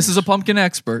hard feelings. And this is a pumpkin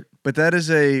expert. But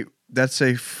that's a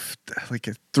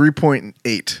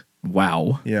 3.8.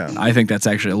 Wow. Yeah. I think that's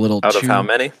actually a little Out of how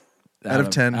many? Out of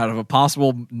 10. Out of a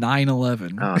possible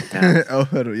 9/11. Oh, damn. Oh,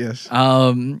 yes.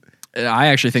 I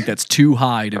actually think that's too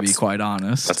high, to be quite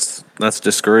honest. That's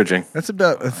discouraging. That's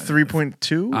about a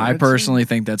 3.2. I personally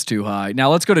think that's too high. Now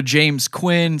let's go to James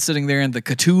Quinn sitting there in the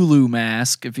Cthulhu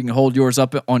mask. If you can hold yours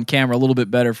up on camera a little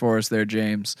bit better for us there,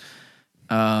 James.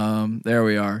 There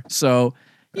we are. So,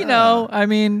 I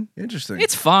mean, interesting.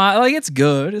 It's fine. Like, it's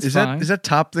good. It's fine. Is that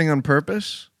top thing on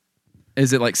purpose?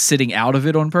 Is it like sitting out of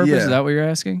it on purpose? Yeah. Is that what you're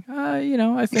asking?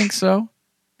 I think so.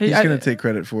 He's going to take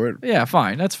credit for it. Yeah,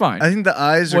 fine. That's fine. I think the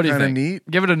eyes are kind of neat.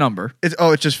 Give it a number. It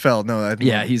just fell. No, I didn't.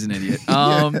 Yeah, he's an idiot.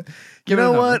 You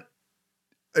know what?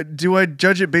 Do I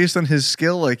judge it based on his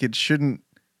skill? Like, it shouldn't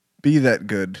be that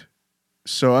good.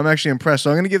 So I'm actually impressed.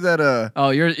 So I'm going to give that a... Oh,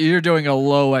 you're doing a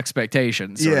low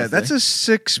expectation. Yeah, that's a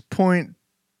 6.4.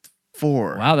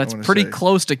 Wow, that's pretty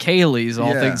close to Kaylee's,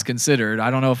 all things considered. I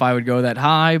don't know if I would go that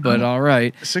high, but all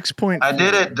right. 6.4. I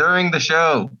did it during the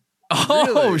show.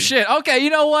 Oh, really? Shit. Okay, you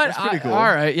know what? That's pretty cool. All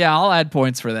right, yeah, I'll add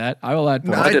points for that. I will add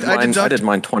points. I did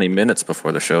mine 20 minutes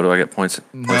before the show. Do I get points for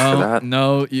that?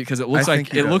 No, because it looks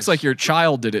like your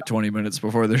child did it 20 minutes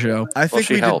before the show. I think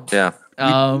she helped, yeah.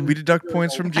 We deduct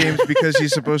points from James because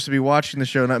he's supposed to be watching the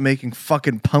show, not making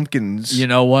fucking pumpkins. You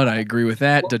know what? I agree with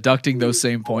that. Deducting those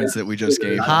same points that we just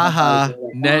gave. Ha ha.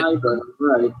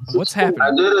 What's happening?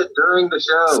 I did it during the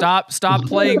show. Stop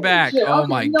playing back. Oh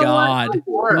my God.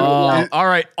 All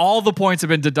right. All the points have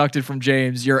been deducted from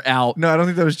James. You're out. No, I don't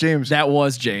think that was James. That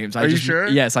was James. Are you sure?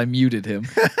 Yes, I muted him.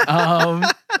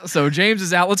 So James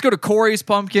is out. Let's go to Corey's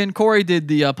pumpkin. Corey did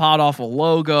the Pod Awful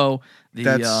logo.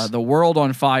 The World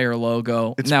on Fire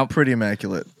logo. It's now pretty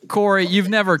immaculate. Corey, you've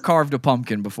never carved a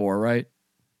pumpkin before, right?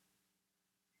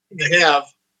 I have.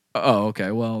 Oh,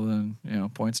 okay. Well, then,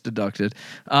 points deducted.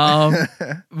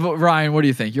 Ryan, what do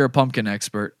you think? You're a pumpkin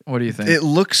expert. What do you think? It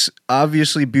looks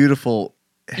obviously beautiful.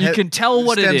 You can tell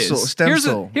what it is.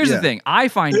 Stencil. Here's the thing. I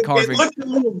find carving... It looked a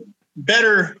little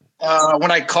better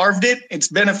when I carved it. It's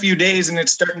been a few days and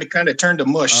it's starting to kind of turn to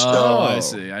mush. Oh, I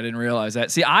see. I didn't realize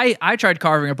that. See, I tried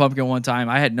carving a pumpkin one time.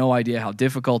 I had no idea how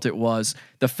difficult it was.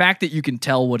 The fact that you can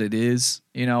tell what it is,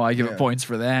 I give it points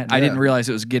for that. Yeah. I didn't realize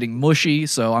it was getting mushy,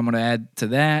 so I'm going to add to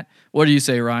that. What do you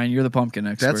say, Ryan? You're the pumpkin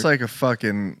expert. That's like a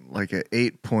fucking like an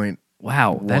 8.1.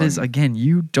 Wow, that is, again,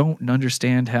 you don't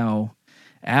understand how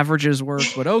averages work,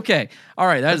 but okay. All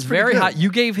right, that's very high.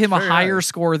 You gave him a higher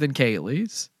score than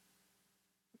Kaylee's.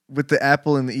 With the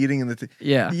apple and the eating and the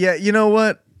Yeah. Yeah, you know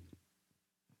what?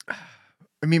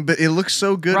 I mean, but it looks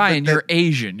so good. Ryan, you're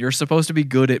Asian. You're supposed to be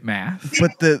good at math.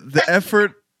 But the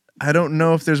effort, I don't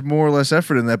know if there's more or less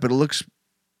effort in that, but it looks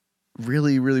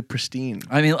really, really pristine.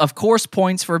 I mean, of course,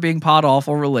 points for being pot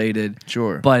awful related.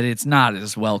 Sure. But it's not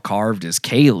as well carved as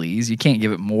Kaylee's. You can't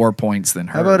give it more points than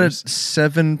hers. How about a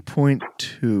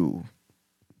 7.2?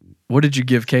 What did you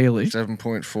give Kaylee?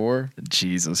 7.4.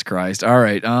 Jesus Christ. All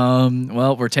right.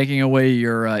 Well, we're taking away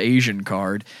your Asian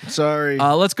card. Sorry.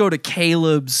 Let's go to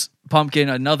Caleb's pumpkin,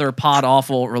 another pot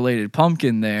awful related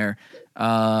pumpkin there.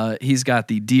 He's got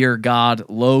the Dear God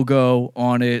logo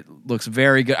on it. Looks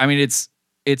very good. I mean, it's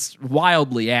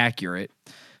wildly accurate.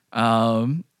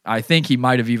 I think he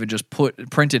might have even just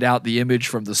printed out the image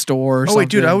from the store or something. Wait,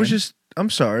 dude, I'm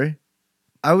sorry.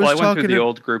 I went through the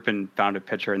old group and found a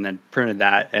picture and then printed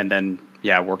that and then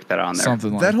worked that on there.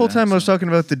 Something like that whole time I was talking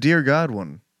about the Dear God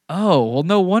one. Oh, well,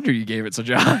 no wonder you gave it such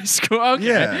a high score. Okay.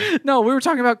 Yeah. No, we were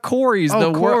talking about Corey's.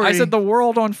 Corey. I said the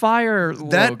World on Fire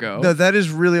logo. No, that is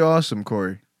really awesome,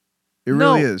 Corey. It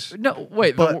really is. No,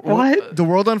 wait. But what? The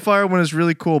World on Fire one is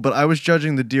really cool, but I was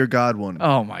judging the Dear God one.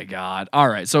 Oh my God! All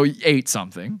right, so 8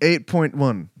 something.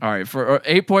 8.1. All right, for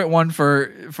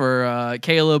 8.1 for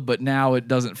Caleb, but now it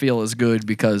doesn't feel as good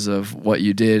because of what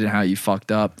you did and how you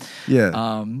fucked up.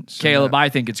 Yeah. Caleb, I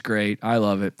think it's great. I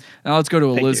love it. Now let's go to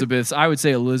Elizabeth's. I would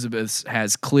say Elizabeth's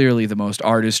has clearly the most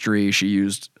artistry. She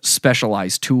used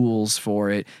specialized tools for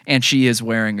it, and she is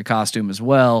wearing a costume as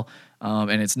well.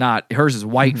 And it's not, hers is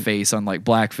white face, unlike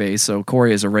black face. So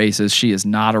Corey is a racist. She is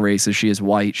not a racist. She is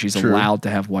white. She's allowed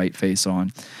to have white face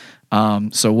on.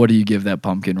 So what do you give that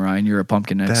pumpkin, Ryan? You're a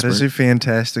pumpkin expert. That is a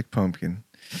fantastic pumpkin.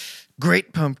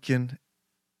 Great pumpkin.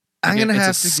 I'm going to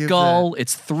have to give skull.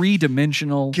 It's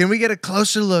 3-dimensional. Can we get a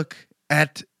closer look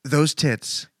at those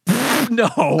tits? No.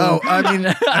 Oh,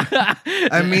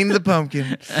 I mean the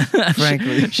pumpkin,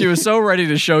 frankly. She was so ready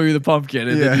to show you the pumpkin,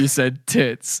 and then you said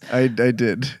tits. I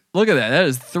did. Look at that. That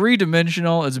is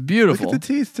 3-dimensional. It's beautiful. Look at the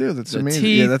teeth, too. That's amazing.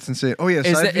 Teeth. Yeah, that's insane. Oh, yeah.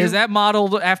 Is that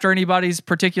modeled after anybody's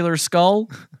particular skull,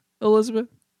 Elizabeth?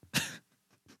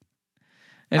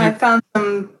 I found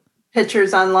some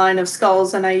pictures online of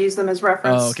skulls, and I use them as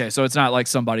reference. Oh, okay. So it's not like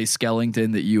somebody's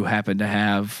skeleton that you happen to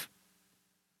have.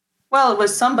 Well, it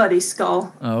was somebody's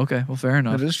skull. Oh, okay. Well, fair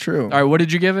enough. That is true. All right. What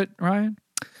did you give it, Ryan?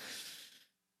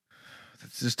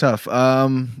 This is tough.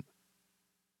 And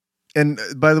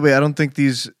by the way, I don't think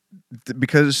these,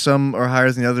 because some are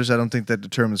higher than the others, I don't think that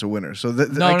determines a winner. So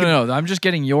No. I'm just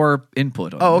getting your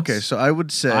input on this. okay. So I would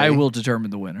say I will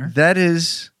determine the winner. That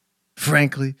is,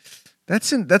 frankly,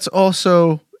 that's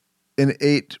also an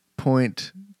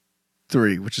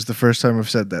 8.3, which is the first time I've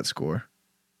said that score.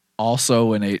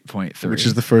 Also an 8.3. Which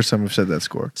is the first time I've said that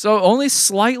score. So only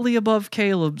slightly above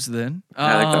Caleb's then.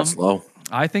 I think that's low.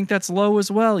 I think that's low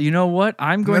as well. You know what?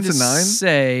 I'm going to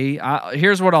say,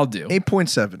 here's what I'll do.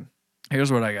 8.7.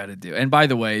 Here's what I got to do. And by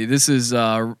the way, this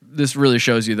really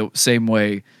shows you the same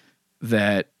way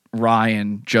that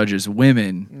Ryan judges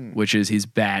women, which is he's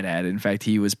bad at it. In fact,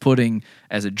 he was putting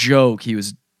as a joke,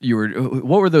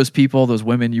 what were those people, those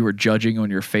women you were judging on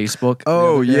your Facebook?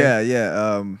 Oh,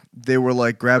 yeah. They were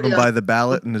like grabbing by the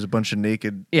ballot and there's a bunch of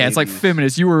naked. Yeah, it's like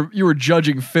feminists. You were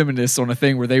judging feminists on a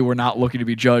thing where they were not looking to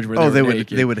be judged.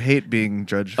 They would hate being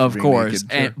judged. Of being course,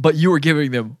 naked, sure. But you were giving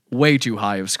them way too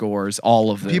high of scores. All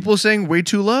of them. People saying way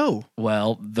too low.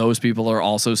 Well, those people are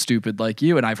also stupid like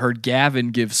you, and I've heard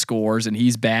Gavin give scores, and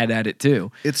he's bad at it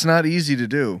too. It's not easy to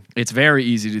do. It's very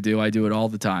easy to do. I do it all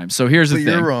the time. So here's the thing.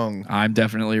 You're wrong. I'm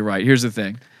definitely right. Here's the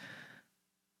thing.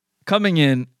 Coming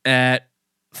in at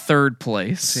third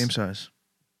place. Same size.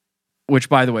 Which,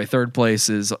 by the way, third place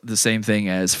is the same thing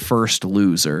as first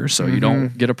loser. So you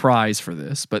don't get a prize for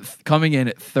this. But coming in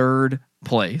at third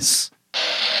place.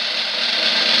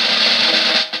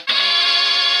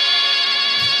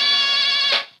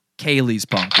 Kaylee's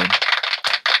pumpkin.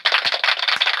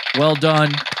 Well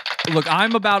done. Look,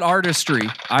 I'm about artistry.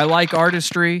 I like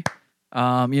artistry.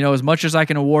 As much as I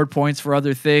can award points for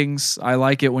other things, I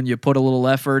like it when you put a little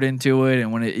effort into it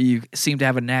and when you seem to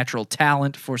have a natural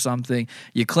talent for something.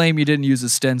 You claim you didn't use a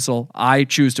stencil. I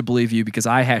choose to believe you because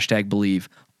I #believe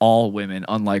all women,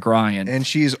 unlike Ryan. And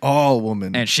she's all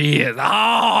woman. And she is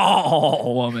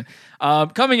all woman.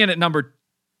 Coming in at number,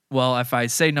 well, if I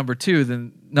say number 2,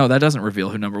 then no, that doesn't reveal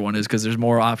who number 1 is because there's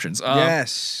more options.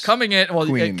 Yes. Coming in, well,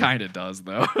 Queen. it kind of does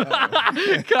though.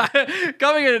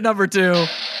 Coming in at number 2.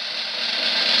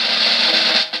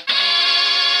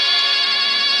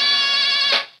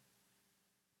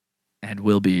 And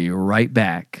we'll be right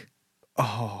back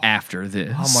after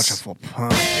this. How much of a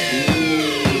punk?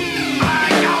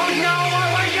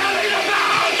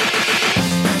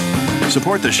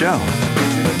 Support the show.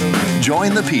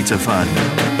 Join the Pizza Fund.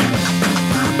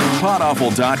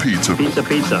 Podawful.pizza. Pizza.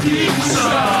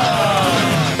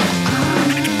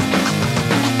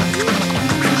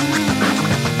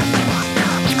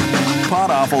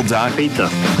 Podawful.pizza.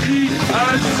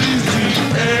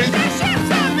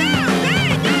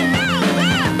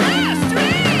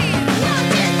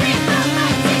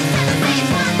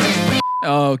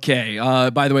 Okay.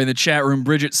 By the way, in the chat room,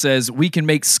 Bridget says we can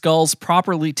make skulls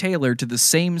properly tailored to the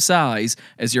same size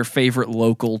as your favorite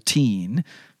local teen.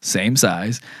 Same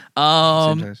size.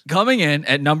 Coming in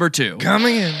at number 2.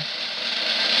 Coming in.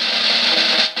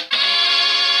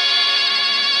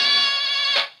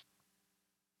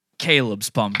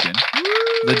 Caleb's pumpkin.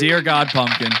 The Dear God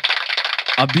pumpkin.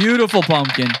 A beautiful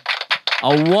pumpkin.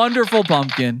 A wonderful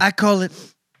pumpkin. I call it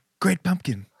Great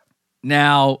Pumpkin.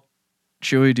 Now,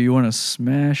 Chewy, do you want to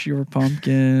smash your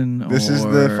pumpkin? This is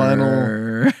the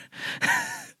final.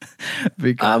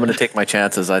 I'm going to take my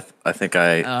chances. I think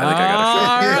I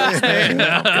got a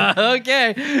shot. Right.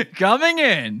 Okay. Coming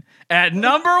in at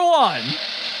number 1.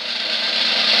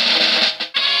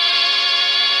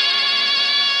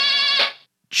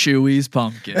 Chewy's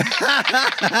pumpkin.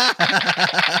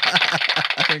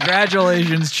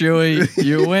 Congratulations, Chewy.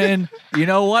 You win. You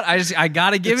know what? I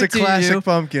gotta give it to you. It's a classic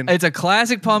pumpkin. It's a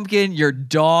classic pumpkin. Your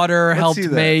daughter helped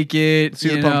make it. Let's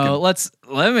see the pumpkin.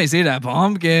 Let me see that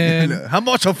pumpkin. How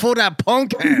much for that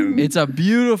pumpkin? It's a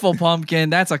beautiful pumpkin.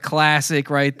 That's a classic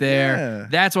right there. Yeah.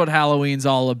 That's what Halloween's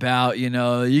all about. You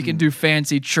know, you can do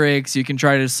fancy tricks. You can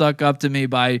try to suck up to me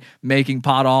by making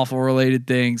pot awful related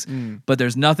things. But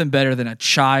there's nothing better than a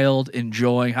child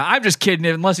enjoying. I'm just kidding.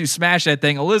 Unless you smash that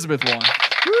thing, Elizabeth won.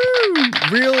 Woo!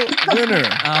 Real winner.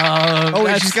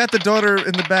 And she's got the daughter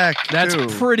in the back. That's too.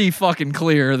 pretty fucking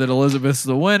clear that Elizabeth's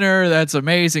the winner. That's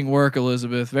amazing work,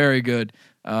 Elizabeth. Very good.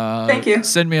 Thank you.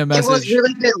 Send me a message. It was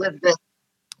really good, Elizabeth.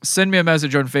 Send me a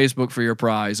message on Facebook for your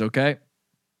prize, okay?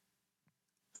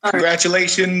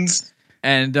 Congratulations.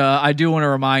 And I do want to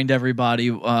remind everybody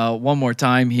one more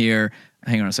time here.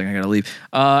 Hang on a second, I gotta leave.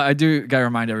 I do gotta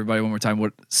remind everybody one more time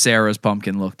what Sarah's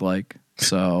pumpkin looked like.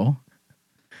 So,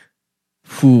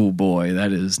 oh boy,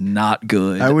 that is not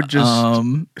good. I would just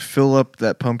fill up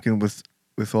that pumpkin with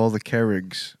all the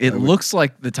Kerrigs. It looks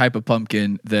like the type of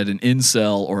pumpkin that an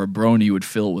incel or a brony would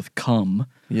fill with cum.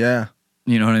 Yeah.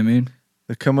 You know what I mean?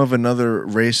 The cum of another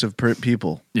race of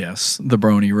people. Yes, the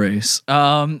brony race.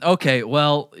 Okay,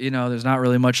 well, you know, there's not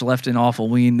really much left in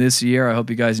AWFULWEEN this year. I hope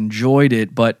you guys enjoyed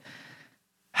it, but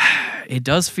it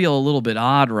does feel a little bit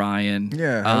odd, Ryan.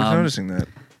 Yeah, I was noticing that.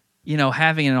 You know,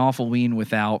 having an AWFULWEEN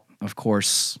without, of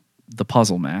course, the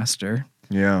Puzzle Master.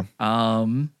 Yeah.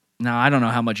 Now, I don't know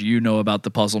how much you know about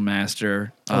the Puzzle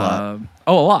Master. A lot.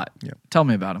 A lot. Yeah. Tell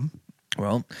me about him.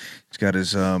 Well, he's got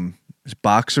his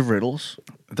box of riddles.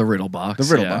 The riddle box.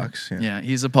 The riddle box. Yeah. Yeah,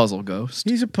 he's a puzzle ghost.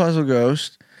 He's a puzzle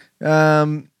ghost.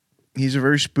 He's a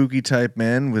very spooky type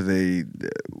man with a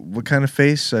what kind of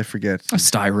face? I forget. A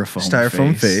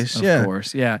styrofoam face. Of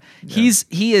course. Yeah.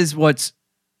 He is what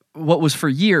was for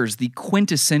years the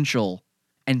quintessential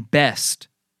and best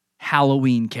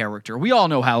Halloween character. We all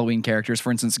know Halloween characters.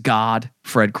 For instance, God,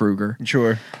 Fred Krueger.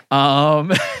 Sure.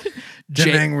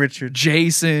 Denang Richard.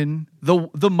 Jason,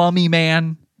 the Mummy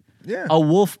Man. Yeah. A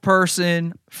wolf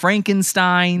person,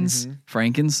 Frankenstein's,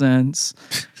 frankincense,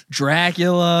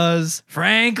 Dracula's,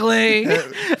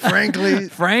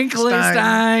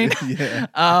 Frankenstein. Yeah.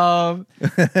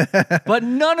 But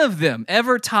none of them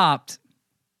ever topped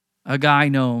a guy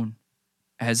known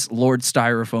as Lord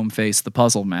Styrofoam Face, the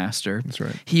Puzzle Master. That's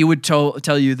right. He would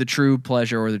tell you the true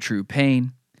pleasure or the true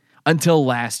pain until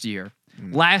last year.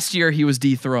 Last year, he was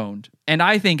dethroned, and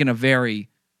I think in a very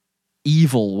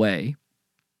evil way.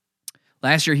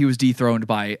 Last year, he was dethroned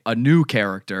by a new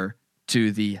character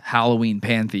to the Halloween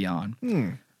pantheon.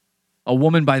 A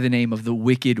woman by the name of the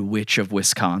Wicked Witch of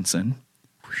Wisconsin.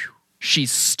 She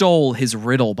stole his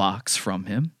riddle box from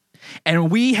him,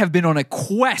 and we have been on a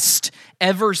quest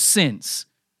ever since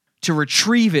to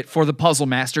retrieve it for the Puzzle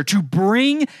Master, to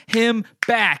bring him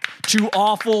back to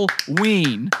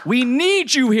AWFULWEEN. We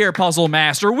need you here, Puzzle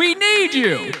Master. We need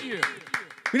you.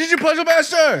 We need you, Puzzle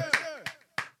Master.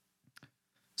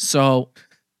 So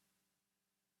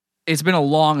it's been a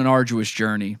long and arduous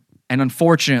journey. And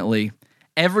unfortunately,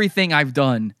 everything I've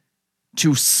done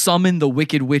to summon the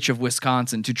Wicked Witch of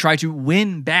Wisconsin, to try to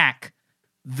win back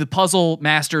the Puzzle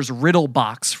Master's riddle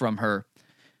box from her,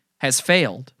 has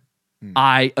failed.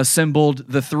 I assembled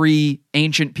the 3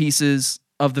 ancient pieces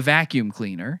of the vacuum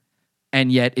cleaner,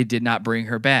 and yet it did not bring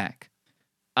her back.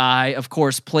 I, of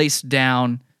course, placed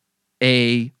down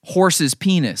a horse's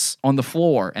penis on the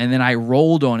floor, and then I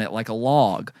rolled on it like a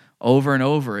log over and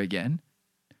over again.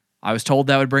 I was told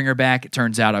that would bring her back. It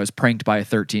turns out I was pranked by a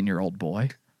 13-year-old boy,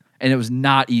 and it was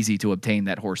not easy to obtain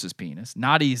that horse's penis.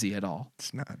 Not easy at all.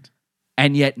 It's not.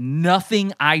 And yet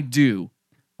nothing I do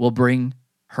will bring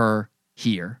her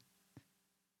here.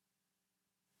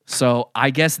 So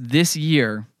I guess this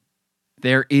year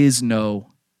there is no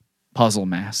Puzzle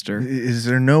Master. Is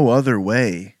there no other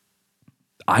way?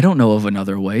 I don't know of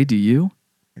another way. Do you?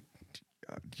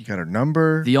 You got her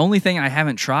number? The only thing I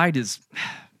haven't tried is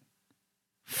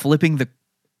flipping the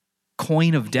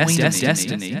coin of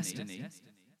destiny.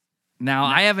 Now,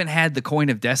 I haven't had the coin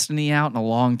of destiny out in a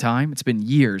long time. It's been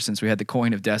years since we had the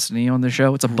coin of destiny on the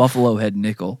show. It's a buffalo head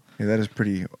nickel. Yeah, that is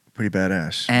pretty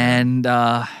badass. And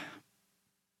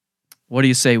what do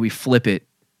you say we flip it?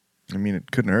 I mean,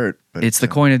 it couldn't hurt. But it's the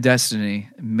coin of destiny.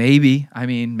 Maybe.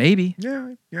 Maybe.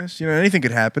 Yeah, yes. Anything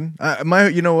could happen.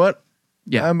 You know what?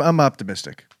 Yeah. I'm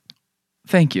optimistic.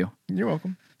 Thank you. You're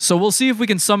welcome. So we'll see if we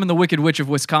can summon the Wicked Witch of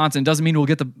Wisconsin. Doesn't mean we'll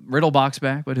get the riddle box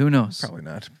back, but who knows? Probably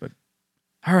not. But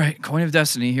all right, coin of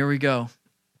destiny. Here we go.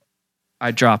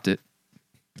 I dropped it.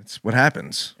 That's what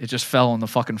happens. It just fell on the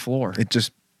fucking floor.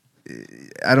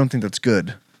 I don't think that's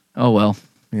good. Oh well.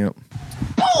 Yep.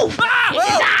 Oh, it's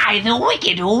I, the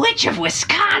Wicked Witch of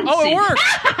Wisconsin. Oh, it worked.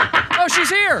 Oh, she's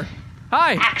here.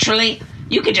 Hi. Actually,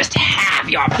 you can just have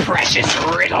your precious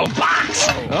riddle box.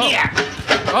 Here.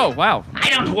 Oh, wow. I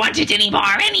don't want it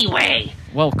anymore anyway.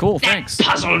 Well, cool, thanks.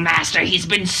 Puzzle Master, he's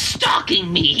been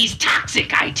stalking me. He's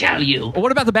toxic, I tell you. Well,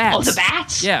 what about the bats? Oh, the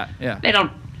bats? Yeah. They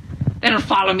don't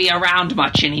follow me around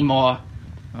much anymore.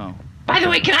 Oh. By the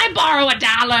way, can I borrow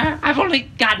 $1? I've only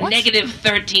got negative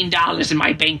 $13 in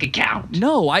my bank account.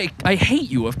 No, I hate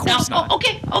you, of course not.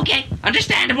 Okay.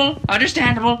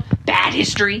 Understandable. Bad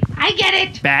history. I get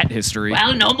it. Bat history.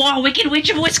 Well, no more Wicked Witch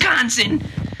of Wisconsin.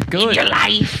 Good. In your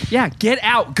life. Yeah, get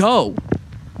out. Go.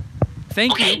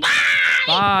 Thank you.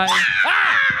 Bye.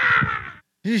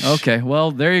 Okay,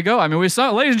 well, there you go. I mean, ladies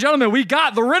and gentlemen, we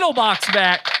got the riddle box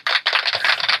back.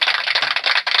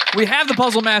 We have the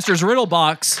Puzzle Master's riddle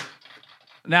box.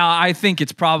 Now, I think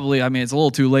it's probably, it's a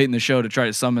little too late in the show to try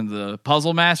to summon the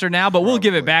Puzzle Master now, but we'll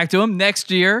give it back to him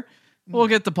next year. We'll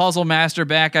get the Puzzle Master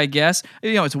back, I guess.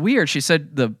 It's weird. She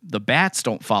said the bats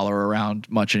don't follow her around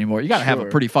much anymore. You got to have a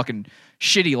pretty fucking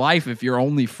shitty life if your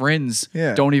only friends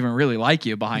don't even really like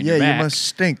you behind your back. Yeah, you must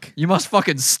stink. You must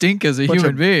fucking stink as a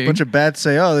human being. A bunch of bats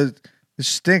say, oh, this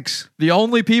stinks. The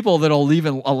only people that'll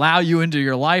even allow you into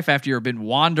your life after you've been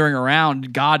wandering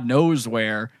around God knows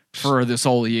where for this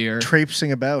whole year.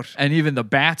 Traipsing about. And even the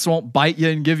bats won't bite you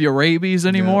and give you rabies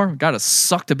anymore. Yeah. Gotta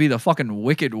suck to be the fucking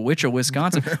Wicked Witch of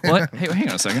Wisconsin. Well, hey, hang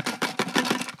on a second.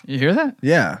 You hear that?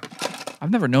 Yeah.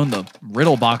 I've never known the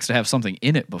riddle box to have something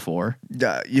in it before.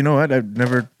 You know what? I've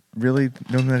never really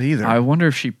known that either. I wonder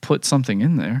if she put something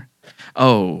in there.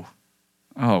 Oh,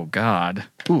 God.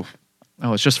 Ooh.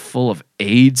 Oh, it's just full of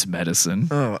AIDS medicine.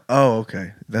 Oh,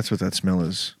 okay. That's what that smell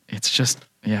is. It's just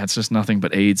nothing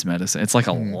but AIDS medicine. It's like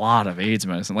a lot of AIDS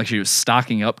medicine. Like she was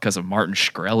stocking up because of Martin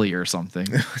Shkreli or something.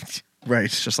 Right.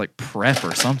 It's just like Prep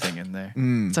or something in there.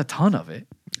 It's a ton of it.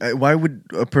 Why would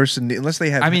a person, unless they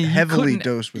have heavily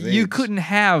dosed with AIDS? You couldn't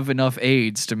have enough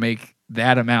AIDS to make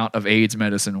that amount of AIDS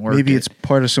medicine work. Maybe it's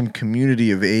part of some community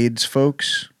of AIDS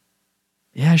folks.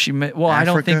 Yeah, I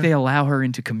don't think they allow her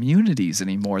into communities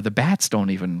anymore. The bats don't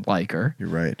even like her. You're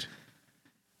right.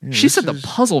 Yeah, she said the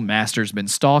Puzzle Master's been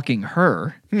stalking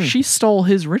her. She stole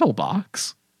his riddle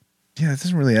box. Yeah, it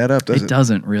doesn't really add up, does it? It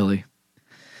doesn't really.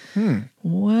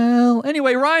 Well,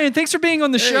 anyway, Ryan, thanks for being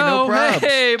on the show. No problem.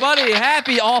 Hey, buddy,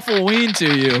 happy AWFULWEEN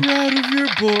to you. Proud of your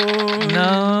boy.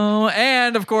 No,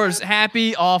 and of course,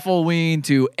 happy AWFULWEEN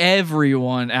to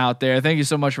everyone out there. Thank you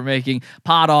so much for making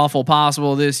Pod Awful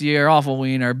possible this year.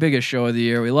 AWFULWEEN, our biggest show of the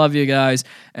year. We love you guys,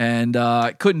 and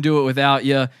couldn't do it without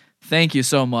you. Thank you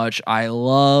so much. I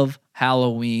love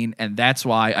Halloween, and that's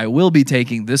why I will be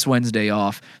taking this Wednesday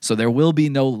off. So there will be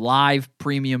no live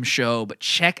premium show, but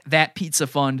check that Pizza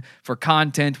Fund for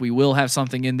content. We will have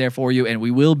something in there for you, and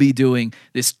we will be doing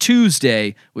this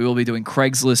Tuesday. We will be doing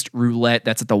Craigslist Roulette.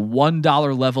 That's at the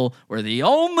 $1 level. We're the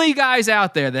only guys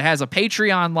out there that has a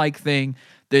Patreon-like thing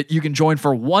that you can join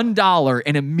for $1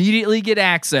 and immediately get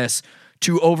access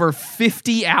to over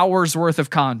 50 hours worth of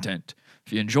content.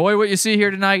 If you enjoy what you see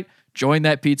here tonight, join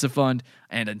that pizza fund.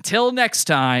 And until next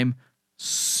time,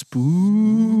 spooky.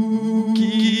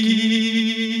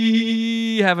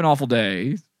 Have an awful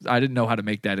day. I didn't know how to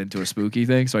make that into a spooky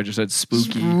thing, so I just said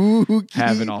spooky.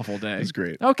 Have an awful day. That's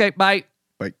great. Okay, bye.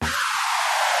 Bye.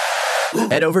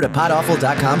 Head over to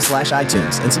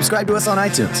podawful.com/iTunes and subscribe to us on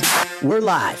iTunes. We're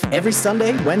live every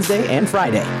Sunday, Wednesday, and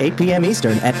Friday, 8 p.m.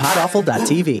 Eastern at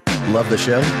podawful.tv. Love the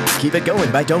show? Keep it going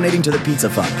by donating to the Pizza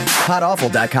Fund.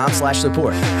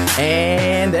 podawful.com/support.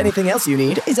 And anything else you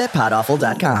need is at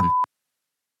podawful.com.